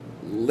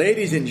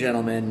Ladies and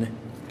gentlemen,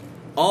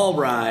 all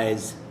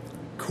rise.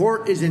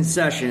 Court is in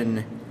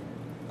session.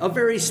 A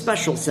very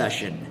special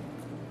session.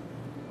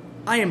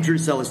 I am Drew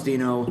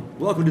Celestino.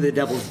 Welcome to the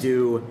Devil's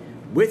Due.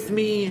 With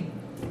me,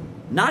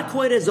 not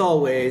quite as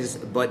always,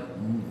 but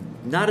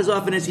not as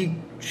often as he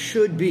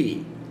should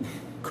be,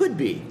 could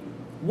be,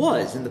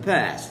 was in the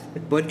past,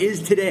 but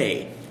is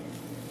today,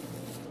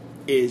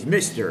 is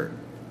Mr.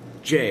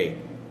 Jay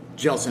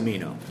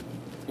Gelsomino.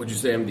 Would you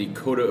say I'm the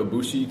Kota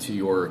Ibushi to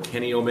your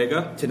Kenny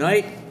Omega?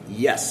 Tonight,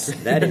 yes,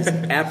 that is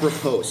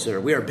apropos, sir.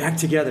 We are back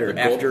together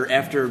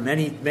after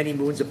many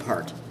moons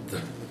apart.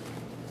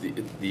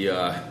 The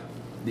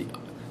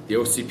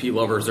OCP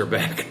lovers are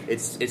back.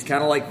 It's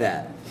kind of like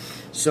that.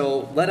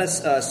 So let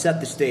us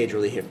set the stage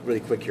really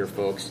quick here,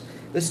 folks.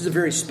 This is a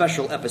very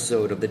special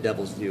episode of The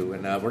Devil's Due,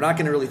 and we're not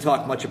going to really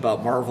talk much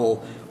about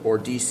Marvel or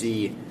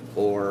DC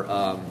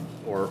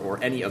or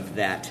any of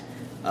that.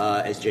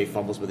 As Jay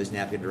fumbles with his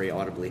napkin very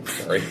audibly.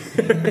 Sorry.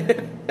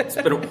 It's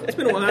been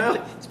a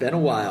while. It's been a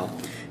while.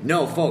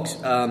 No, folks.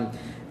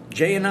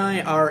 Jay and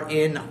I are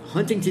in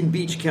Huntington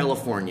Beach,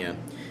 California.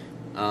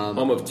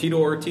 Home of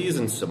Tito Ortiz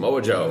and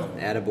Samoa Joe.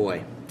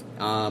 Attaboy.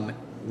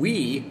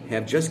 We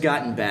have just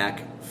gotten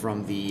back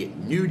from the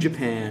New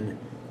Japan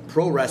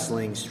Pro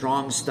Wrestling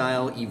Strong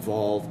Style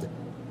Evolved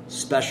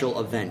special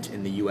event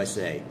in the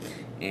USA.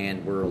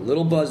 And we're a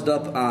little buzzed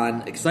up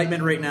on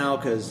excitement right now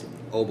because...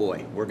 oh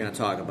boy, we're going to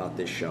talk about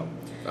this show.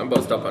 I'm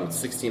buzzed up on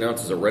 16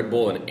 ounces of Red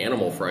Bull and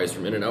animal fries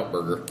from In-N-Out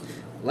Burger.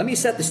 Let me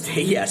set the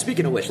stage. Yeah,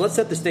 speaking of which, let's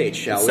set the stage,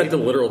 shall we? Set the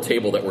literal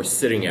table that we're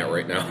sitting at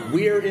right now.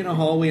 We're in a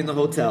hallway in the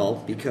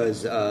hotel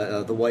because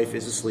the wife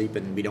is asleep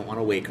and we don't want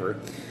to wake her.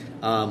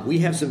 We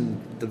have some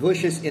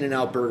delicious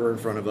In-N-Out Burger in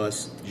front of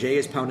us. Jay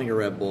is pounding a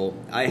Red Bull.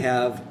 I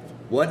have,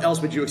 what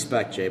else would you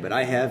expect, Jay? But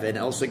I have an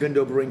El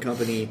Segundo Brewing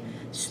Company,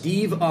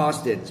 Steve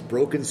Austin's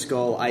Broken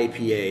Skull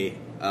IPA,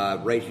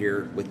 right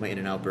here with my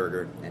In-N-Out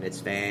Burger, and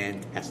it's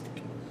fantastic.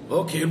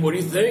 Well, kid, what do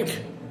you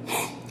think?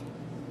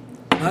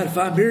 Mighty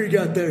fine beer you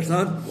got there,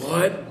 son.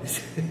 What?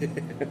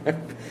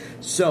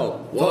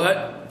 So,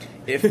 what?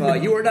 If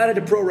you are not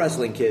into pro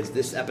wrestling, kids,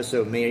 this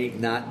episode may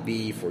not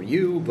be for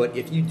you, but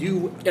if you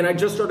do... And I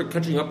just started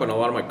catching up on a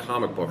lot of my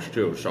comic books,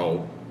 too,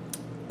 so...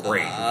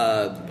 great.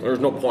 There's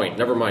no point.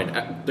 Never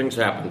mind. Things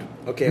happened.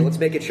 Okay, let's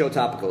make it show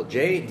topical.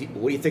 Jay,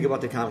 what do you think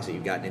about the comics that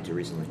you've gotten into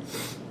recently?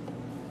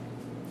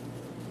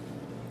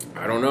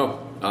 I don't know.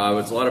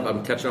 It's a lot of...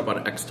 I'm catching up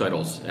on X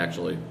titles,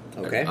 actually.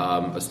 Okay.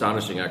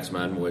 Astonishing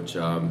X-Men, which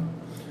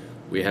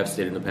we have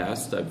stated in the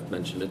past. I've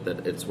mentioned it,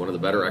 that it's one of the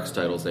better X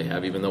titles they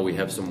have, even though we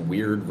have some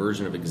weird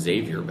version of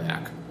Xavier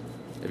back.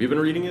 Have you been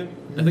reading it?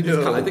 I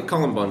think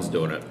Colin Bunn's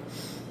doing it.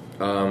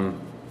 I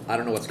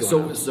don't know what's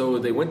going on. So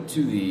they went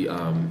to the...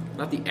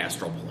 not the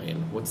Astral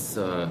Plane. What's...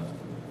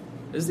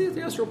 is it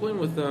the Astral Plane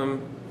with... No,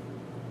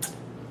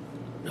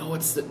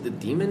 it's the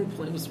Demon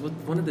Plane. It was with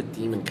one of the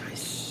Demon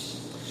guys.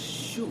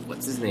 Shoot,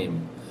 what's his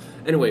name?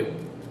 Anyway,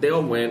 they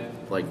all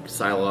went, like,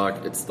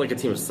 Psylocke. It's like a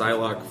team of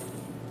Psylocke,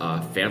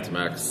 Phantom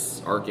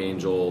X,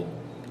 Archangel,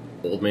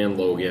 Old Man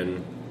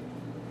Logan.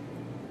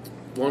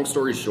 Long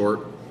story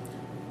short,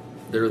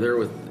 they're there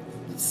with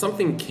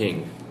something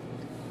King.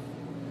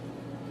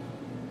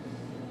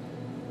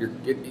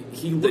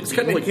 He looks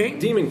kind of like King?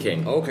 Demon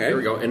King. Okay. There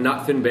we go. And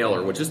not Finn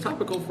Balor, which is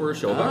topical for a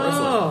show about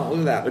wrestling. Oh, look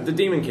at that. But the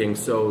Demon King,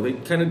 so they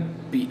kind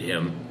of beat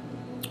him.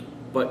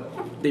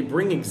 But they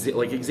bring,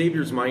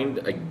 Xavier's mind,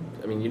 I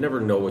mean, you never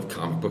know with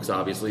comic books,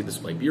 obviously.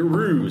 This might be a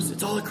ruse.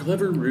 It's all a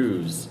clever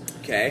ruse.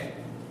 Okay.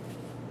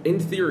 In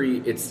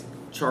theory, it's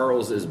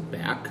Charles is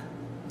back.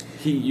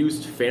 He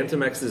used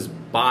Phantom X's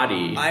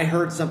body. I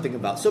heard something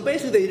about... So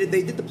basically,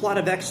 they did the plot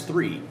of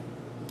X3.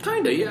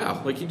 Kinda,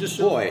 yeah. Like, he just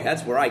showed... Boy,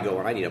 that's where I go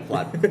when I need a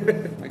plot.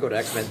 I go to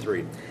X-Men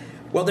 3.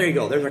 Well, there you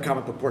go. There's our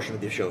comic book portion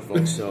of the show,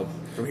 folks. So,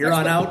 from here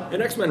on out...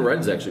 And X-Men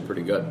Red's actually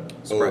pretty good.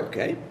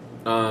 Okay.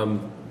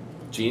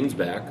 Jean's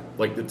back.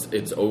 Like,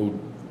 it's O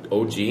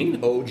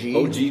Jean? OG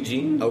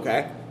Jean?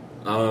 Okay.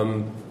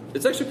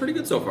 It's actually pretty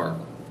good so far.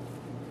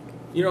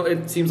 You know,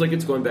 it seems like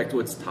it's going back to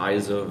its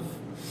ties of,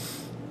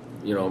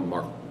 you know,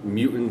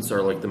 mutants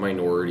are like the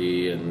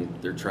minority,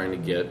 and they're trying to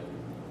get...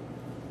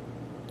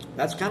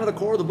 That's kind of the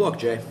core of the book,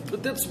 Jay.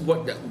 But that's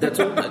what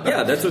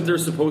they're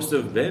supposed to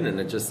have been, and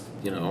it just,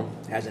 you know...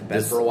 Hasn't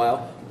been for a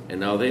while?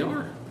 And now they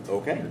are.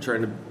 Okay. They're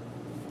trying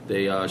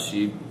to...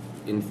 She,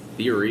 in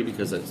theory,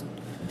 because as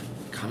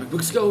comic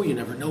books go, you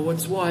never know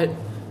what's what,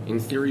 in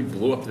theory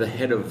blew up the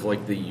head of,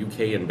 like, the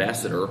UK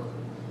ambassador.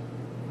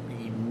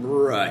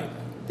 Right.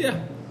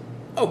 Yeah.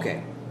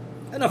 Okay.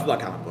 Enough about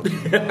comic books.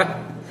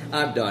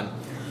 I'm done.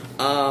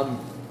 I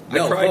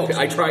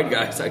tried,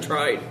 guys. I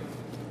tried.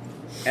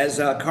 As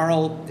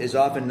Carl is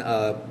often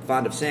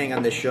fond of saying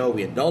on this show,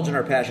 we indulge in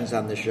our passions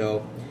on this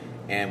show,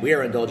 and we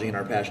are indulging in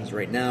our passions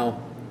right now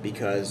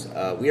because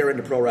we are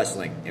into pro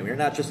wrestling, and we are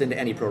not just into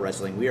any pro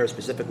wrestling. We are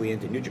specifically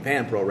into New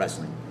Japan Pro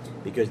Wrestling,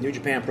 because New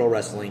Japan Pro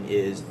Wrestling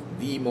is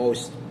the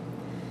most...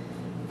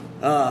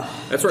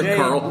 That's right, Jay,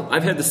 Carl.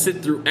 I've had to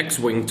sit through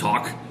X-Wing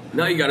talk.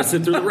 Now you got to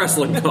sit through the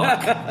wrestling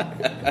talk.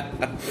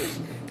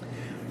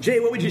 Jay,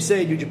 what would you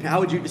say New Japan? How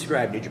would you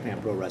describe New Japan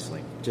Pro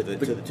Wrestling to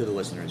the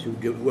listeners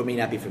who may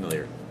not be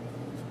familiar?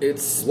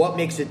 It's what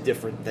makes it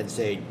different than,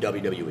 say,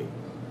 WWE?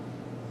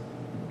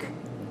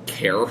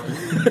 Care.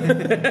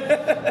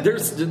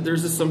 There's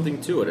just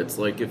something to it. It's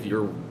like if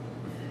you're,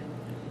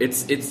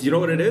 it's you know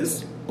what it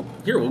is.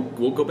 Here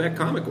we'll go back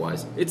comic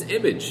wise. It's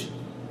Image.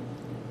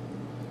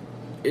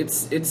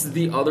 It's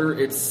the other.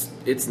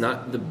 It's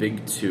not the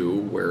big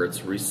two where it's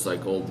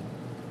recycled.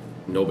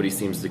 Nobody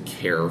seems to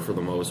care for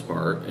the most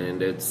part,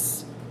 and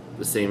it's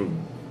the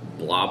same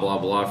blah blah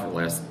blah for the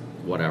last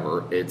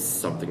whatever. It's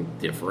something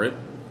different.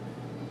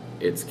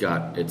 It's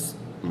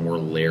more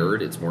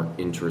layered. It's more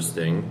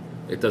interesting.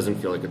 It doesn't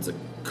feel like it's a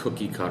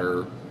cookie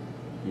cutter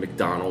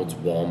McDonald's,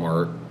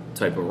 Walmart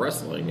type of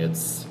wrestling.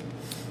 It's.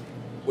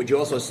 Would you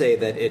also say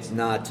that it's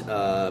not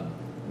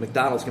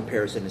McDonald's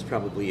comparison is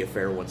probably a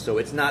fair one? So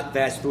it's not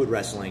fast food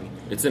wrestling.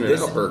 It's an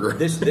In-N-Out burger.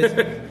 This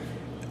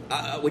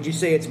would you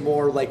say it's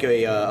more like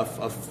a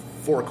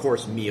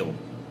 4-course meal?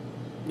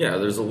 Yeah,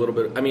 there's a little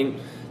bit. I mean,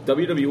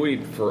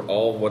 WWE, for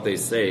all what they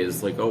say,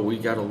 is like, oh, we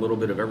got a little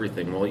bit of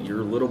everything. Well, your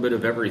little bit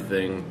of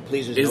everything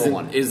pleases no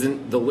one.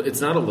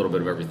 It's not a little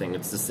bit of everything.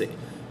 It's the same.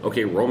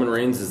 Okay, Roman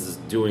Reigns is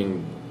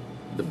doing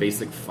the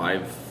basic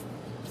 5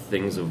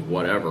 things of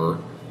whatever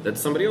that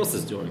somebody else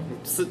is doing.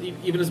 So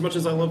even as much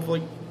as I love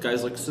like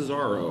guys like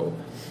Cesaro,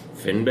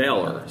 Finn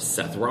Balor,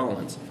 Seth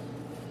Rollins,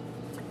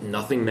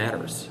 nothing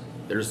matters.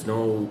 There's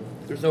no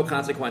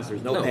consequence.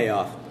 There's no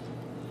payoff.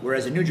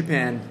 Whereas in New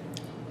Japan,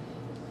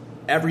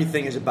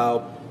 everything is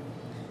about.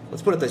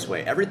 Let's put it this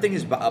way: everything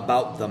is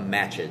about the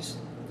matches.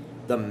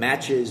 The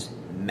matches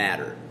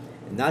matter,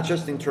 and not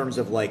just in terms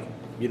of like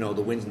the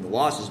wins and the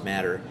losses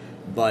matter,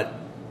 but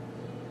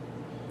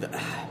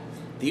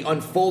the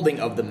unfolding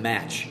of the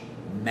match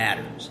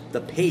matters.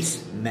 The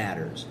pace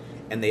matters,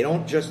 and they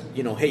don't just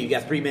hey, you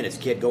got 3 minutes,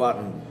 kid, go out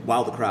and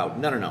wow the crowd.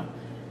 No.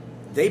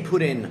 They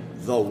put in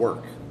the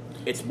work.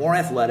 It's more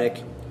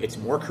athletic. It's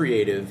more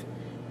creative.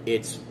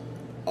 It's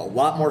a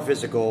lot more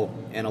physical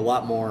and a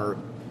lot more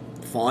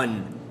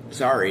fun.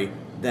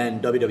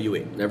 Than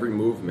WWE. Every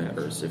move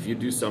matters. If you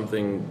do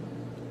something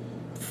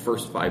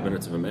first 5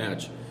 minutes of a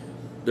match,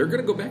 they're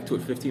going to go back to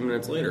it 15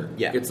 minutes later.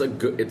 Yeah, it's a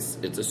good. It's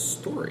a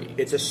story.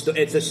 It's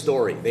a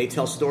story. They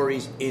tell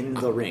stories in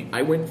the ring.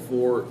 I went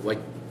for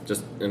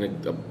just in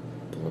a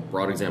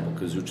broad example.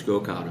 Kazuchika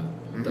Okada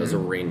does a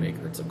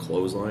Rainmaker. It's a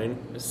clothesline.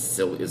 As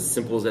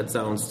simple as that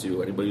sounds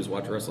to anybody who's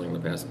watched wrestling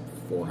in the past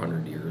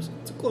 400 years,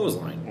 it's a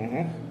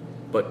clothesline.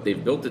 But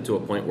they've built it to a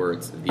point where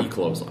it's the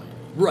clothesline.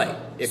 Right.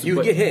 If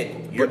you get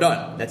hit, you're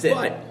done. That's it.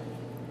 But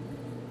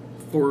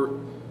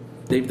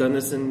they've done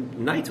this in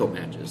Naito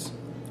matches.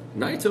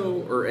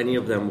 Naito or any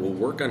of them will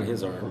work on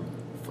his arm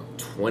for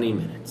 20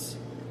 minutes.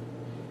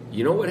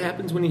 You know what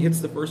happens when he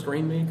hits the first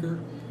Rainmaker?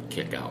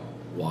 Kick out.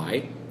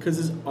 Why? Because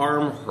his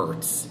arm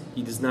hurts.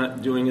 He is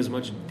not doing as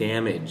much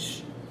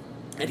damage.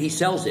 And he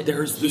sells it.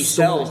 He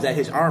sells that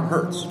his arm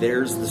hurts.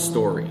 There's the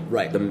story.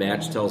 Right. The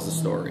match tells the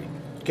story.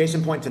 Case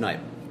in point tonight.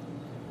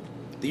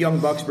 The Young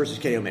Bucks versus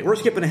Kenny Omega. We're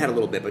skipping ahead a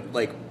little bit, but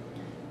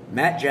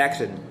Matt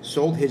Jackson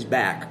sold his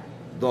back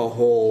the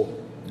whole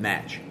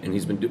match, and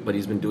he's been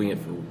doing it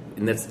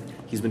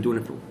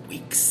for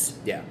weeks.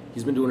 Yeah,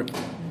 he's been doing it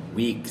for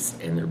weeks,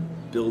 and they're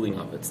building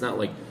up. It's not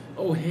like,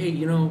 oh hey,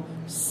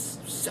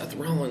 Seth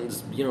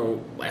Rollins,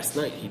 last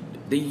night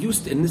they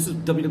used to, and this is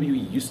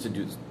WWE used to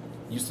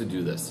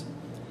do this.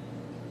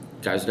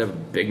 Guys would have a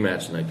big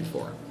match the night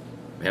before,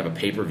 have a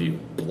pay-per-view,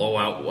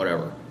 blowout,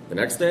 whatever. The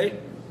next day,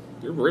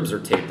 their ribs are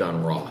taped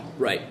on Raw.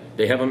 Right.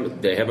 They have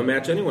a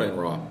match anyway on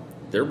Raw.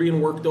 They're being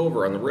worked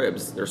over on the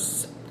ribs.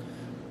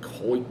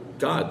 Holy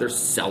God, they're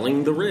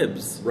selling the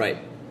ribs. Right.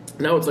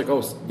 Now it's like,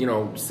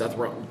 Seth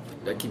Rollins.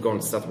 I keep going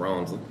to Seth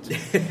Rollins.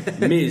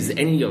 Miz,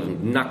 any of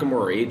them,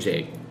 Nakamura,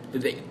 AJ.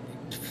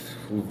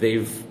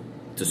 They've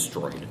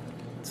destroyed.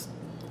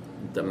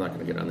 I'm not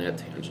going to get on that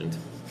tangent.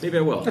 Maybe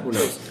I will. Who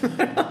knows?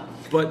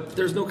 But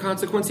there's no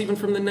consequence even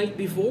from the night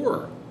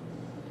before.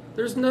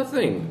 There's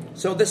nothing.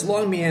 So this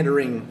long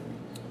meandering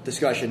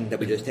discussion that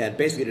we just had,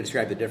 basically to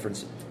describe the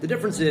difference. The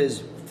difference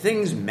is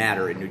things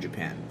matter in New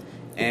Japan.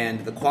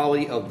 And the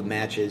quality of the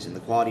matches and the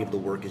quality of the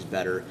work is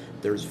better.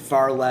 There's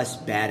far less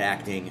bad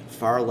acting,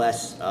 far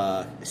less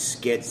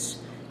skits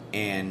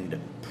and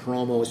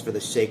promos for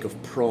the sake of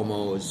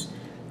promos.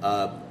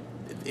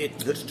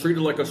 It's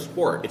treated like a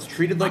sport. It's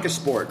treated like a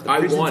sport. The I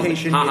won.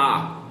 presentation.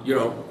 I'm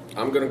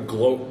going to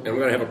gloat, and I'm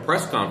going to have a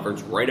press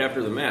conference right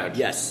after the match.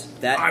 Yes,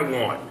 that I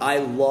won. I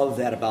love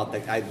that about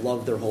that. I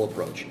love their whole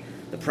approach.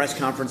 The press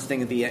conference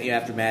thing at the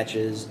after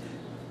matches,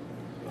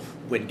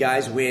 when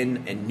guys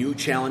win and new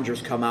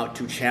challengers come out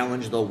to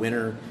challenge the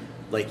winner,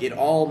 it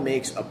all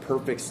makes a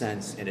perfect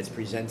sense, and it's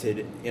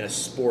presented in a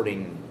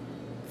sporting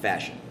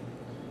fashion.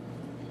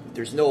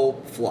 There's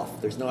no fluff.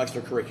 There's no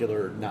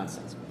extracurricular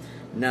nonsense.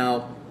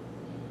 Now,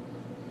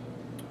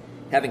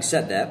 having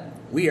said that,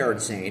 we are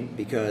insane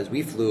because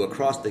we flew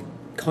across the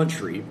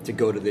country to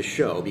go to this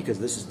show because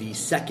this is the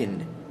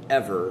second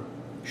ever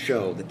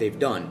show that they've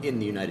done in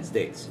the United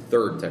States.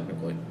 Third,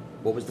 technically.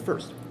 What was the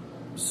first?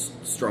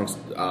 Strong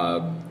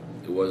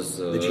It was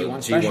the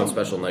G1 special? G1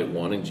 Special Night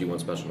 1 and G1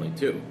 Special Night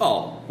 2.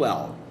 Oh,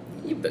 well.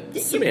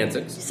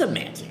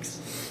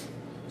 Semantics.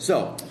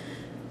 So,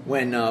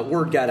 when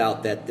word got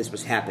out that this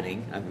was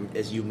happening,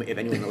 if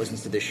anyone that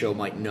listens to this show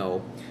might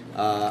know,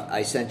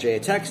 I sent Jay a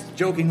text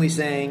jokingly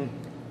saying,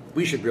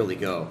 we should really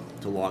go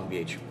to Long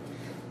Beach.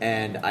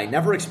 And I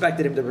never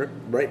expected him to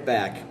write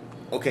back,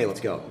 okay, let's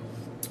go.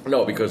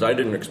 No, because I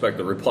didn't expect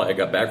the reply I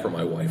got back from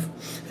my wife.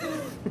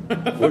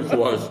 Which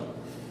was,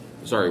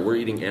 sorry,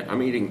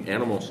 I'm eating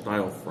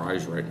animal-style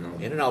fries right now.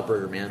 In-N-Out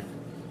Burger, man.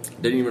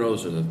 Didn't even know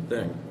this was a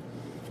thing.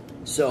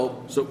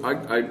 So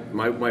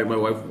my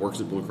wife works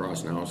at Blue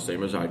Cross now,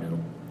 same as I do.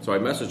 So I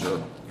messaged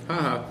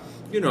her,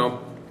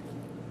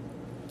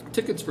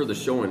 tickets for the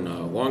show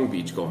in Long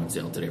Beach go on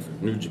sale today for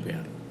New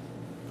Japan.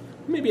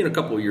 Maybe in a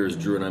couple of years,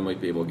 Drew and I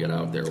might be able to get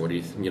out there. What do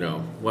you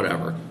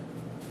whatever.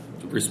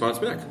 Response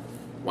back,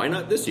 why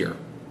not this year?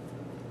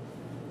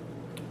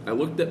 I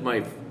looked at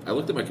my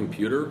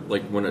computer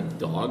like when a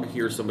dog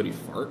hears somebody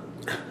fart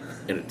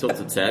and it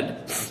tilts its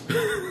head.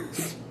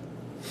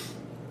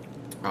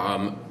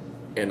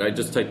 And I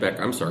just typed back,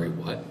 I'm sorry,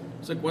 what?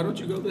 It's like, why don't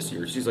you go this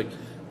year? She's like,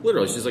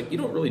 you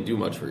don't really do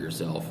much for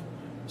yourself.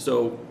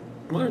 So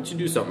why don't you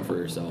do something for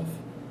yourself?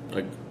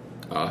 Like,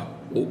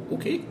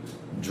 okay.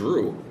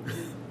 Drew.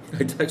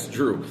 I text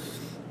Drew,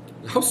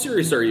 how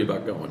serious are you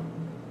about going?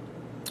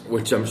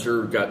 Which I'm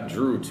sure got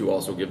Drew to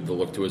also give the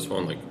look to his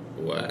phone, like,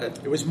 what?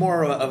 It was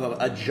more of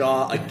a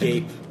jaw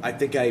agape. I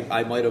think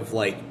I might have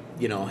had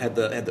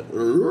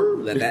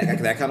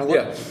that kind of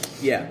look.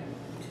 Yeah.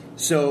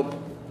 So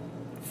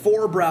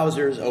 4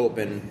 browsers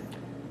open,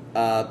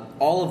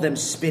 all of them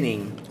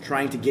spinning,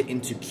 trying to get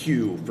into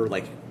queue for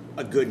like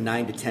a good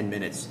 9 to 10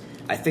 minutes.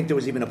 I think there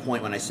was even a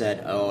point when I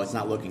said, oh, it's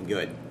not looking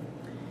good.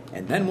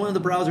 And then one of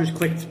the browsers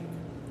clicked.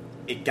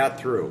 It got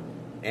through.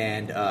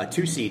 And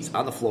 2 seats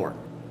on the floor.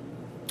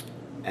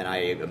 And I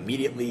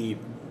immediately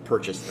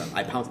purchased them.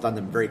 I pounced on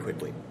them very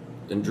quickly.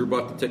 And Drew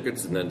bought the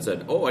tickets and then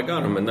said, oh, I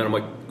got them. And then I'm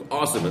like,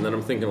 awesome. And then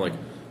I'm thinking, like,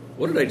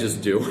 what did I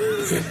just do?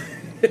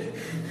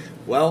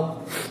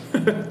 Well,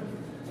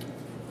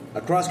 a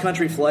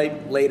cross-country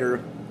flight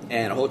later,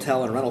 and a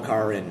hotel and a rental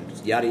car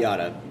and yada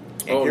yada.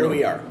 And here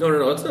we are. No,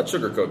 let's not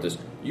sugarcoat this.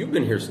 You've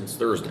been here since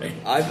Thursday.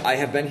 I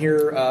have been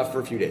here for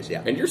a few days,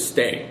 yeah. And you're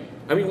staying.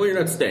 I mean, well, you're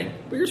not staying,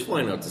 but you're just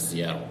flying out to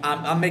Seattle.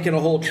 I'm making a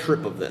whole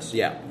trip of this,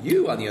 yeah.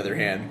 You, on the other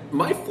hand...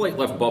 My flight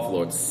left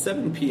Buffalo at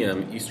 7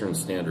 p.m. Eastern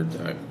Standard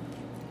Time.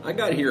 I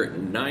got here at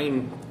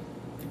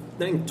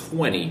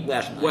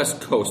 9:20 West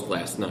Coast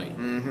last night.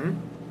 Mm-hmm.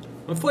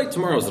 My flight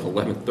tomorrow is at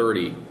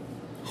 11:30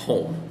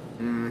 home.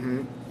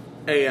 Mm-hmm.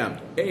 A.M.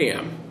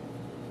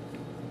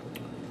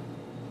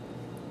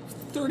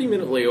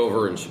 30-minute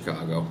layover in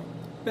Chicago.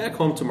 Back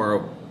home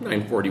tomorrow,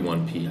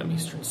 9:41 p.m.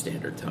 Eastern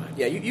Standard Time.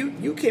 Yeah,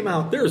 you came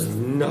out... This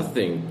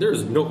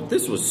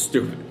was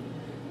stupid.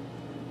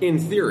 In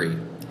theory.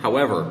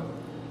 However,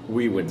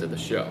 we went to the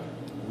show.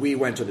 We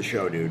went to the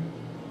show, dude.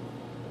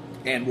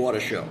 And what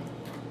a show.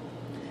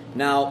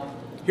 Now,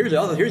 here's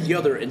the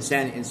other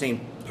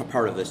insane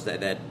part of this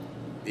that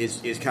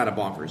is kind of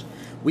bonkers.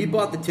 We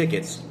bought the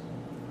tickets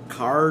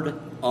card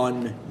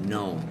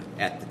unknown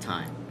at the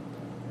time.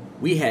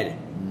 We had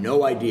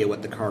no idea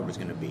what the card was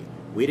going to be.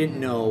 We didn't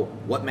know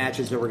what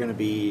matches there were going to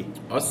be.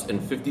 Us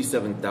and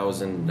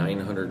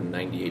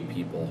 57,998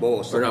 people.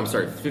 Oh, so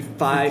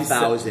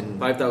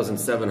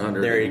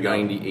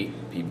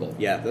 5,798 people.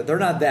 Yeah, they're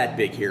not that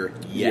big here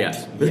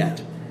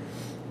yet.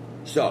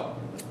 So,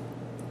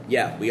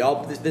 yeah,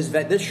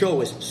 this show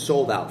was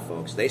sold out,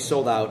 folks. They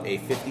sold out a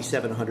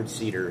 5,700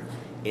 seater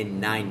in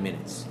 9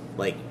 minutes.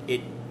 Like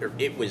it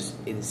was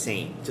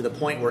insane to the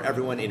point where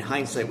everyone, in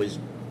hindsight, was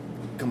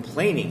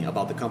complaining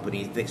about the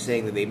company,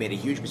 saying that they made a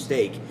huge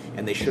mistake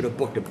and they should have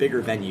booked a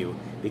bigger venue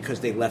because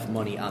they left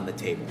money on the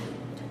table.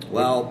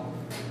 Well,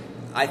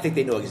 I think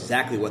they know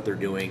exactly what they're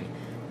doing,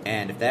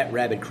 and if that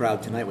rabid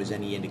crowd tonight was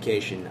any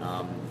indication,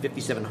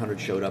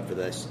 5,700 showed up for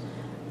this.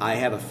 I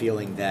have a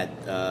feeling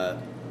that the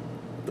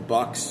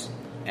Bucks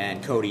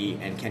and Cody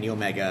and Kenny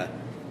Omega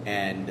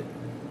and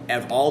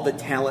all the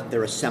talent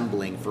they're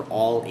assembling for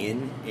All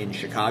In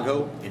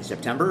Chicago in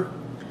September,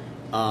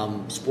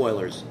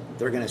 spoilers,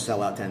 they're going to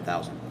sell out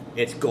 10,000.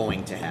 It's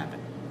going to happen.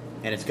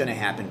 And it's going to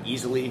happen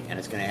easily, and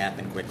it's going to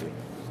happen quickly.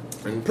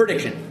 And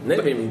prediction. They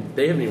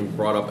haven't even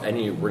brought up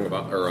any Ring of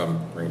Honor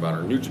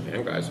or New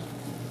Japan guys.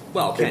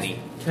 Well, Kenny.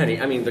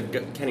 I mean,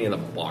 Kenny and the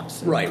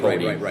Bucks. And right.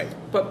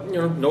 But,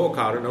 no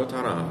Okada, no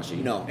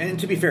Tanahashi. No, and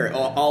to be fair,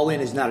 All In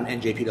is not an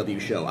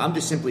NJPW show. I'm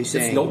just simply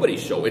saying... It's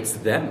nobody's show. It's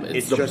them.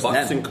 It's the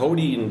Bucks and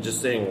Cody and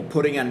just saying...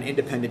 Putting on an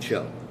independent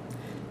show.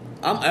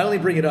 I only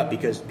bring it up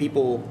because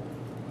people...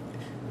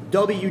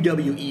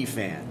 WWE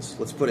fans,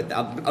 let's put it...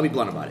 I'll be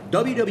blunt about it.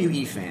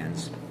 WWE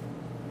fans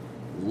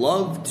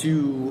love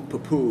to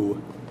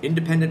poo-poo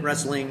independent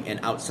wrestling and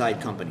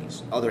outside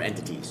companies, other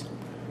entities.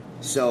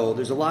 So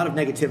there's a lot of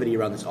negativity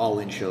around this All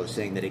In show,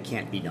 saying that it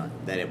can't be done,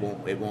 that it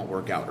won't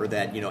work out, or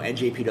that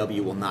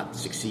NJPW will not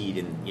succeed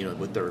in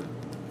with their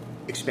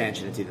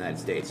expansion into the United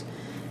States.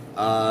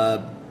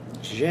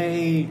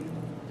 Jay,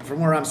 from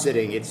where I'm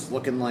sitting, it's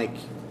looking like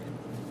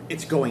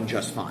it's going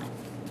just fine.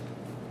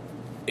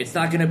 It's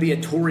not going to be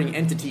a touring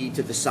entity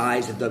to the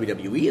size of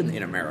WWE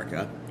in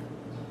America,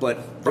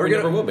 but Probably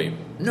never will be.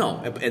 No,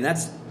 and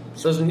that's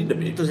Doesn't need to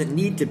be. It doesn't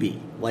need to be.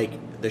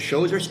 Like, the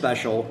shows are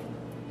special.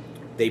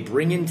 They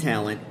bring in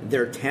talent.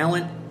 Their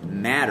talent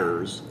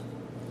matters.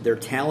 Their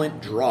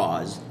talent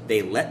draws.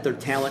 They let their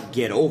talent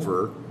get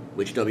over,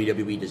 which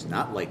WWE does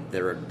not like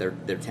their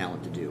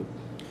talent to do.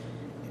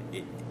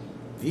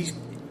 These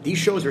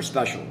shows are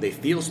special. They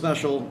feel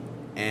special,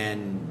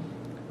 and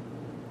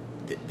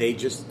they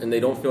just... And they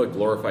don't feel like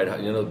glorified.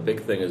 You know, the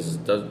big thing is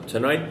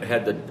tonight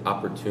had the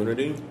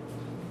opportunity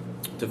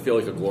to feel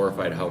like a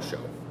glorified house show.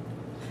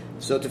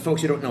 So, to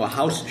folks who don't know, a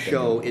house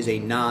show is a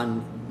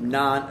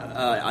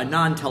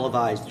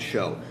non-televised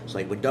show. It's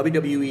like with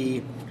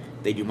WWE,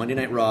 they do Monday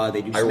Night Raw,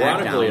 they do SmackDown.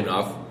 Ironically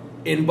enough,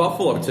 in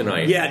Buffalo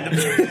tonight. Yeah,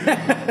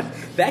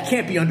 that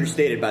can't be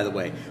understated. By the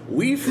way,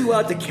 we flew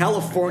out to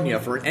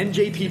California for an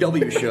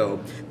NJPW show,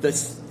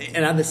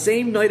 and on the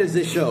same night as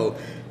this show,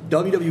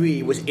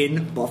 WWE was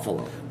in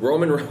Buffalo.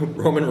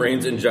 Roman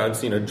Reigns and John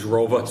Cena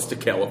drove us to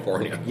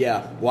California.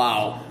 Yeah,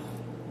 wow.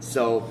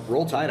 So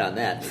roll tide on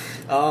that.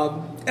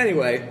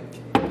 Anyway.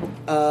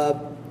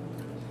 What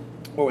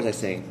was I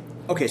saying?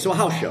 Okay, so a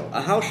house show.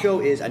 A house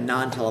show is a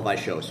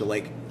non-televised show. So,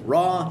 like,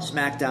 Raw,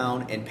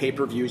 SmackDown, and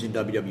pay-per-views in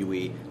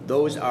WWE,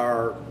 those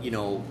are,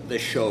 the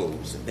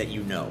shows that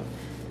you know.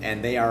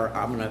 And they are,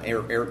 I'm going to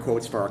air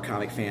quotes for our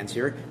comic fans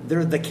here,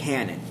 they're the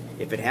canon.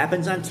 If it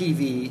happens on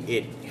TV,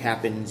 it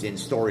happens in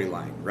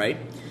storyline, right?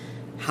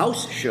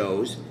 House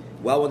shows,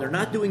 well, when they're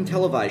not doing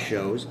televised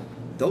shows,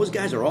 those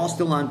guys are all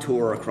still on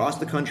tour across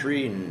the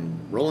country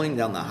and rolling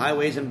down the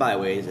highways and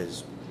byways,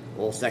 as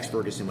old Sex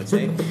Ferguson would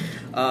say.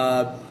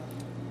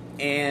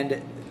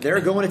 And they're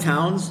going to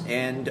towns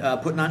and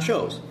putting on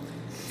shows.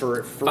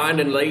 For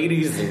finding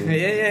ladies and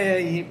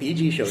yeah,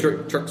 PG shows.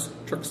 Truck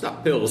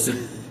stop pills.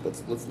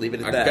 Let's leave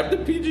it at that. I kept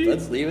it PG.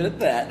 Let's leave it at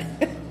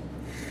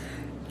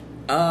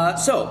that.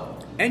 So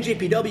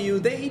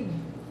NJPW, they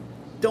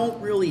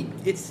don't really.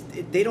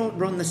 They don't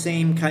run the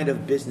same kind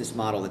of business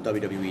model that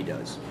WWE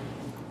does.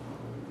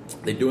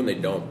 They do and they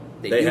don't.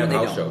 They have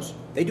house shows.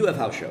 They do have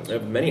house shows. They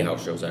have many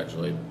house shows,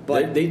 actually.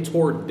 But they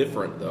tour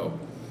different, though.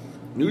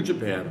 New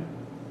Japan.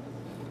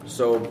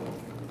 So,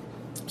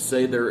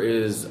 say there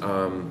is...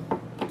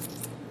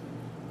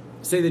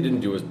 say they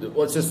didn't do...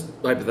 Let's just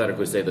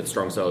hypothetically say that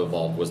Strong Style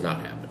Evolved was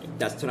not happening.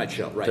 That's tonight's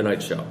show, right?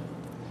 Tonight's show.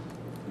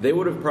 They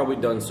would have probably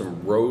done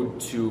some Road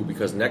to...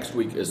 Because next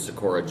week is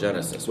Sakura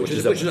Genesis. Which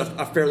is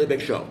a fairly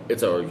big show.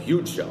 It's a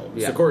huge show.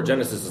 Yeah. Sakura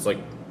Genesis is like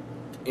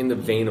in the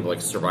vein of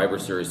like Survivor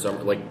Series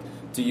summer. Like,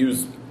 to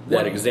use...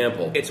 that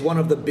example. It's one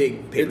of the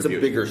big pay-per-views. It's a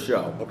bigger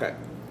show. Okay.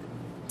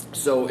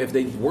 So if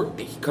they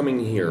weren't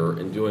coming here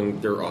and doing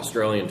their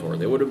Australian tour,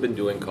 they would have been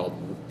doing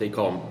they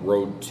call them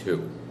Road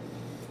 2.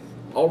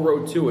 All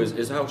Road 2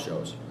 is house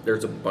shows.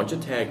 There's a bunch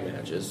of tag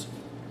matches.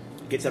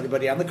 Gets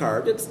everybody on the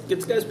card.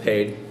 Gets guys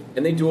paid,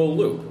 and they do a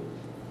loop.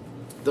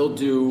 They'll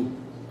do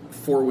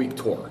 4-week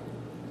tour.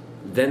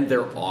 Then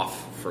they're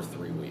off for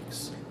 3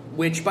 weeks.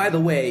 Which, by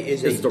the way,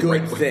 is a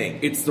good thing.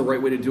 It's the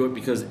right way to do it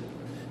because...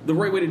 The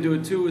right way to do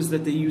it, too, is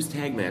that they use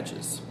tag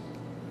matches.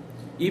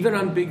 Even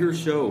on bigger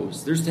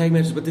shows, there's tag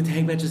matches, but the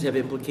tag matches have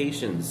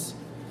implications.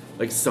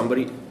 Like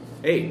the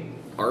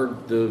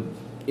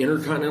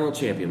Intercontinental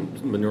Champion,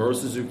 Minoru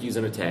Suzuki's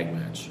in a tag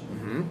match.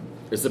 Mm-hmm.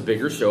 It's a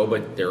bigger show,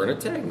 but they're in a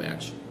tag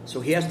match.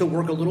 So he has to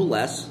work a little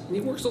less.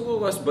 He works a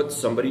little less, but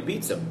somebody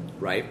beats him.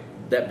 Right.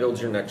 That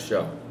builds your next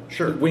show.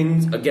 Sure.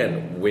 Wins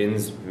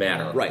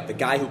matter. Right. The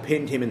guy who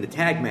pinned him in the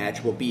tag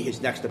match will be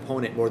his next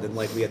opponent more than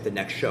likely at the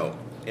next show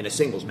in a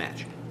singles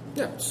match.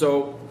 Yeah,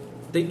 so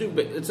they do.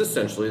 It's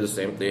essentially the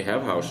same. They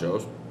have house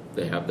shows.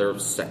 They have their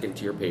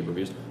second-tier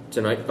pay-per-views.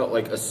 Tonight felt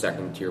like a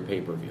second-tier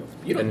pay-per-view,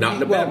 and not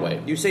in a bad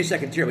way. You say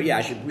second-tier, but yeah,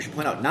 we should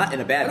point out not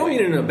in a bad way. I don't mean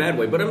it in a bad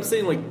way, but I'm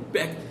saying like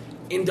back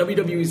in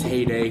WWE's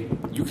heyday,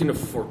 you can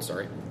afford.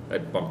 Sorry, I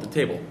bumped the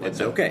table.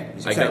 It's okay.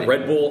 I got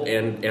Red Bull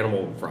and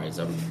animal fries.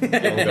 I'm feeling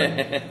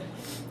good.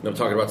 I'm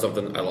talking about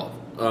something I love.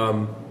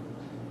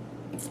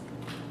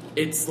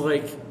 It's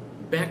like.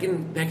 Back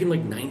in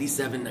like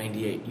 97,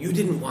 98, you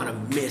didn't want to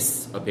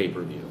miss a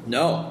pay-per-view.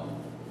 No.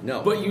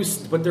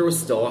 But there was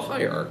still a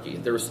hierarchy.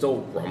 There was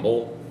still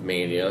Rumble,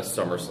 Mania,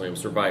 SummerSlam,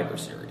 Survivor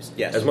Series.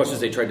 Yes. As much as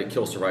they tried to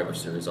kill Survivor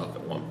Series off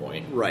at one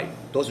point. Right.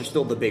 Those are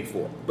still the big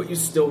four. But you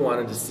still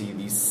wanted to see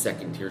these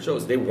second-tier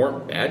shows. They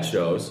weren't bad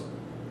shows.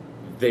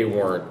 They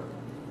weren't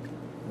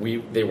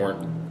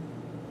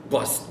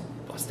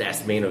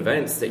bust-ass main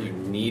events that you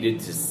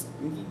needed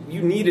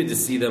to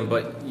see them,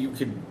 but you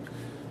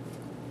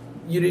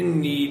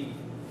didn't need...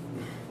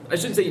 I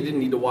shouldn't say you didn't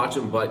need to watch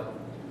them, but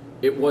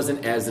it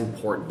wasn't as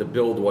important. The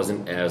build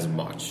wasn't as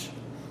much.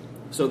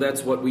 So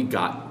that's what we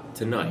got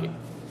tonight.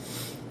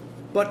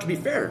 But to be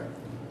fair,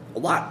 a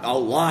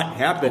lot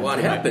happened. A lot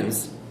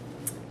happens.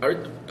 I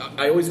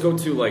always go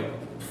to, like,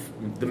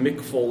 the Mick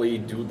Foley,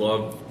 Dude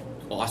Love,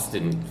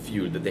 Austin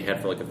feud that they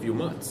had for, like, a few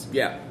months.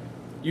 Yeah.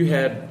 You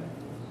had,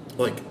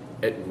 like,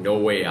 at No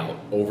Way Out,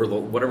 over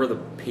whatever the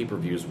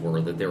pay-per-views were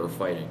that they were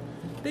fighting.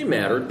 they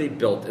mattered. They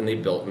built and they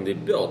built and they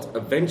built.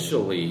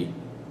 Eventually,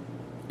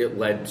 it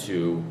led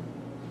to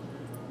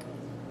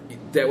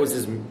that was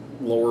his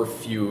lower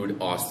feud,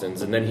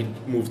 Austin's, and then he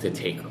moved to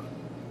Taker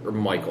or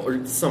Michael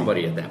or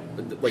somebody at that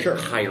Sure.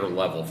 higher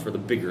level for the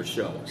bigger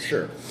shows.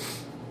 Sure.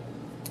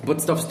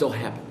 But stuff still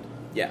happened.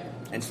 Yeah,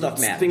 and stuff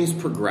matters. Things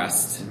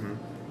progressed. Mm-hmm.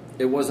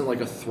 It wasn't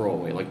like a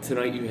throwaway. Like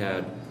tonight, you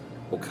had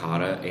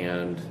Okada,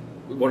 and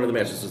one of the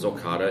matches was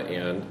Okada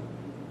and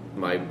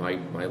my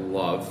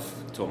love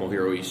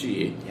Tomohiro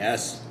Ishii.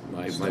 Yes,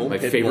 my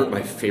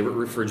favorite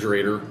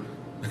refrigerator,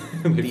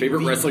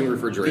 favorite wrestling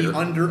refrigerator. The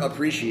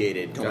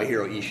underappreciated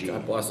Tomohiro Ishii.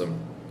 God bless him.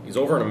 He's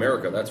over in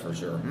America, that's for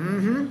sure.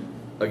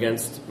 Mm-hmm.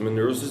 Against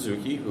Minoru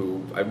Suzuki,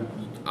 who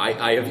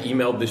I have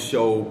emailed the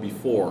show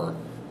before,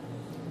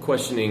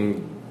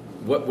 questioning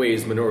what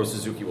ways Minoru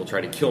Suzuki will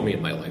try to kill me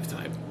in my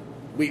lifetime.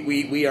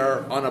 We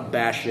are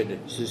unabashed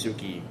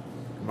Suzuki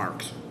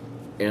marks.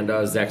 And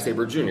Zack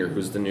Sabre Jr.,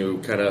 who's the new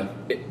kind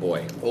of it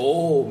boy.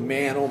 Oh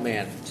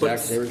man! Zack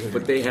Sabre Jr.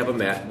 But they have a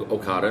match.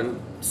 Okada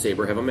and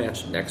Sabre have a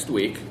match next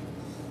week.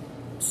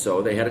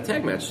 So they had a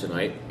tag match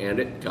tonight, and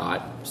it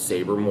got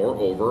Sabre more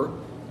over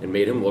and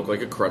made him look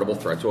like a credible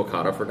threat to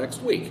Okada for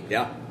next week.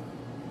 Yeah.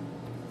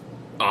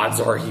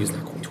 Odds are he's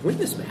not going to win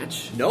this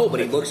match. No,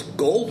 but he looks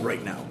gold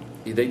right now.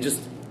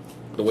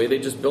 The way they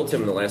just built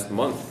him in the last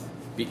month,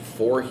 beat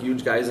 4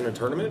 huge guys in a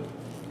tournament.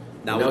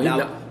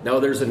 Now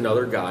there's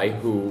another guy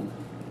who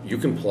you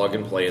can plug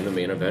and play in the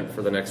main event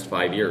for the next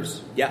 5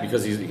 years. Yeah,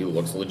 because he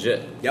looks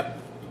legit.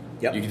 Yep.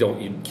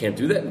 You can't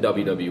do that in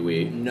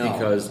WWE. No,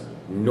 because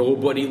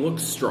nobody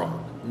looks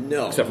strong.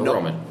 No, except for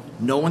Roman.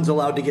 No one's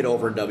allowed to get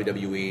over in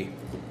WWE.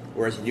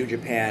 Whereas in New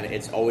Japan,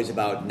 it's always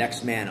about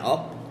next man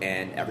up,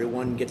 and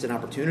everyone gets an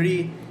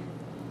opportunity.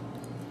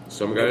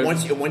 Some guys,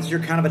 once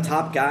you're kind of a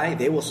top guy,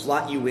 they will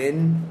slot you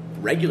in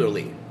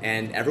regularly,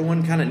 and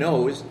everyone kind of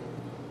knows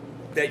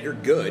that you're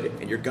good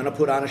and you're going to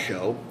put on a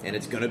show, and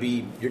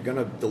you're going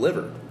to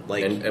deliver.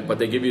 But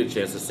they give you a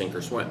chance to sink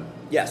or swim.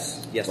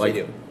 Yes, they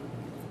do.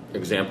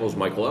 Examples: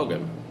 Michael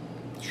Elgin.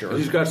 Sure,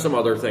 he's got some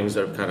other things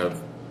that have kind of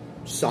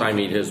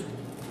stymied his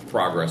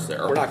progress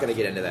there. We're not going to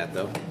get into that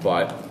though.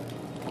 But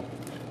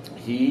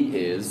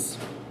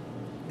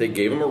they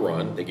gave him a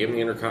run. They gave him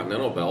the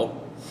Intercontinental belt,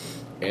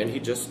 and he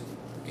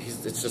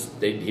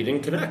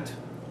didn't connect.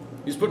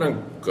 He's putting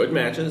on good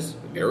matches,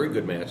 very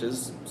good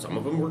matches. Some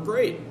of them were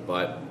great,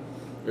 but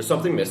there's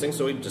something missing,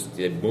 so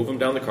they move him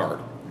down the card.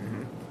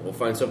 Mm-hmm. We'll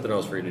find something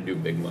else for you to do,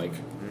 Big Mike.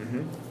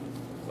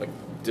 Mm-hmm. Like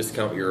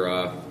discount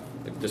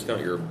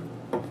your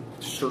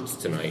shirts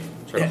tonight.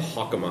 Try to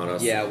hawk them on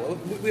us. Yeah, well,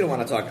 we don't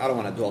want to talk. I don't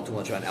want to dwell too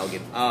much on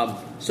Elgin.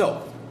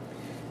 So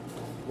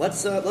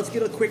let's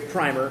get a quick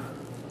primer,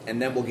 and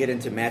then we'll get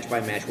into match by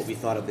match what we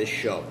thought of this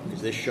show,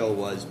 because this show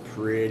was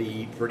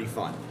pretty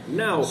fun.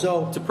 Now,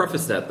 to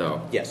preface that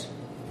though, yes,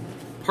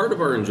 part of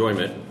our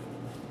enjoyment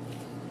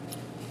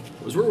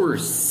was where we were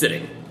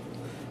sitting.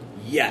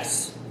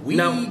 Yes, we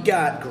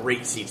got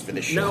great seats for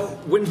this show. Now,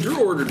 when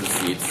Drew ordered the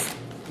seats,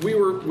 they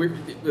were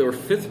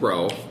 5th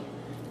row,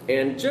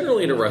 and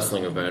generally at a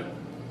wrestling event,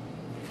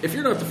 if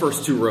you're not the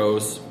first 2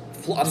 rows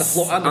on the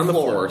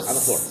floor,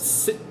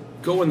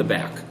 go in the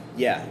back.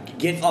 Yeah,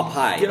 get up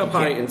high.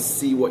 And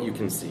see what you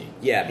can see.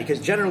 Yeah,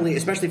 because generally,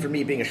 especially for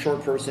me being a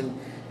short person,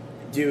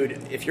 dude,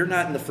 if you're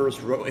not in the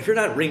first row, if you're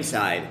not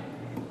ringside,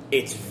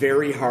 it's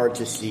very hard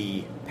to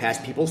see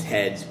past people's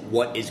heads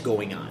what is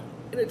going on.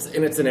 And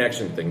it's an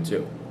action thing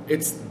too.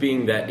 It's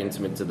being that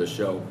intimate to the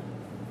show.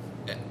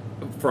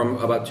 From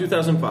about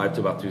 2005 to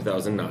about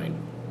 2009,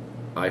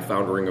 I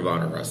found Ring of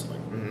Honor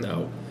wrestling. Mm-hmm.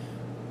 Now,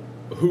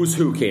 who's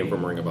who came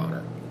from Ring of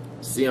Honor?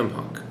 CM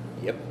Punk.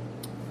 Yep.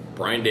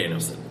 Bryan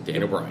Danielson,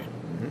 Daniel Bryan,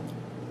 mm-hmm.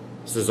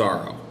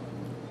 Cesaro,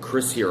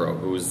 Chris Hero,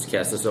 who's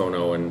Cassius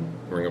Ohno in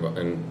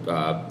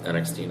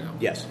NXT now.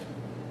 Yes.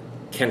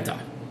 Kenta,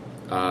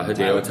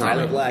 Hideo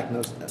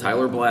Itami.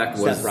 Tyler Black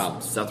was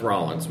Seth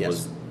Rollins yes.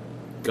 was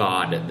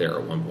God there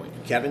at one point.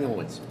 Kevin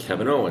Owens,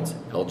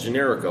 El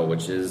Generico,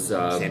 which is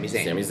Sami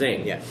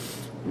Zayn. Yeah.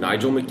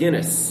 Nigel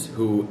McGuinness,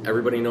 who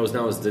everybody knows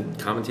now is the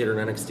commentator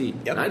in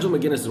NXT. Yep. Nigel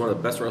McGuinness is one of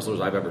the best wrestlers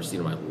I've ever seen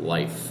in my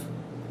life.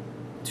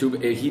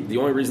 The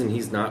only reason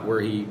he's not where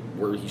he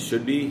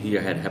should be, he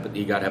got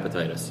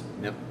hepatitis.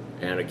 Yep.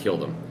 And it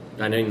killed him.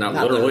 I mean, not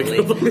literally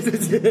killed him.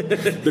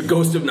 The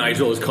ghost of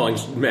Nigel is calling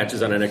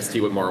matches on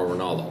NXT with Mauro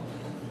Ronaldo.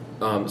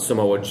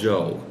 Samoa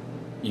Joe.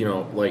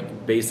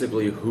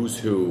 Basically who's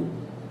who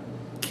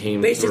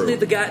came basically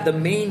through. the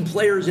main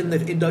players in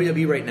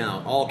WWE right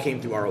now all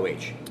came through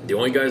ROH. The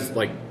only guys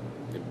like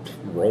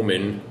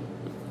Roman,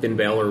 Finn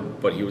Balor,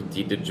 but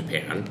he did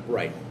Japan.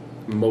 Right.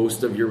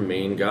 Most of your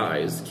main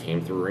guys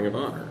came through Ring of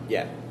Honor.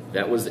 Yeah.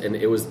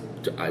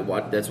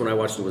 That's when I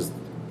watched it, was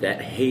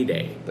that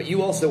heyday. But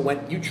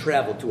you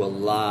traveled to a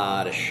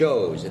lot of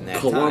shows in that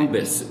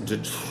Columbus, time.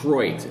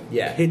 Detroit,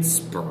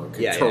 Pittsburgh,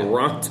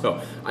 Toronto.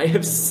 Yeah. I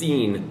have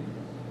seen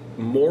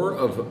more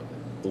of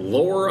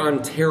Lower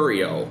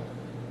Ontario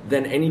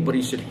than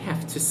anybody should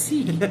have to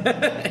see.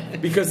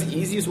 Because the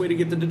easiest way to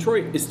get to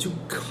Detroit is to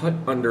cut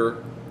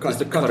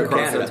across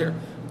Ontario.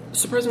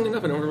 Surprisingly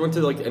enough, I never went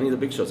to any of the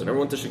big shows. I never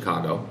went to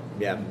Chicago.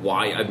 Yeah.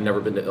 Why I've never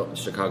been to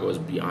Chicago is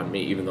beyond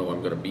me, even though I'm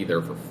going to be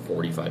there for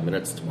 45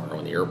 minutes tomorrow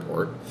in the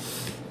airport.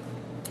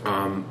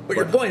 But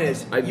your point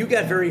is, you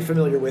got very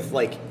familiar with,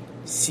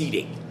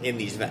 seating in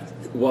these events.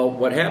 Well,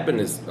 what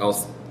happened is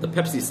the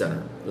Pepsi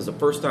Center. It was the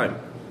first time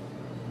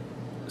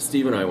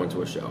Steve and I went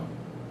to a show.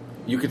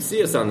 You could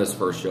see us on this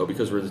first show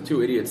because we're the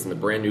two idiots in the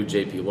brand new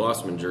J.P.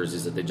 Lossman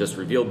jerseys that they just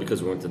revealed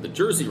because we went to the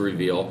jersey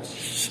reveal.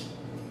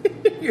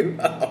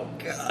 Oh,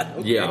 God.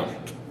 Okay. Yeah.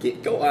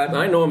 Go on.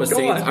 I know I'm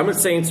a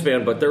Saints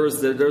fan, but there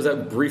was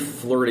that brief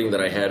flirting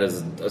that I had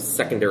as a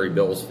secondary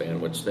Bills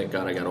fan, which thank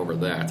God I got over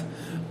that.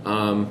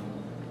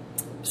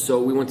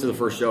 So we went to the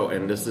first show,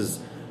 and this is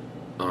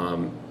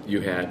you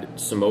had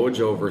Samoa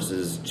Joe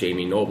versus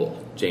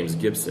James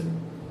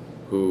Gibson,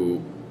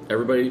 who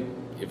everybody,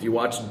 if you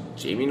watch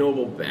Jamie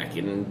Noble back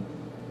in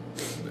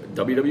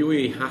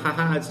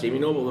WWE, it's Jamie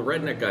Noble, the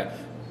redneck guy.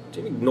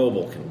 Jamie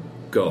Noble can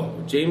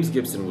go. James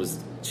Gibson was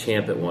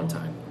champ at one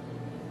time.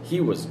 He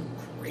was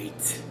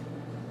great.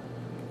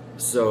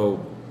 So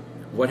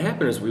what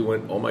happened is we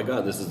went, oh my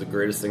God, this is the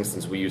greatest thing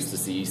since we used to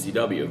see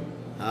ECW.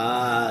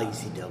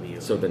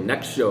 ECW. So the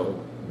next show,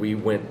 we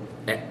went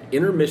at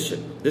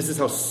intermission. This is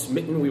how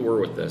smitten we were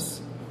with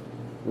this.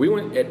 We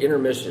went at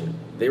intermission.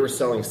 They were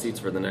selling seats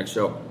for the next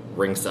show,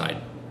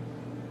 ringside.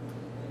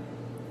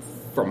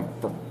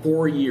 For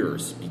 4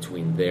 years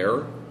between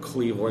there,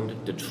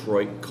 Cleveland,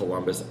 Detroit,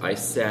 Columbus, I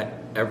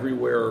sat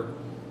everywhere.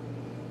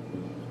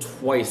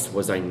 Twice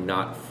was I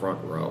not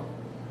front row.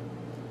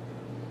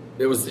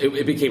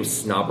 It became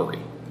snobbery.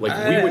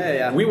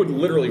 We would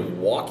literally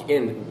walk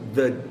in.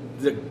 The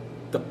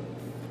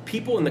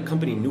people in the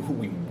company knew who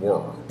we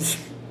were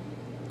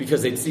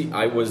because they'd see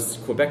I was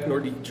Quebec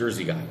Nordique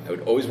jersey guy. I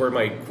would always wear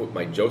my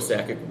Joe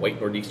Sakic white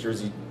Nordique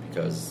jersey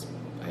because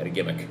I had a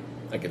gimmick.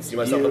 I could see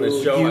myself on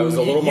this show. I was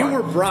a little You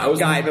were Brock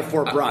guy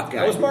before Brock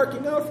guy. I was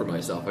marking out for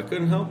myself. I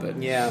couldn't help it.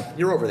 Yeah,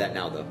 you're over that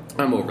now, though.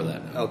 I'm over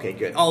that now. Okay,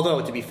 good.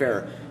 Although, to be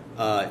fair,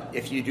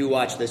 if you do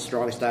watch this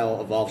Strong Style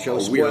Evolve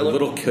show, we are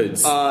little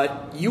kids.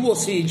 You will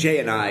see Jay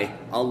and I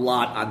a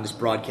lot on this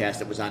broadcast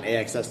that was on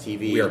AXS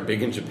TV. We are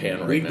big in Japan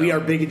now. We are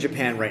big in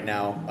Japan right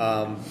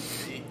now.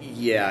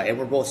 Yeah, and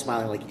we're both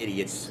smiling like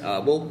idiots.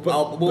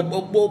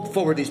 We'll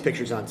forward these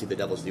pictures onto the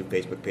Devil's Due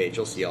Facebook page.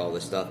 You'll see all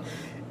this stuff.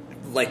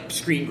 Like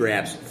screen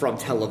grabs from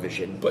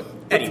television. But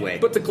anyway.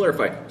 But to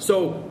clarify,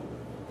 so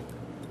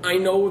I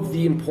know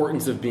the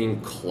importance of being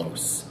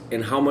close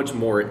and how much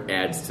more it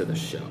adds to the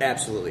show.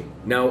 Absolutely.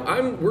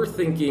 Now, we're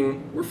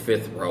thinking we're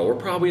fifth row. We're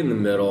probably in the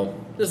middle.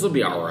 This will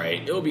be all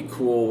right. It'll be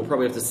cool. We'll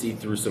probably have to see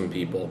through some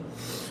people.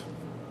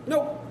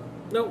 No,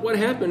 what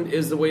happened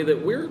is the way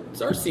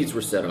that our seats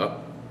were set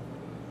up,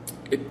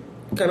 it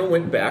kind of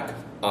went back,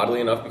 oddly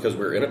enough, because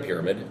we're in a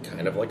pyramid,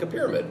 kind of like a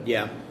pyramid.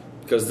 Yeah.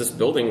 Because this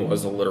building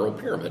was a literal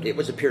pyramid. It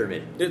was a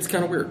pyramid. It's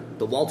kind of weird.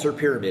 The Walter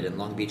Pyramid in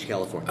Long Beach,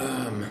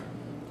 California.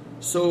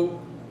 So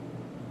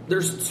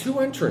there's two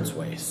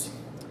entranceways.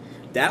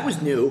 That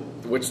was new.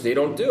 Which they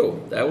don't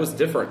do. That was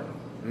different.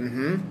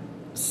 Mm-hmm.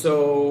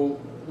 So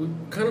we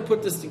kind of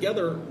put this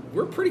together.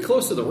 We're pretty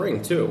close to the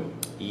ring, too.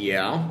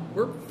 Yeah.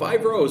 We're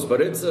 5 rows, but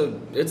it's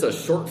a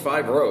short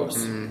 5 rows.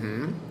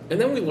 Mm-hmm.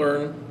 And then we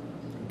learn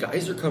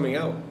guys are coming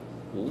out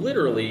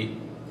literally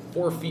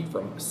 4 feet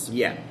from us.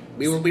 Yeah.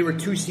 We were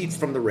 2 seats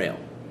from the rail.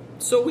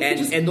 So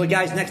and the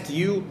guys next to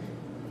you,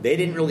 they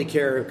didn't really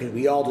care because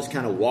we all just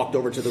kind of walked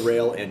over to the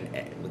rail and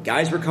the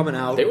guys were coming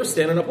out. They were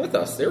standing up with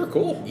us. They were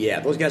cool. Yeah,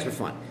 those guys were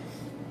fun.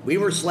 We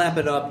were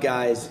slapping up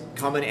guys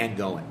coming and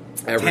going.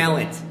 Everybody.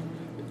 Talent.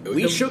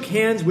 We shook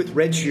hands with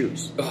Red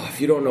Shoes. Oh, if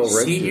you don't know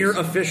Red Senior Shoes.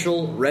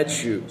 official Red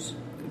Shoes.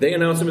 They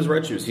announced him as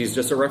Red Shoes. He's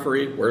just a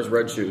referee, wears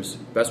red shoes.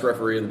 Best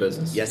referee in the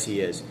business. Yes,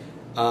 he is.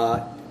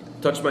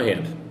 Touched my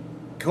hand.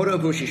 Kota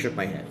Ibushi shook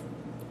my hand.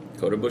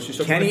 Kota Ibushi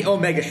shook Kenny my hand.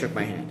 Omega shook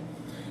my hand.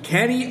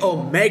 Kenny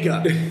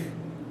Omega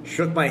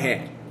shook my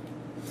hand.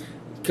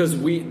 Because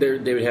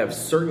they would have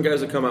certain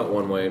guys that come out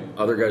one way,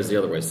 other guys the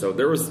other way. So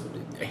there was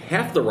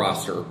half the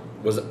roster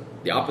was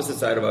the opposite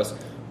side of us,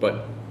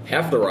 but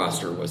half the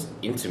roster was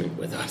intimate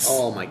with us.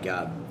 Oh my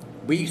God!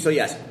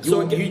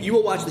 You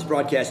will watch this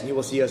broadcast and you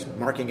will see us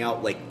marking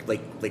out like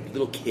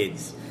little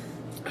kids.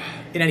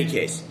 In any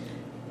case,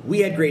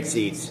 we had great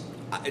seats.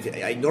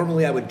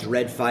 Normally I would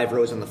dread 5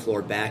 rows on the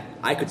floor back.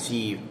 I could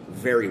see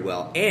very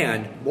well,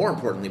 and more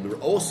importantly, we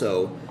were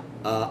also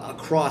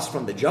across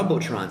from the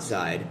jumbotron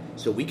side,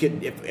 so we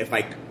could. If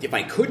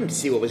I couldn't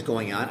see what was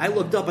going on, I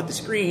looked up at the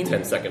screen.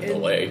 10-second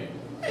delay.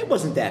 It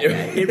wasn't that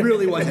bad. It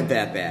really wasn't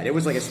that bad. It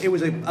was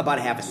about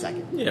a half a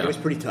second. Yeah. It was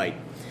pretty tight.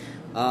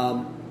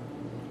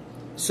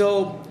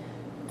 So,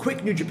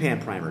 quick New Japan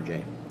primer,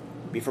 Jay,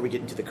 before we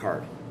get into the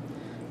card.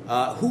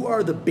 Who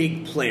are the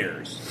big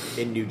players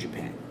in New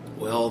Japan?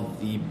 Well,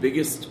 the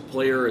biggest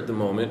player at the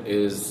moment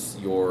is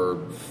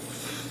your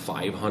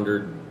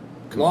 500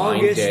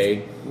 combined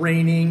day.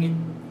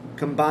 Reigning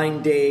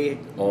combined day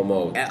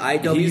almost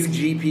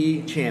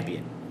IWGP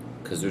champion.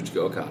 Kazuchika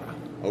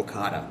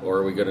Okada. Or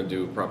are we going to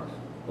do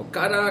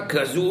Okada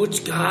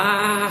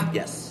Kazuchika?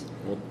 Yes.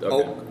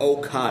 Okay.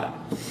 Okada.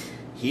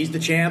 He's the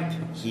champ.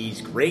 He's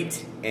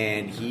great,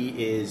 and he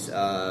is.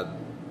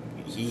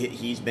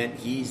 He's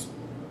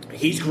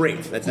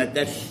great. That's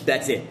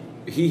it.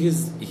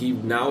 He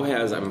now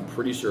has. I'm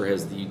pretty sure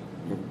has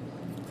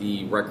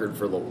the record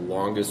for the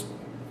longest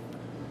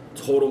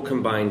total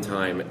combined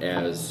time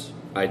as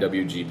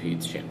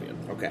IWGP champion.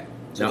 Okay.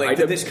 So now,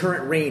 this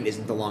current reign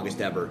isn't the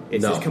longest ever.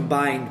 It's his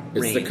combined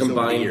reigns. It's the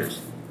combined years.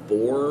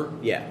 Four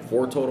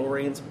total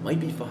reigns. Might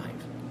be 5.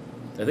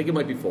 I think it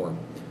might be 4.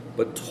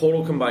 But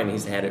total combined,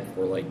 he's had it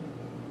for like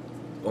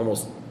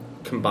almost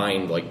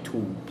combined like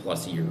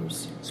 2+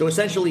 years. So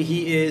essentially,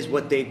 he is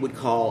what they would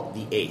call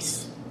the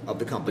ace of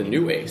the company. The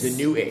new ace. The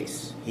new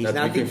ace. He's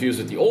not to be confused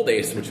with the old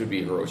ace, which would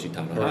be Hiroshi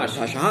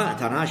Tanahashi.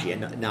 Tanahashi.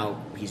 And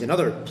now he's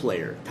another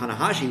player.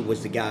 Tanahashi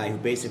was the guy who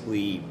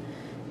basically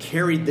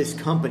carried this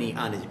company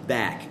on his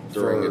back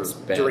during its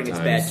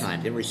bad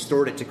times and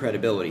restored it to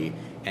credibility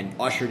and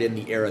ushered in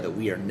the era that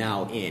we are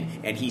now in.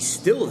 And he's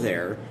still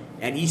there,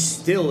 and he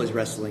still is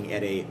wrestling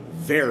at a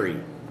very,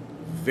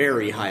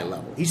 very high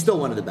level. He's still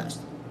one of the best.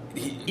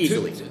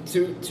 Easily.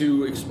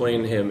 To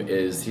explain him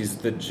is he's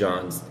the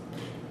John's,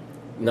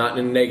 not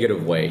in a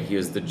negative way. He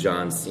is the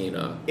John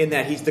Cena. In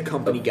that he's the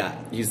company guy.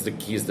 He was the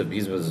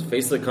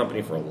face of the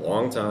company for a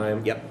long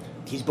time. Yep.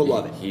 He's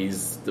beloved.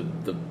 He's the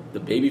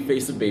baby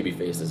face of baby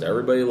faces.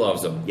 Everybody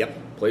loves him.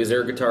 Yep. Plays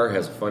air guitar,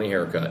 has a funny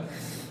haircut.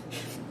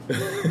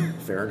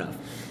 Fair enough.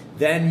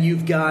 Then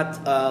you've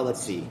got,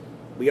 let's see.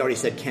 We already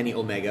said Kenny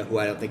Omega, who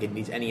I don't think it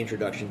needs any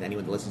introduction to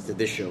anyone that listens to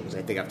this show, because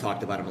I think I've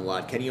talked about him a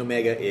lot. Kenny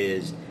Omega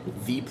is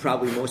the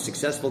probably most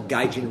successful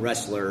gaijin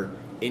wrestler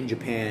in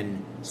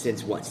Japan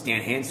since what?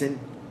 Stan Hansen?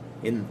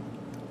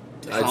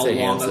 How long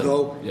Hansen.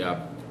 ago?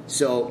 Yeah.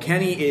 So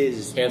Kenny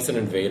is Hansen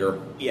and Vader.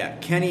 Yeah,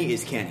 Kenny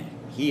is Kenny.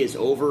 He is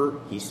over.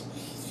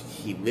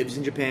 He lives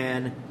in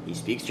Japan. He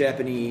speaks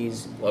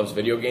Japanese. Loves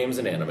video games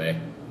and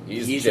anime.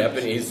 He's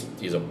Japanese.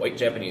 He's a white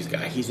Japanese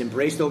guy. He's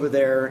embraced over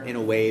there in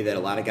a way that a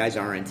lot of guys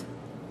aren't.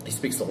 He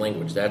speaks the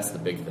language. That's the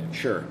big thing.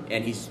 Sure.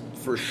 And he's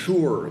for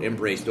sure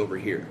embraced over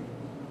here.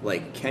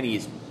 Like,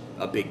 Kenny's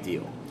a big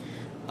deal.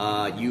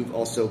 You've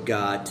also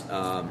got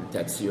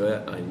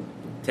Tetsuya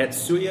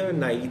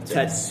Naito.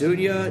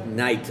 Tetsuya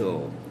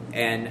Naito.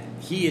 And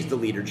he is the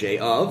leader, Jay,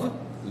 of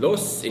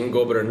Los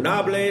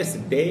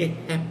Ingobernables de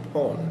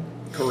Japón.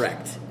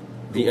 Correct.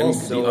 The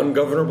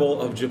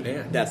ungovernable of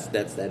Japan.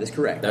 That is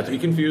correct. Not to be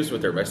confused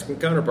with their Mexican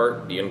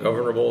counterpart, the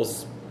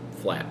ungovernables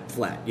flat.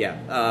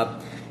 Yeah.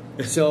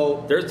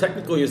 So there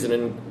technically is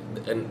an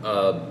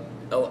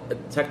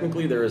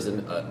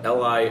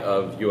LI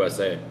of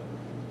USA.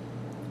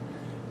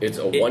 It's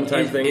a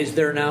one-time thing. Is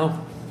there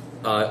now?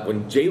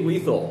 When Jay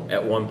Lethal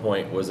at one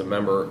point was a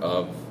member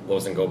of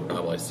Los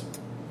Ingobernables.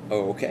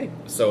 Oh, okay.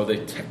 So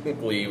they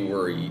technically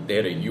they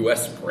had a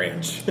U.S.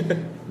 branch.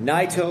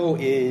 Naito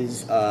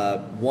is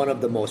one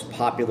of the most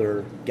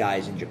popular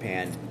guys in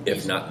Japan.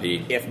 If not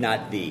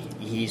the.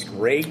 He's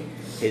great.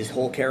 His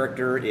whole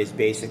character is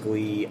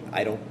basically,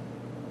 I don't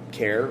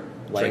care.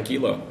 Like,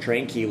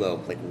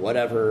 Tranquilo. Like,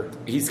 whatever.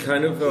 He's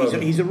kind of...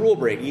 he's a rule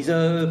break. He's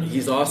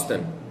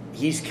Austin.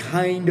 He's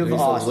kind of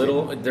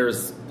Austin.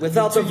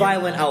 Without the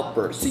violent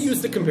outbursts. To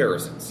use the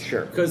comparisons.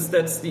 Sure. Because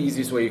that's the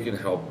easiest way you can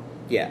help.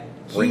 Yeah.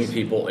 Bring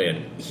people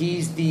in.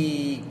 He's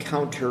the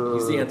counter...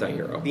 He's the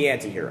anti-hero. The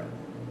anti-hero.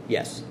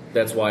 Yes.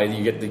 That's why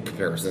you get the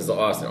comparisons to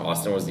Austin.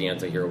 Austin was the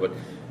anti-hero, but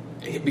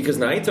because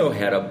Naito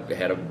had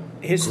a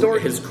his story,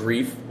 his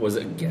grief was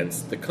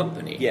against the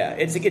company. Yeah,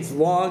 it's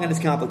long and it's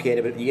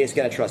complicated, but you guys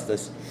got to trust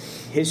us.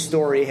 His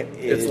story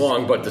is... It's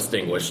long but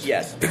distinguished.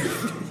 Yes.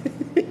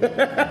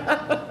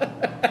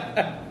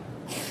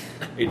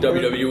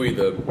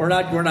 WWE, we're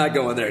not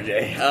going there,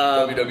 Jay.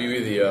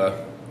 WWE,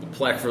 the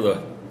plaque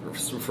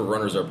for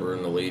runners-up are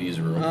in the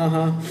ladies' room.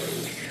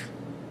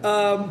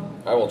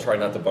 I will try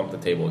not to bump the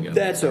table again.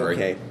 That's Sorry.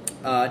 Okay.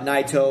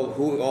 Naito,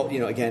 who,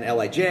 again,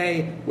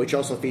 LIJ, which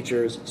also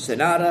features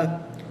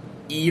Sonata,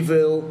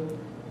 Evil,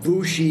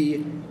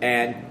 Bushi,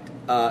 and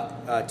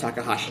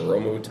Takahashi.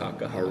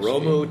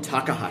 Hiromu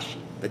Takahashi,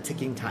 the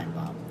ticking time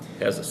bomb.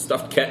 Has a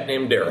stuffed cat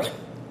named Daryl.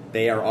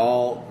 They are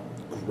all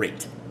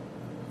great.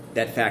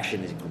 That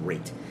faction is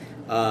great.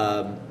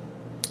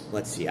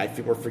 Let's see. I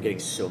think we're forgetting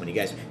so many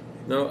guys.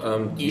 No,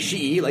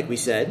 Ishii, like we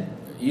said.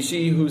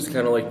 Ishii, who's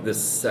kind of like the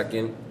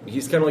second...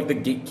 He's kind of like the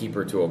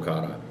gatekeeper to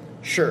Okada.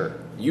 Sure.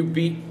 You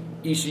beat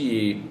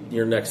Ishii,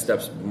 your next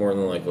step's more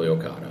than likely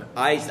Okada.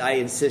 I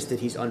insist that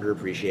he's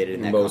underappreciated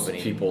in that company.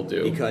 Most people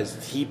do.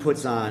 Because he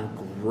puts on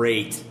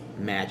great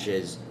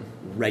matches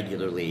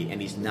regularly,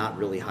 and he's not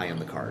really high on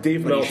the card.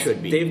 He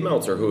should be. Dave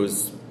Meltzer, who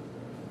is,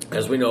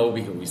 as we know,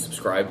 we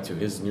subscribe to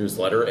his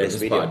newsletter and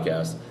his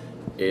podcast,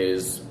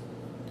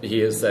 he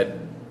has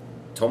said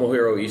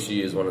Tomohiro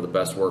Ishii is one of the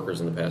best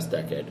workers in the past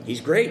decade.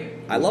 He's great.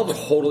 I love him.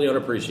 Totally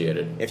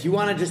unappreciated. If you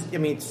want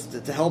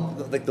to to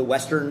help like the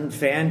Western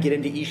fan get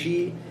into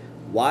Ishii,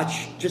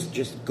 watch,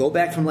 just go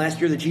back from last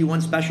year, the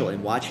G1 special,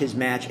 and watch his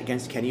match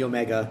against Kenny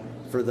Omega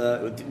for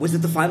was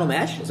it the final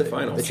match? It was the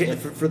final.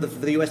 For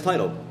the U.S.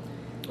 title.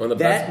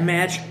 That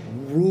match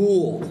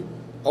ruled.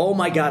 Oh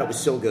my God, it was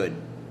so good.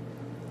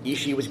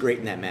 Ishii was great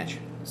in that match.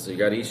 So you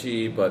got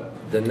Ishii,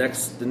 but the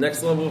next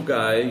level of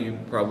guy you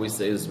probably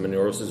say is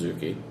Minoru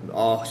Suzuki.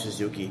 Oh,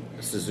 Suzuki.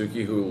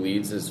 Suzuki, who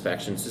leads his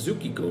faction,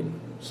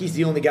 Suzuki-gun. He's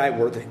the only guy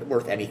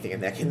worth anything in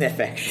that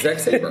faction. Zack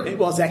Sabre.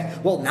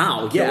 Well,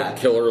 now, yeah.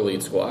 Killer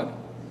Elite Squad.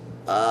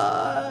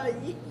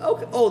 Okay.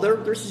 Oh,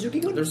 they're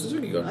Suzuki-gun? They're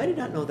Suzuki-gun. I did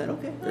not know that.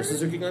 Okay. They're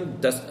Suzuki-gun.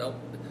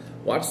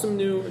 Watch some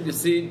new. You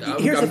see,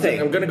 Here's the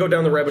thing. I'm going to go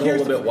down the rabbit hole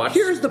a little bit.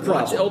 Here's the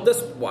problem.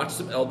 Watch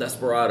some El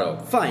Desperado.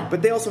 Fine,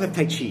 but they also have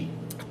Tai Chi.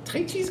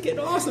 Tai Chi's getting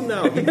awesome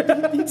now.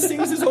 He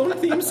sings his own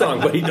theme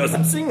song, but he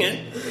doesn't sing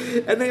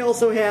it. And they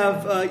also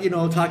have,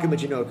 Takuma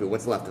Jinoku,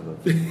 what's left of him.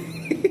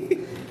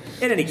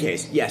 In any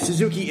case, yeah,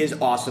 Suzuki is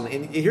awesome.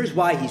 And here's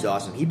why he's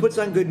awesome. He puts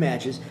on good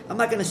matches. I'm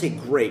not going to say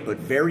great, but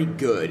very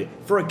good.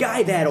 For a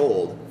guy that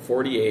old.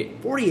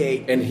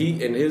 48. And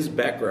his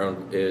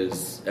background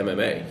is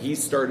MMA. He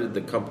started the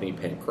company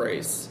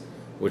Pancrase,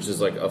 which is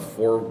like a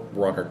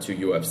forerunner to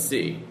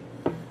UFC.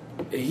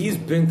 He's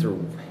been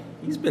through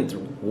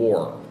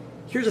war.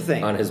 Here's the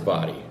thing. On his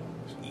body.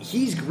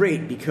 He's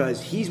great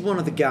because he's one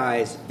of the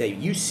guys that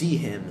you see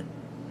him,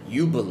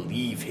 you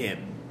believe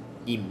him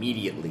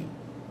immediately.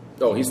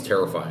 Oh, he's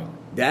terrifying.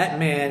 That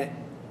man...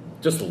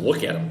 Just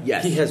look at him.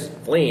 Yes. He has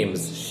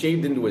flames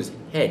shaved into his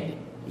head.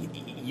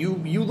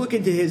 You look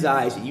into his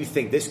eyes and you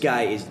think this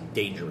guy is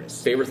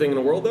dangerous. Favorite thing in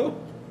the world, though?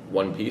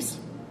 One Piece.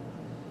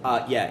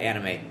 Yeah,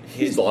 anime.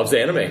 He loves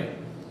anime.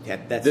 Yeah,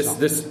 that's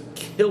this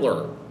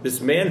killer,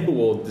 this man who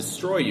will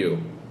destroy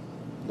you,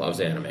 loves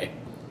anime.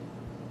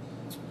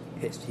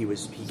 He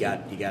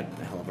got a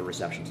hell of a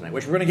reception tonight,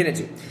 which we're going to get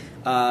into.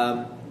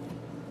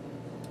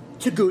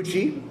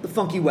 Taguchi, the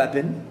funky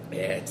weapon.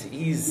 Yeah,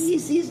 he's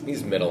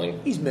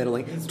middling. He's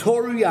middling.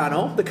 Toru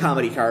Yano, the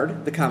comedy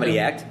card, the comedy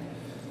act.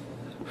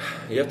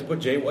 You have to put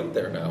Jay White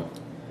there now.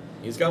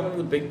 He's got one of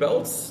the big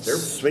belts.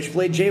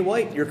 Switchblade Jay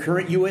White, your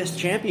current U.S.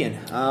 champion.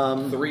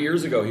 3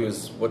 years ago, he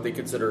was what they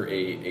consider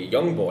a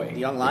young boy. The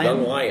young lion?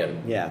 Young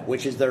lion. Yeah,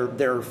 which is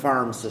their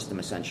farm system,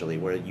 essentially,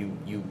 where you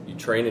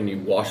train and you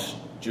wash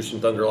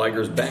Jushin Thunder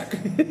Liger's back.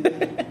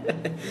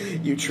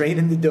 You train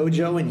in the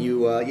dojo and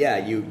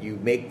you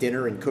make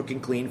dinner and cook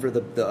and clean for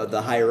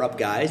the higher up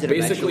guys. And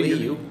basically,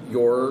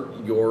 you're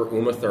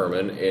Uma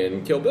Thurman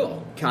in Kill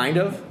Bill. Kind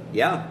of,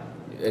 yeah.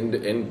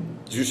 And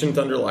Jushin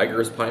Thunder Liger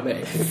is Pai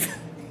Mei.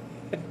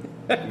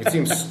 You can see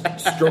him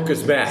stroke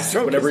his mask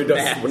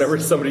whenever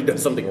somebody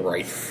does something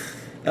right.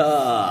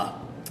 No,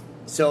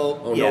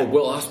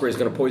 Will Ospreay is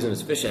going to poison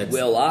his fish heads.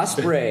 Will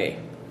Ospreay,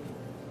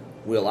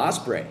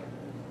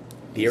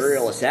 the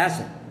aerial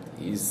assassin.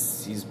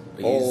 He's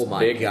oh my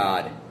big.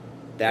 God,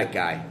 that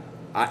guy.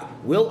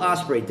 Will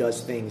Ospreay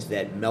does things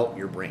that melt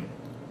your brain.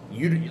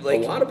 A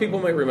lot of people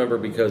might remember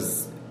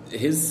because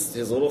his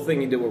little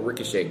thing he did with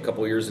Ricochet a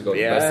couple years ago,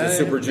 Best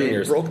of Super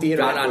Juniors, broke the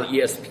internet got on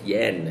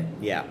ESPN.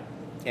 Yeah,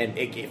 and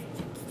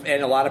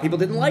a lot of people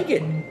didn't like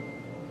it.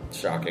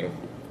 Shocking,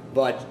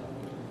 but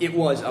it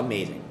was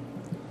amazing.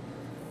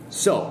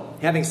 So,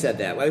 having said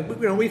that,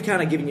 we've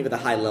kind of given you the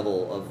high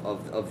level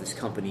of this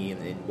company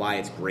and why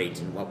it's great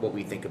and what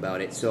we think about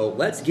it. So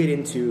let's get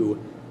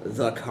into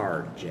the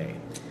card, Jay.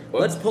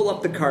 Let's pull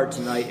up the card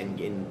tonight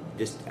and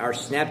just our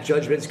snap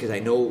judgments, because I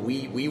know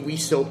we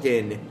soaked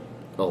in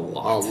a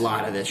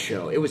lot of this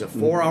show. It was a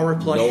 4-hour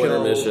plus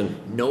show.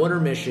 No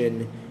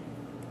intermission.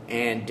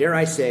 And dare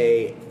I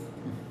say,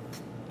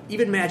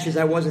 even matches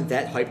I wasn't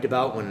that hyped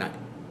about when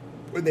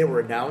they were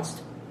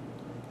announced,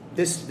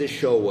 this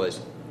show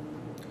was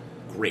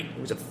great. It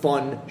was a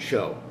fun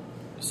show.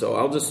 So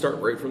I'll just start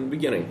right from the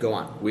beginning. Go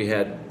on. We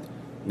had,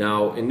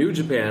 now in New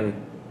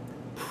Japan,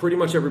 pretty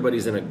much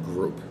everybody's in a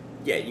group.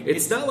 Yeah,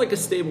 it's not like a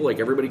stable, like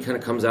everybody kind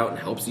of comes out and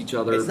helps each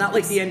other. It's not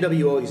like the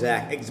NWO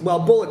exact. Well,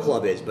 Bullet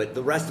Club is, but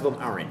the rest of them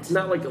aren't. It's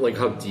not like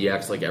how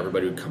DX, like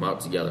everybody would come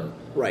out together.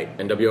 Right.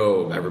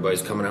 NWO,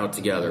 everybody's coming out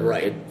together.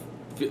 Right.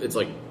 It's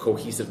like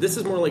cohesive. This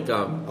is more like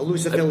a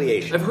loose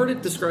affiliation. I've heard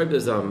it described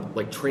as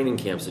like training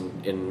camps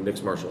in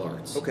mixed martial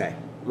arts. Okay.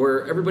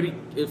 Where everybody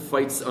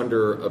fights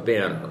under a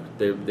banner.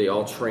 They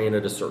all train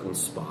at a certain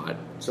spot.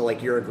 So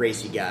like you're a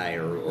Gracie guy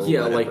or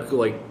yeah, whatever.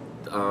 like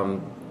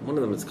one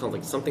of them is called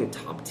like something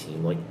top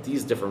team, like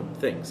these different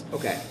things.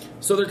 Okay.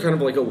 So they're kind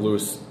of like a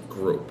loose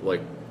group.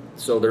 Like,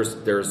 so there's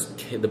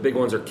the big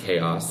ones are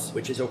Chaos,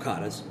 which is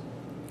Okada's.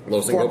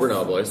 Los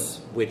Ingobernables,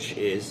 which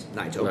is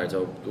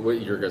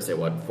Naito. You're gonna say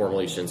what?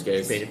 Formerly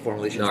Shinsuke.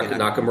 Formerly Shinsuke.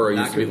 Nakamura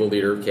used to be the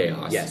leader of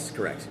Chaos. Yes,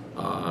 correct.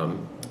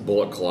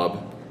 Bullet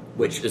Club,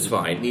 which is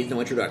fine. Needs no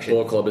introduction.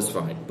 Bullet Club is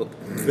fine.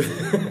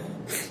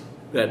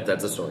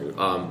 That's a story.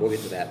 We'll get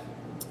to that.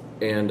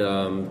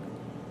 And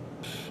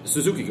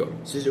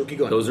Suzuki-gun.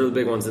 Those are the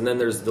big ones. And then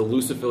there's the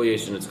loose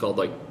affiliation. It's called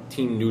like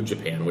Team New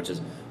Japan, which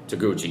is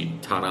Taguchi,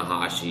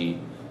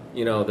 Tanahashi.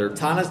 You know, they're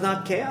Tana's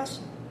not Chaos?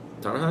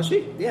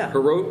 Tanahashi? Yeah.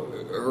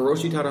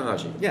 Hiroshi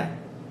Tanahashi. Yeah.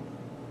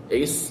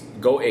 Ace.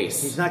 Go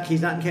Ace. He's not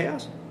in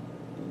Chaos?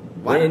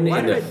 In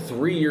the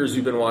 3 years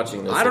you've been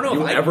watching this, I don't know.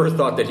 You ever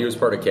thought that he was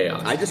part of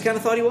Chaos? I just kind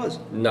of thought he was.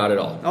 Not at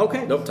all.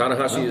 Okay. Nope.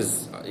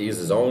 Tanahashi he's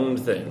his own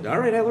thing. All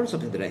right, I learned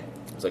something today.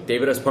 It's like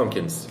David S.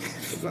 Pumpkins.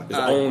 His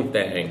own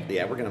thing.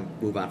 Yeah, we're going to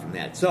move on from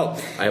that. So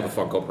I have a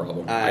Funko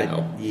problem. I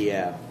know.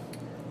 Yeah.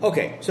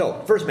 Okay,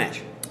 so first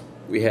match.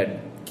 We had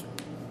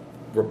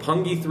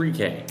Roppongi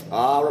 3K.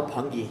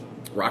 Roppongi.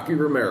 Rocky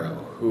Romero,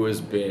 who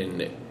he's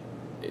been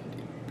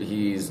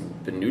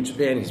New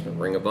Japan, he's been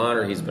Ring of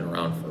Honor, he's been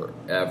around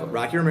forever.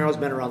 Rocky Romero's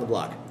been around the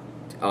block.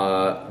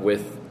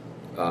 With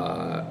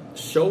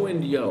Sho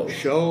and Yo.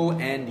 Sho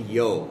and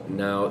Yo.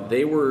 Now,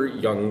 they were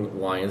young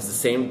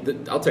lions,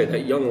 I'll tell you,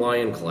 that young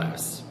lion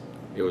class.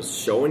 It was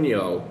Sho and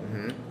Yo,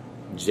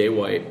 Jay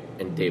White,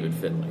 and David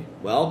Finlay.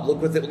 Well,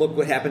 look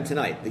what happened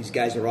tonight. These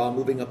guys are all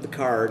moving up the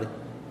card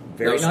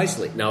very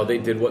nicely. Now, they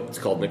did what's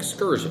called an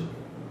excursion.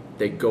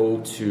 They go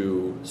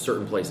to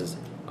certain places.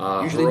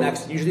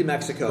 Usually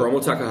Mexico.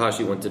 Hiromu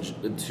Takahashi went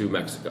to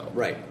Mexico.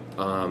 Right.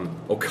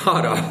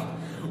 Okada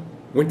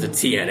went to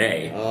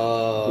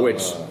TNA,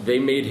 which they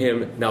made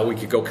him. Now we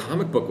could go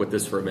comic book with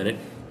this for a minute.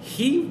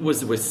 He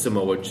was with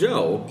Samoa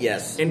Joe.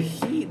 Yes. And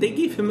they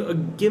gave him a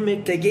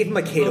gimmick. They gave him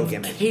a Kato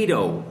gimmick.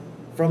 Kato.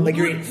 From the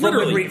Green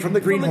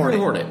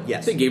Hornet.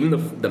 Yes. They gave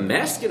him the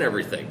mask and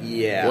everything.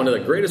 Yeah. One of the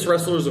greatest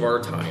wrestlers of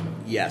our time.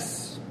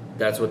 Yes.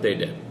 That's what they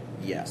did.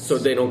 Yes. So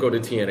they don't go to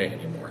TNA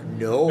anymore.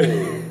 No.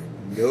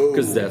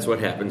 Because that's what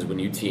happens when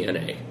you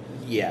TNA.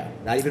 Yeah.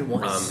 Not even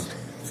once.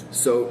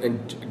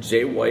 And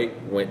Jay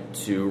White went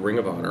to Ring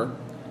of Honor.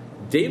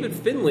 David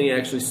Finlay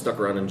actually stuck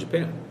around in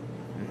Japan.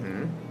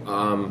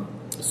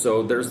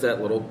 So there's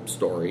that little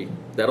story.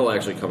 That'll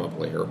actually come up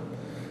later.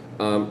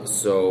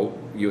 So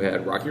you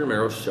had Rocky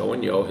Romero, Sho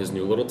and Yo, his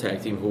new little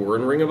tag team, who were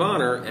in Ring of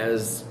Honor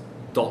as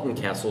Dalton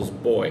Castle's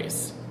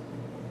boys.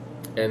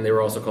 And they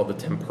were also called the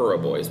Tempura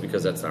Boys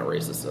because that's not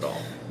racist at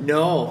all.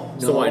 No.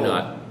 So why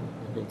not?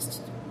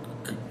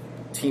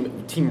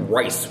 Team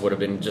Rice would have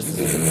been just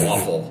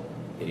awful.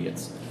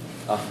 Idiots.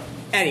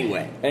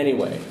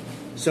 Anyway.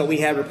 So we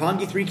have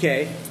Roppongi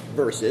 3K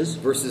versus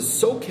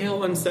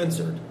SoCal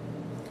Uncensored,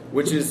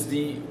 which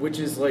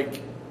is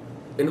like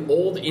an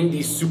old indie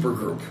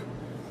supergroup.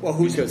 Well,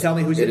 tell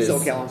me who's in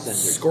SoCal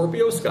Uncensored?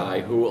 Scorpio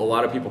Sky, who a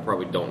lot of people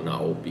probably don't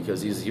know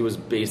because he's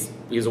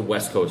a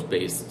West Coast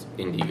based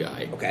indie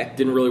guy. Okay.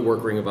 Didn't really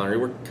work Ring of Honor. He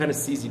worked kind of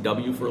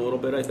CZW for a little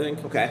bit, I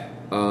think. Okay.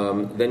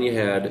 Then you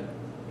had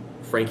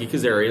Frankie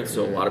Kazarian,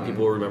 so a lot of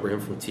people remember him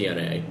from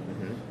TNA,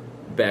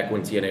 back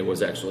when TNA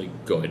was actually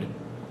good.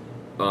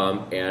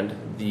 And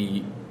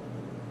the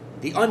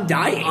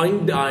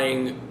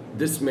Undying,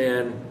 this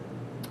man,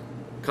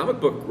 comic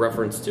book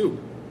reference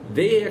too.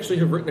 They actually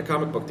have written a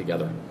comic book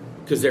together.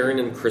 Kazarian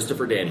and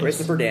Christopher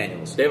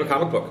Daniels. They have a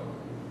comic book.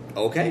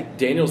 Okay.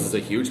 Daniels is a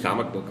huge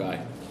comic book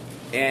guy.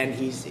 And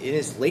he's in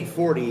his late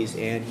 40s,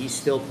 and he's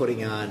still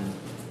putting on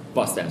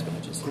bust-ass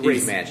matches.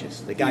 Great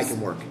matches. The guy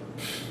can work.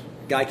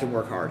 Guy can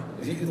work hard.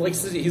 He's like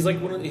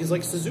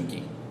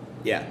Suzuki.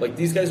 Yeah. Like,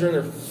 these guys are in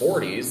their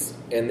 40s,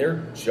 and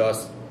they're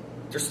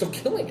still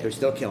killing it. They're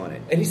still killing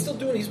it. And he's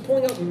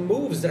pulling out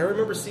moves that I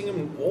remember seeing him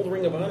in Old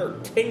Ring of Honor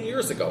 10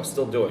 years ago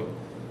still doing.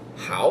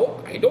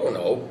 How? I don't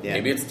know. Yeah.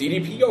 Maybe it's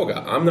DDP yoga.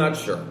 I'm not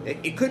sure.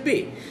 It could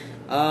be.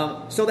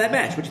 So that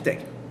match, what'd you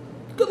think?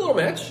 Good little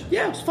match.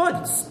 Yeah, it was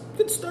fun.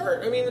 Good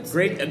start. I mean, it's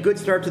great. A good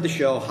start to the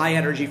show. High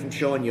energy from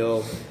Sho and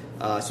Yo.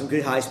 Some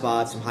good high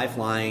spots, some high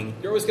flying.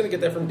 You're always going to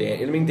get that from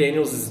Dan. I mean,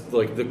 Daniels is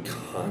like the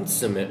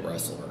consummate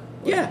wrestler.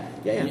 Like,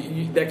 yeah.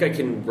 That guy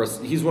can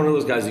wrestle. He's one of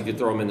those guys you could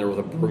throw him in there with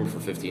a broom for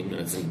 15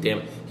 minutes, and damn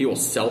it, he will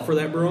sell for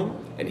that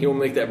broom, and he will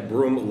make that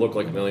broom look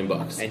like $1 million.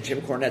 And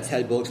Jim Cornette's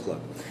head Bullocks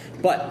Club.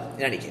 But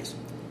in any case,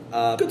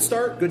 good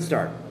start.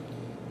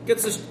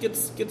 Gets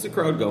the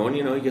crowd going.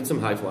 You know, you get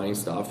some high flying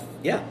stuff.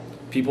 Yeah,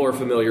 people are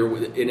familiar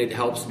with it, and it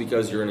helps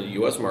because you're in a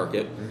U.S.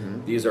 market.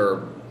 These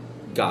are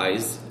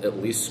guys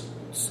at least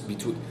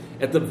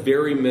at the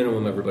very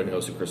minimum. Everybody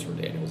knows who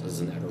Christopher Daniels is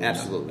in that arena.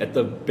 Absolutely, at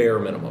the bare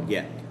minimum.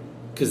 Yeah.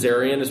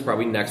 Kazarian is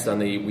probably next on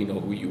the we know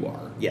who you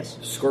are. Yes.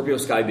 Scorpio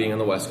Sky being on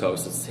the West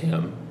Coast, it's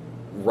him.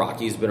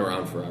 Rocky's been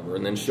around forever,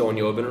 and then Sho and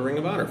Yo have been in Ring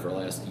of Honor for the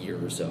last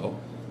year or so.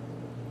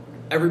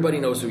 Everybody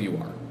knows who you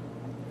are.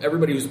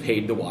 Everybody who's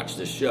paid to watch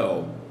this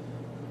show,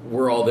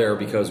 we're all there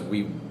because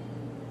we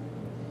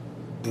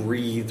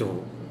breathe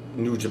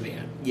New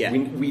Japan. Yeah.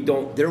 We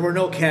don't. There were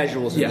no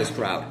casuals in this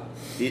crowd.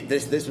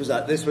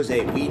 This was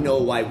a we know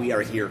why we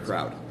are here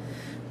crowd.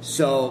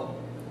 So,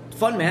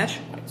 fun match.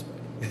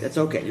 That's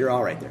okay. You're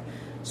all right there.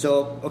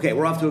 So, okay,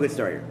 we're off to a good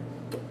start here.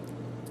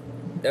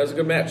 That was a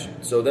good match.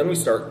 So then we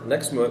start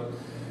next month.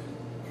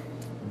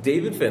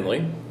 David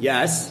Finlay.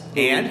 Yes.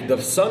 And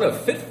the son of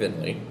Fit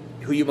Finlay.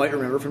 Who you might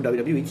remember from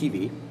WWE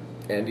TV.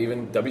 And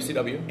even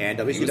WCW.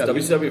 He was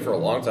WCW for a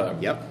long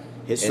time. Yep.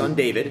 His son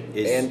David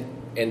is...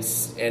 And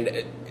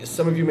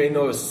some of you may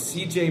know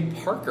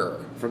CJ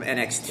Parker. From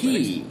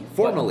NXT,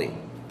 formerly.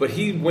 But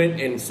he went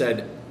and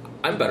said,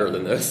 I'm better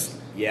than this.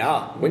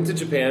 Yeah. Went to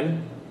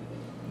Japan.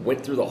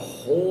 Went through the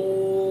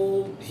whole...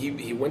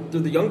 He went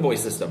through the young boy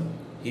system.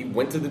 He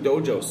went to the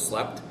dojo,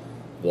 slept,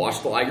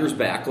 washed Liger's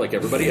back like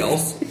everybody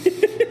else.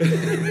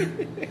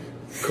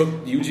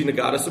 Cooked Yuji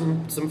Nagata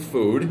some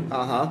food.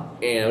 Uh-huh.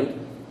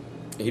 And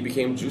he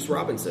became Juice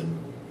Robinson.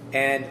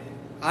 And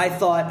I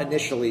thought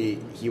initially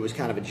he was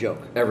kind of a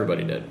joke.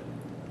 Everybody did.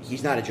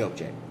 He's not a joke,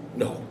 Jay.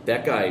 No,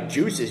 that guy...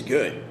 Juice is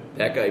good.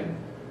 That guy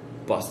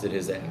busted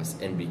his ass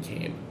and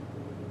became...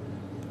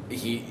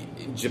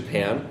 In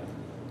Japan,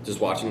 just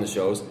watching the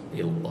shows,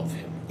 they love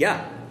him.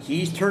 Yeah,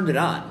 he's turned it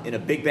on in a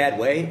big bad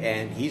way,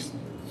 and he's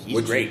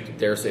great. You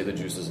dare say the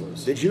juice is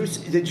loose? The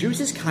juice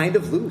is kind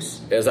of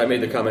loose. As I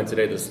made the comment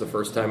today, this is the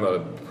first time a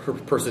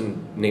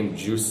person named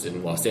Juice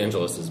in Los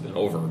Angeles has been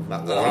over.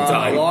 Long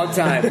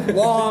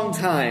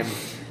time.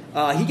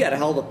 He got a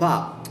hell of a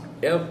pop.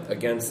 Yep,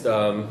 against...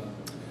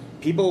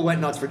 People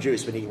went nuts for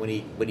Juice when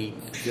he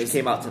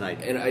came out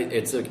tonight, and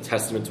it's a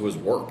testament to his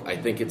work. I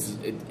think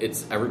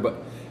it's everybody.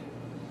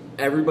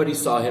 Everybody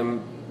saw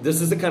him.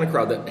 This is the kind of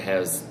crowd that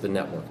has the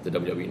network, the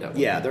WWE network.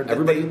 Yeah, they're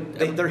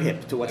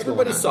hip to what's going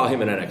on. Everybody saw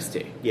him in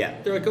NXT. Yeah,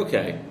 they're like,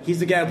 okay, he's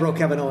the guy who broke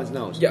Kevin Owens'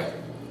 nose. Yeah,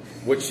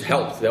 which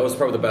helped. That was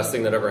probably the best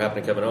thing that ever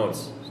happened to Kevin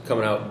Owens,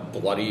 coming out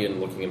bloody and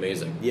looking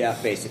amazing. Yeah,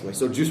 basically.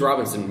 So Juice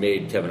Robinson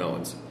made Kevin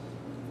Owens,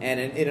 and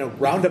in a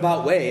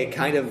roundabout way, it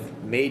kind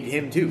of made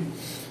him too.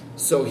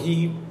 So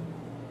he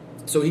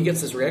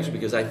gets this reaction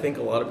because I think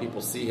a lot of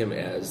people see him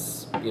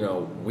as,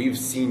 we've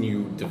seen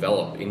you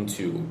develop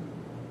into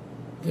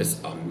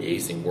this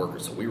amazing worker,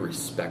 so we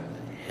respect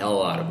the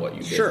hell out of what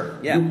you did. Sure,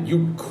 yeah.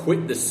 You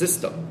quit the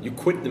system. You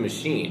quit the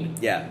machine.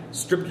 Yeah.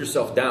 Stripped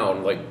yourself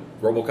down like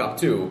RoboCop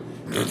 2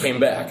 and came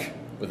back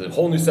with a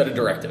whole new set of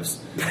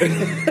directives.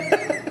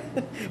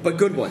 But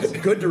good ones.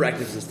 Good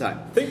directives this time.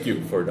 Thank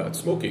you for not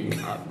smoking.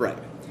 Right.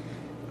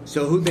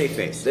 So who'd they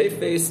face? They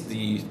faced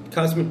the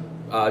consummate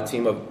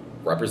team of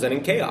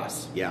Representing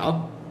Chaos.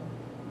 Yeah.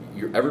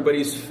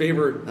 Everybody's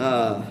favorite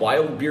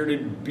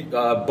wild-bearded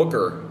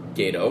booker,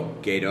 Gato.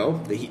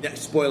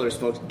 Spoilers,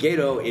 folks.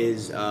 Gato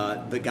is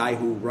the guy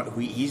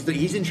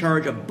he's in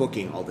charge of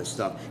booking all this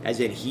stuff. As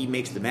in, he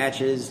makes the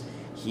matches.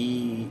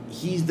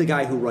 He's the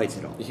guy who writes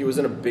it all. He was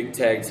in a big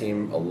tag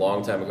team a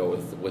long time ago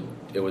with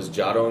it was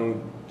Jado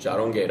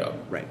and Gato.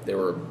 Right. They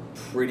were a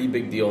pretty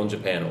big deal in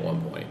Japan at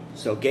one point.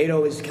 So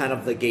Gato is kind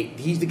of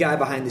he's the guy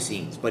behind the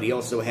scenes, but he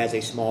also has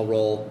a small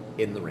role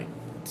in the ring.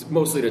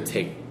 Mostly to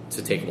take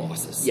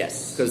losses.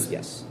 Yes.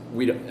 Because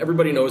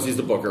everybody knows he's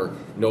the booker.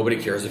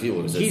 Nobody cares if he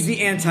loses. He's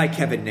the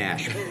anti-Kevin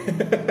Nash.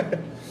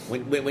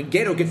 when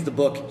Gato gets the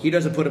book, he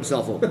doesn't put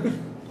himself over.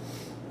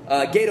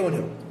 Gato and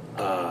who?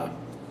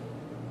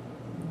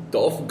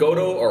 Dolph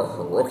Goto or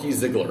Hiroki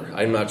Ziggler.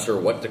 I'm not sure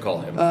what to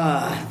call him.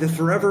 The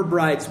forever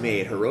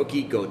bridesmaid,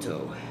 Hiroki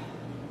Goto.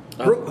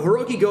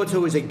 Hiroki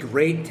Goto is a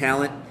great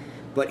talent,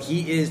 but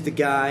he is the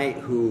guy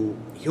who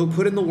he'll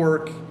put in the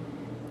work.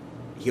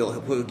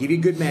 He'll give you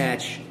a good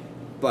match,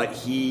 but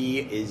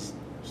he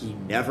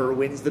never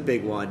wins the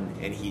big one,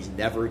 and he's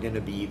never going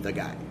to be the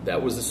guy.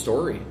 That was the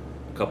story.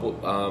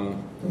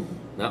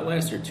 Not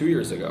last year, 2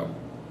 years ago.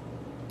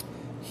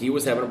 He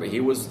was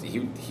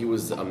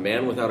a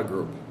man without a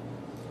group.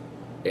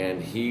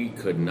 And he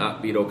could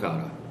not beat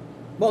Okada.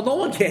 Well, no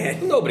one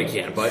can. Nobody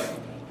can, but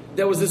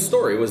that was his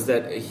story, was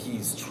that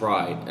he's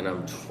tried, and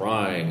I'm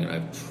trying, and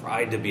I've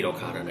tried to beat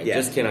Okada, and I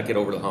just cannot get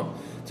over the hump.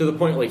 To the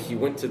point, he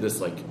went to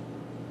this,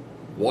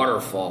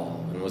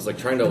 waterfall, and was,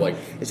 trying to,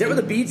 Is that where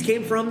the beads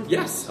came from?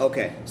 Yes.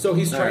 Okay. So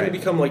he's trying to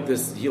become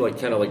this, he,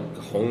 kind of,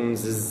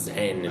 hones his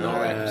zen and all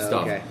that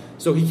stuff. Okay.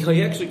 So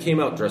he actually came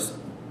out dressed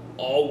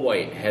all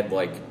white, had,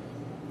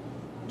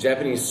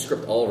 Japanese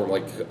script all over him,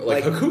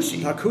 like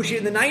Hakushi. Hakushi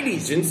in the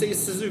 90s. Jinsei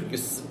Suzuki.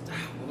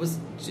 What was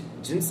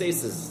Jinsei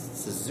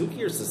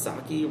Suzuki or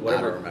Sasaki? Whatever.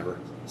 I don't remember.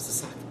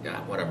 Sasaki. Yeah,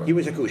 whatever. He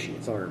was Hakushi.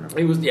 That's all I remember.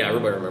 He was. Yeah,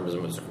 everybody remembers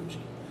him as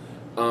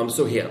Hakushi.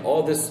 So he had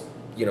all this,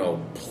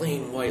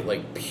 plain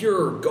white,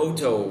 pure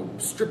Goto,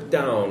 stripped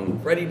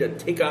down, ready to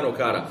take on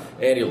Okada,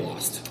 and he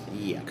lost.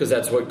 Yeah. Because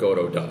that's what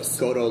Goto does.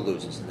 Goto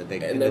loses in the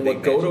big. And then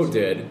what Goto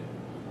did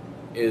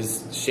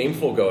is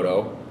shameful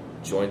Goto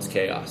joins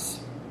Chaos.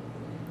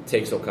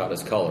 Takes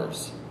Okada's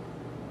colors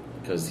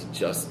because he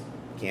just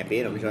can't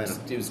beat him. He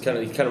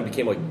kind of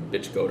became like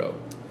bitch Goto.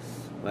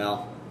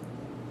 Well,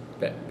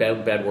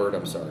 bad word.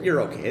 I'm sorry.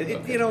 You're okay.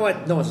 You know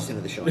what? No one's listening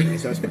to the show anyway,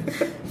 so it's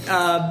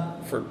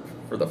fine.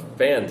 For the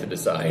fan to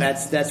decide.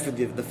 That's for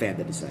the fan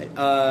to decide.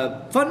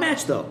 Fun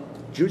match though.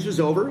 Juice was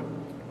over.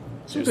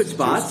 Some good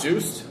spots.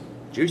 Juiced.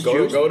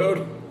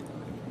 Goto'd.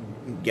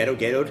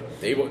 Ghetto'd.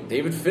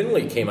 David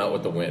Finlay came out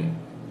with the win.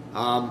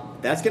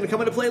 That's going to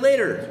come into play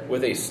later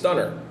with a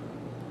stunner.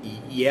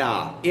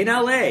 Yeah, in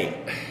L.A.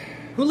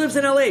 Who lives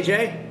in L.A.,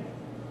 Jay?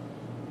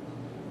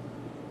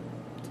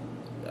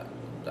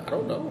 I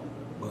don't know.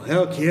 Well,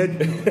 hell,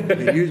 kid.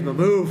 Use my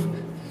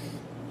move.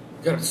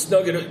 Gotta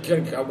snug it.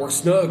 Gotta work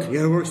snug. You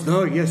gotta work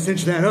snug. You gotta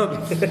cinch that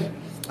up.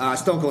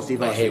 Stone Cold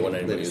Steve Austin. I hate when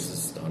anybody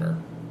uses stunner.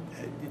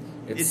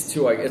 It's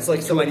too. It's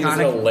like someone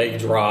using a leg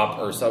drop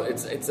or something.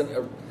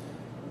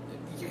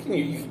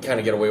 You can kind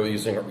of get away with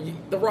using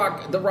the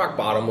rock. The rock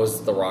bottom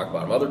was the rock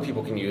bottom. Other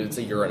people can use it. It's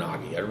a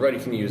uranagi. Everybody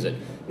can use it.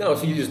 Now,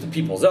 if you use the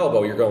people's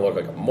elbow, you're going to look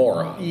like a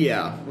moron.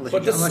 Yeah,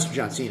 unless you're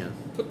John Cena.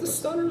 But the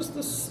stunner's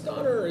the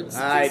stunner.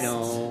 I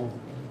know.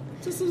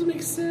 Just doesn't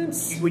make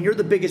sense. When you're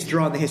the biggest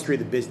draw in the history of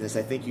the business,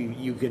 I think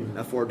you can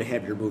afford to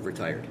have your move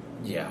retired.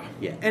 Yeah.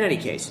 Yeah. In any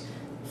case,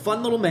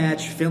 fun little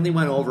match. Finley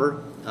went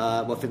over.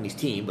 Finley's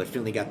team, but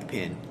Finley got the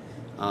pin.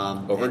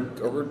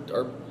 Over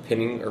our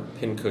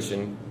pin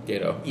cushion,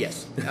 Gato.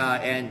 Yes.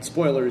 And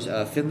spoilers,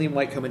 Finley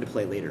might come into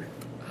play later.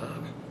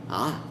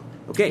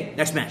 Okay,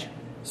 next match.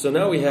 So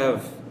now we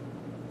have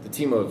the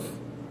team of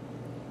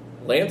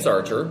Lance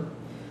Archer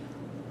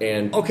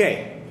and...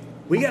 Okay,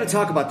 we got to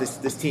talk about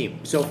this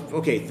team. So,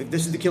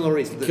 this is the Killer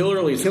Elite. Killer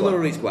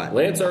Elite Squad.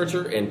 Lance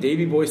Archer and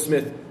Davey Boy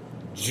Smith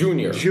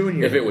Jr.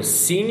 If it was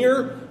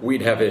Senior,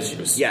 we'd have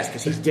issues. Yes,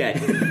 because he's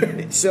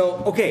dead.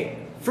 So,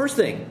 first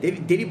thing,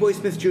 Davey Boy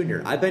Smith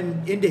Jr. I've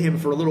been into him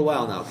for a little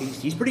while now.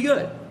 He's pretty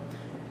good.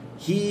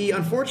 He,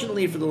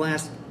 unfortunately, for the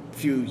last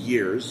few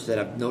years that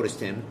I've noticed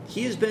him,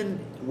 he has been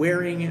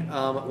wearing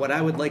what I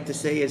would like to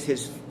say is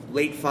his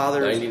late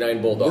father's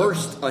 99 Bulldog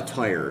worst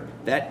attire.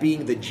 That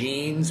being the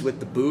jeans with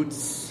the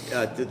boots,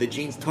 the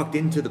jeans tucked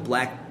into the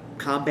black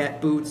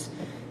combat boots.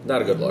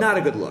 Not a good look. Not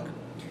a good look.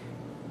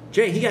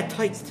 Jay, he got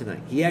tights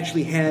tonight. He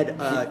actually had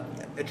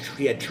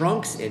he had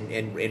trunks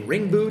and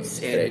ring boots,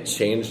 and it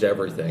changed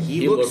everything.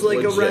 He looks like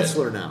legit. A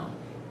wrestler now.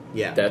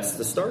 Yeah, that's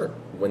the start.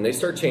 When they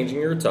start changing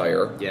your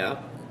attire,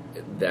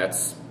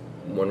 that's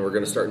when we're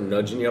going to start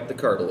nudging you up the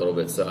cart a little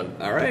bit, son.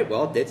 All right,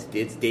 well, it's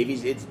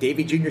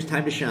Davey Jr.'s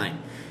time to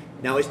shine.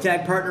 Now his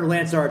tag partner,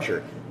 Lance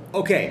Archer.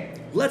 Okay,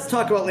 let's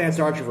talk about Lance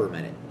Archer for a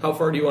minute. How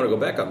far do you want to go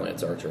back on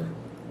Lance Archer?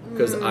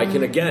 Because I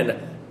can,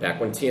 again,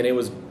 back when TNA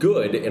was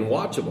good and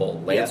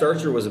watchable, Lance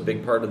Archer was a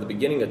big part of the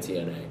beginning of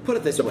TNA. Put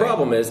it this way. The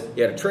problem is,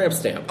 he had a tramp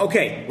stamp.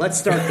 Okay, let's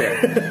start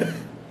there.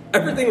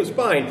 Everything was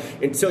fine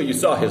until you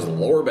saw his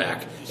lower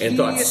back and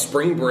thought,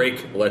 spring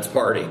break, let's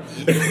party.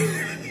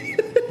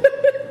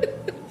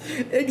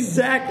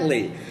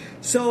 Exactly.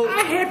 So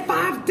I had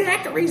 5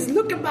 daiquiris,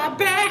 look at my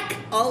back.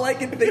 All I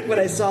could think when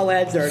I saw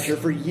Lance Archer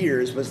for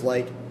years was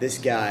like, this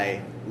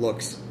guy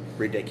looks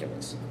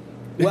ridiculous.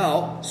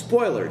 Well,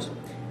 spoilers.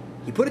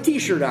 He put a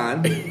t-shirt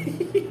on,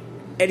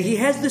 and he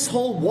has this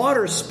whole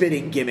water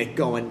spitting gimmick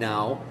going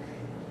now,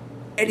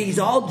 and he's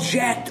all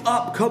jacked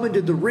up coming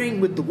to the ring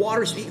with the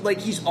water spit, like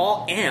he's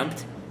all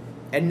amped.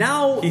 And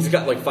now he's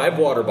got like 5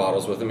 water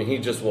bottles with him, and he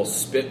just will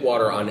spit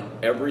water on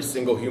every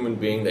single human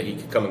being that he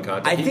could come in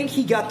contact. I think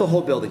he got the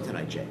whole building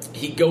tonight, Jay.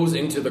 He goes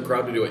into the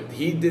crowd to do it.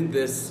 He did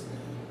this.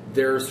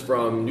 There's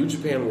from New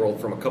Japan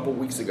World from a couple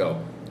weeks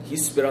ago. He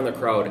spit on the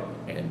crowd,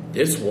 and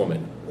this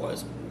woman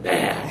was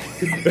mad.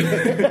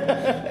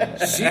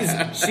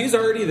 she's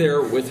already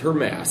there with her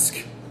mask,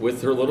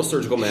 with her little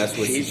surgical mask,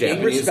 which she's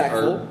Japanese being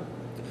respectful.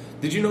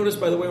 Did you notice,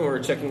 by the way, when we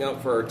were checking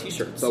out for our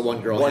T-shirts? The one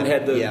girl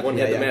had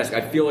the mask.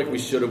 I feel like we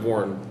should have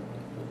worn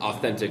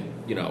authentic,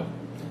 well,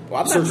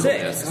 I'm surgical not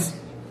sick. masks.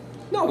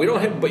 No, we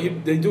don't have, but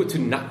they do it to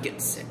not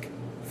get sick.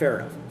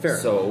 Fair enough.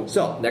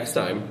 So next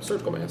time,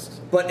 surgical masks.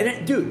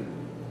 But, dude,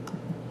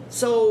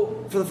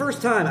 so for the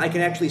first time, I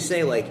can actually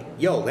say, like,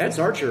 yo, Lance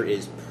Archer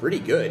is pretty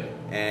good,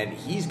 and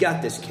he's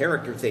got this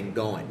character thing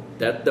going.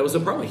 That was the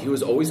problem. He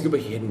was always good,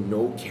 but he had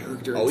no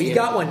character. Oh, he's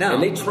got one now.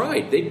 And they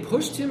tried. They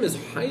pushed him as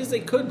high as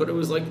they could, but it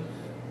was like,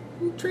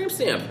 tramp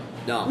stamp.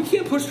 No. We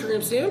can't push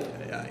tramp stamp.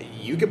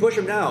 You can push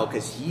him now,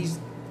 because he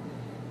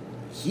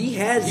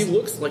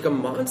looks like a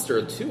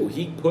monster, too.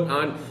 He put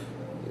on...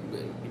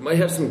 He might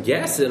have some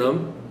gas in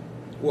him,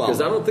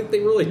 because I don't think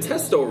they really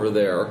test over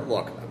there.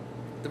 Look,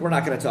 we're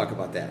not going to talk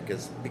about that,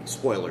 because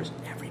spoilers.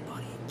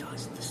 Everybody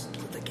does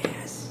the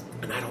gas.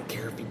 And I don't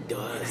care if he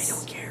does. And I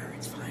don't care.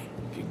 It's fine.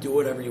 If you do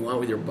whatever you want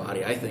with your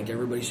body, I think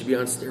everybody should be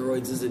on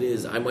steroids as it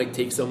is. I might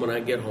take some when I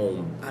get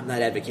home. I'm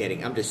not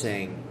advocating. I'm just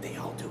saying they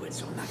all do it,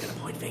 so I'm not going to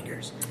point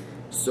fingers.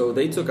 So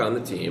they took on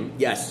the team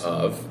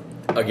of,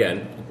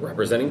 again,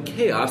 representing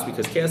Chaos,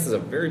 because Chaos is a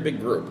very big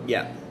group.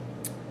 Yeah.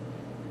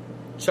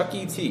 Chuck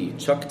E.T.,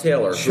 Chuck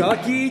Taylor.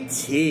 Chuck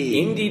E.T.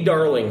 Indie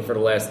darling for the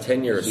last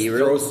 10 years. He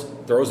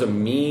throws a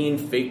mean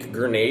fake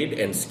grenade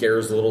and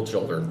scares little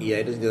children. Yeah,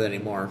 he doesn't do that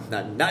anymore.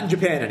 Not in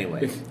Japan,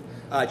 anyway.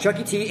 Chuck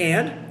E.T.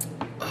 and...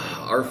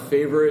 Our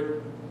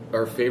favorite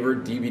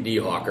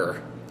DVD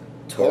hawker,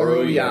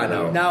 Toru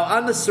Yano. Now,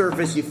 on the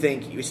surface, you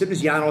think, as soon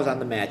as Yano's on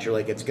the match, you're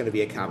like, it's going to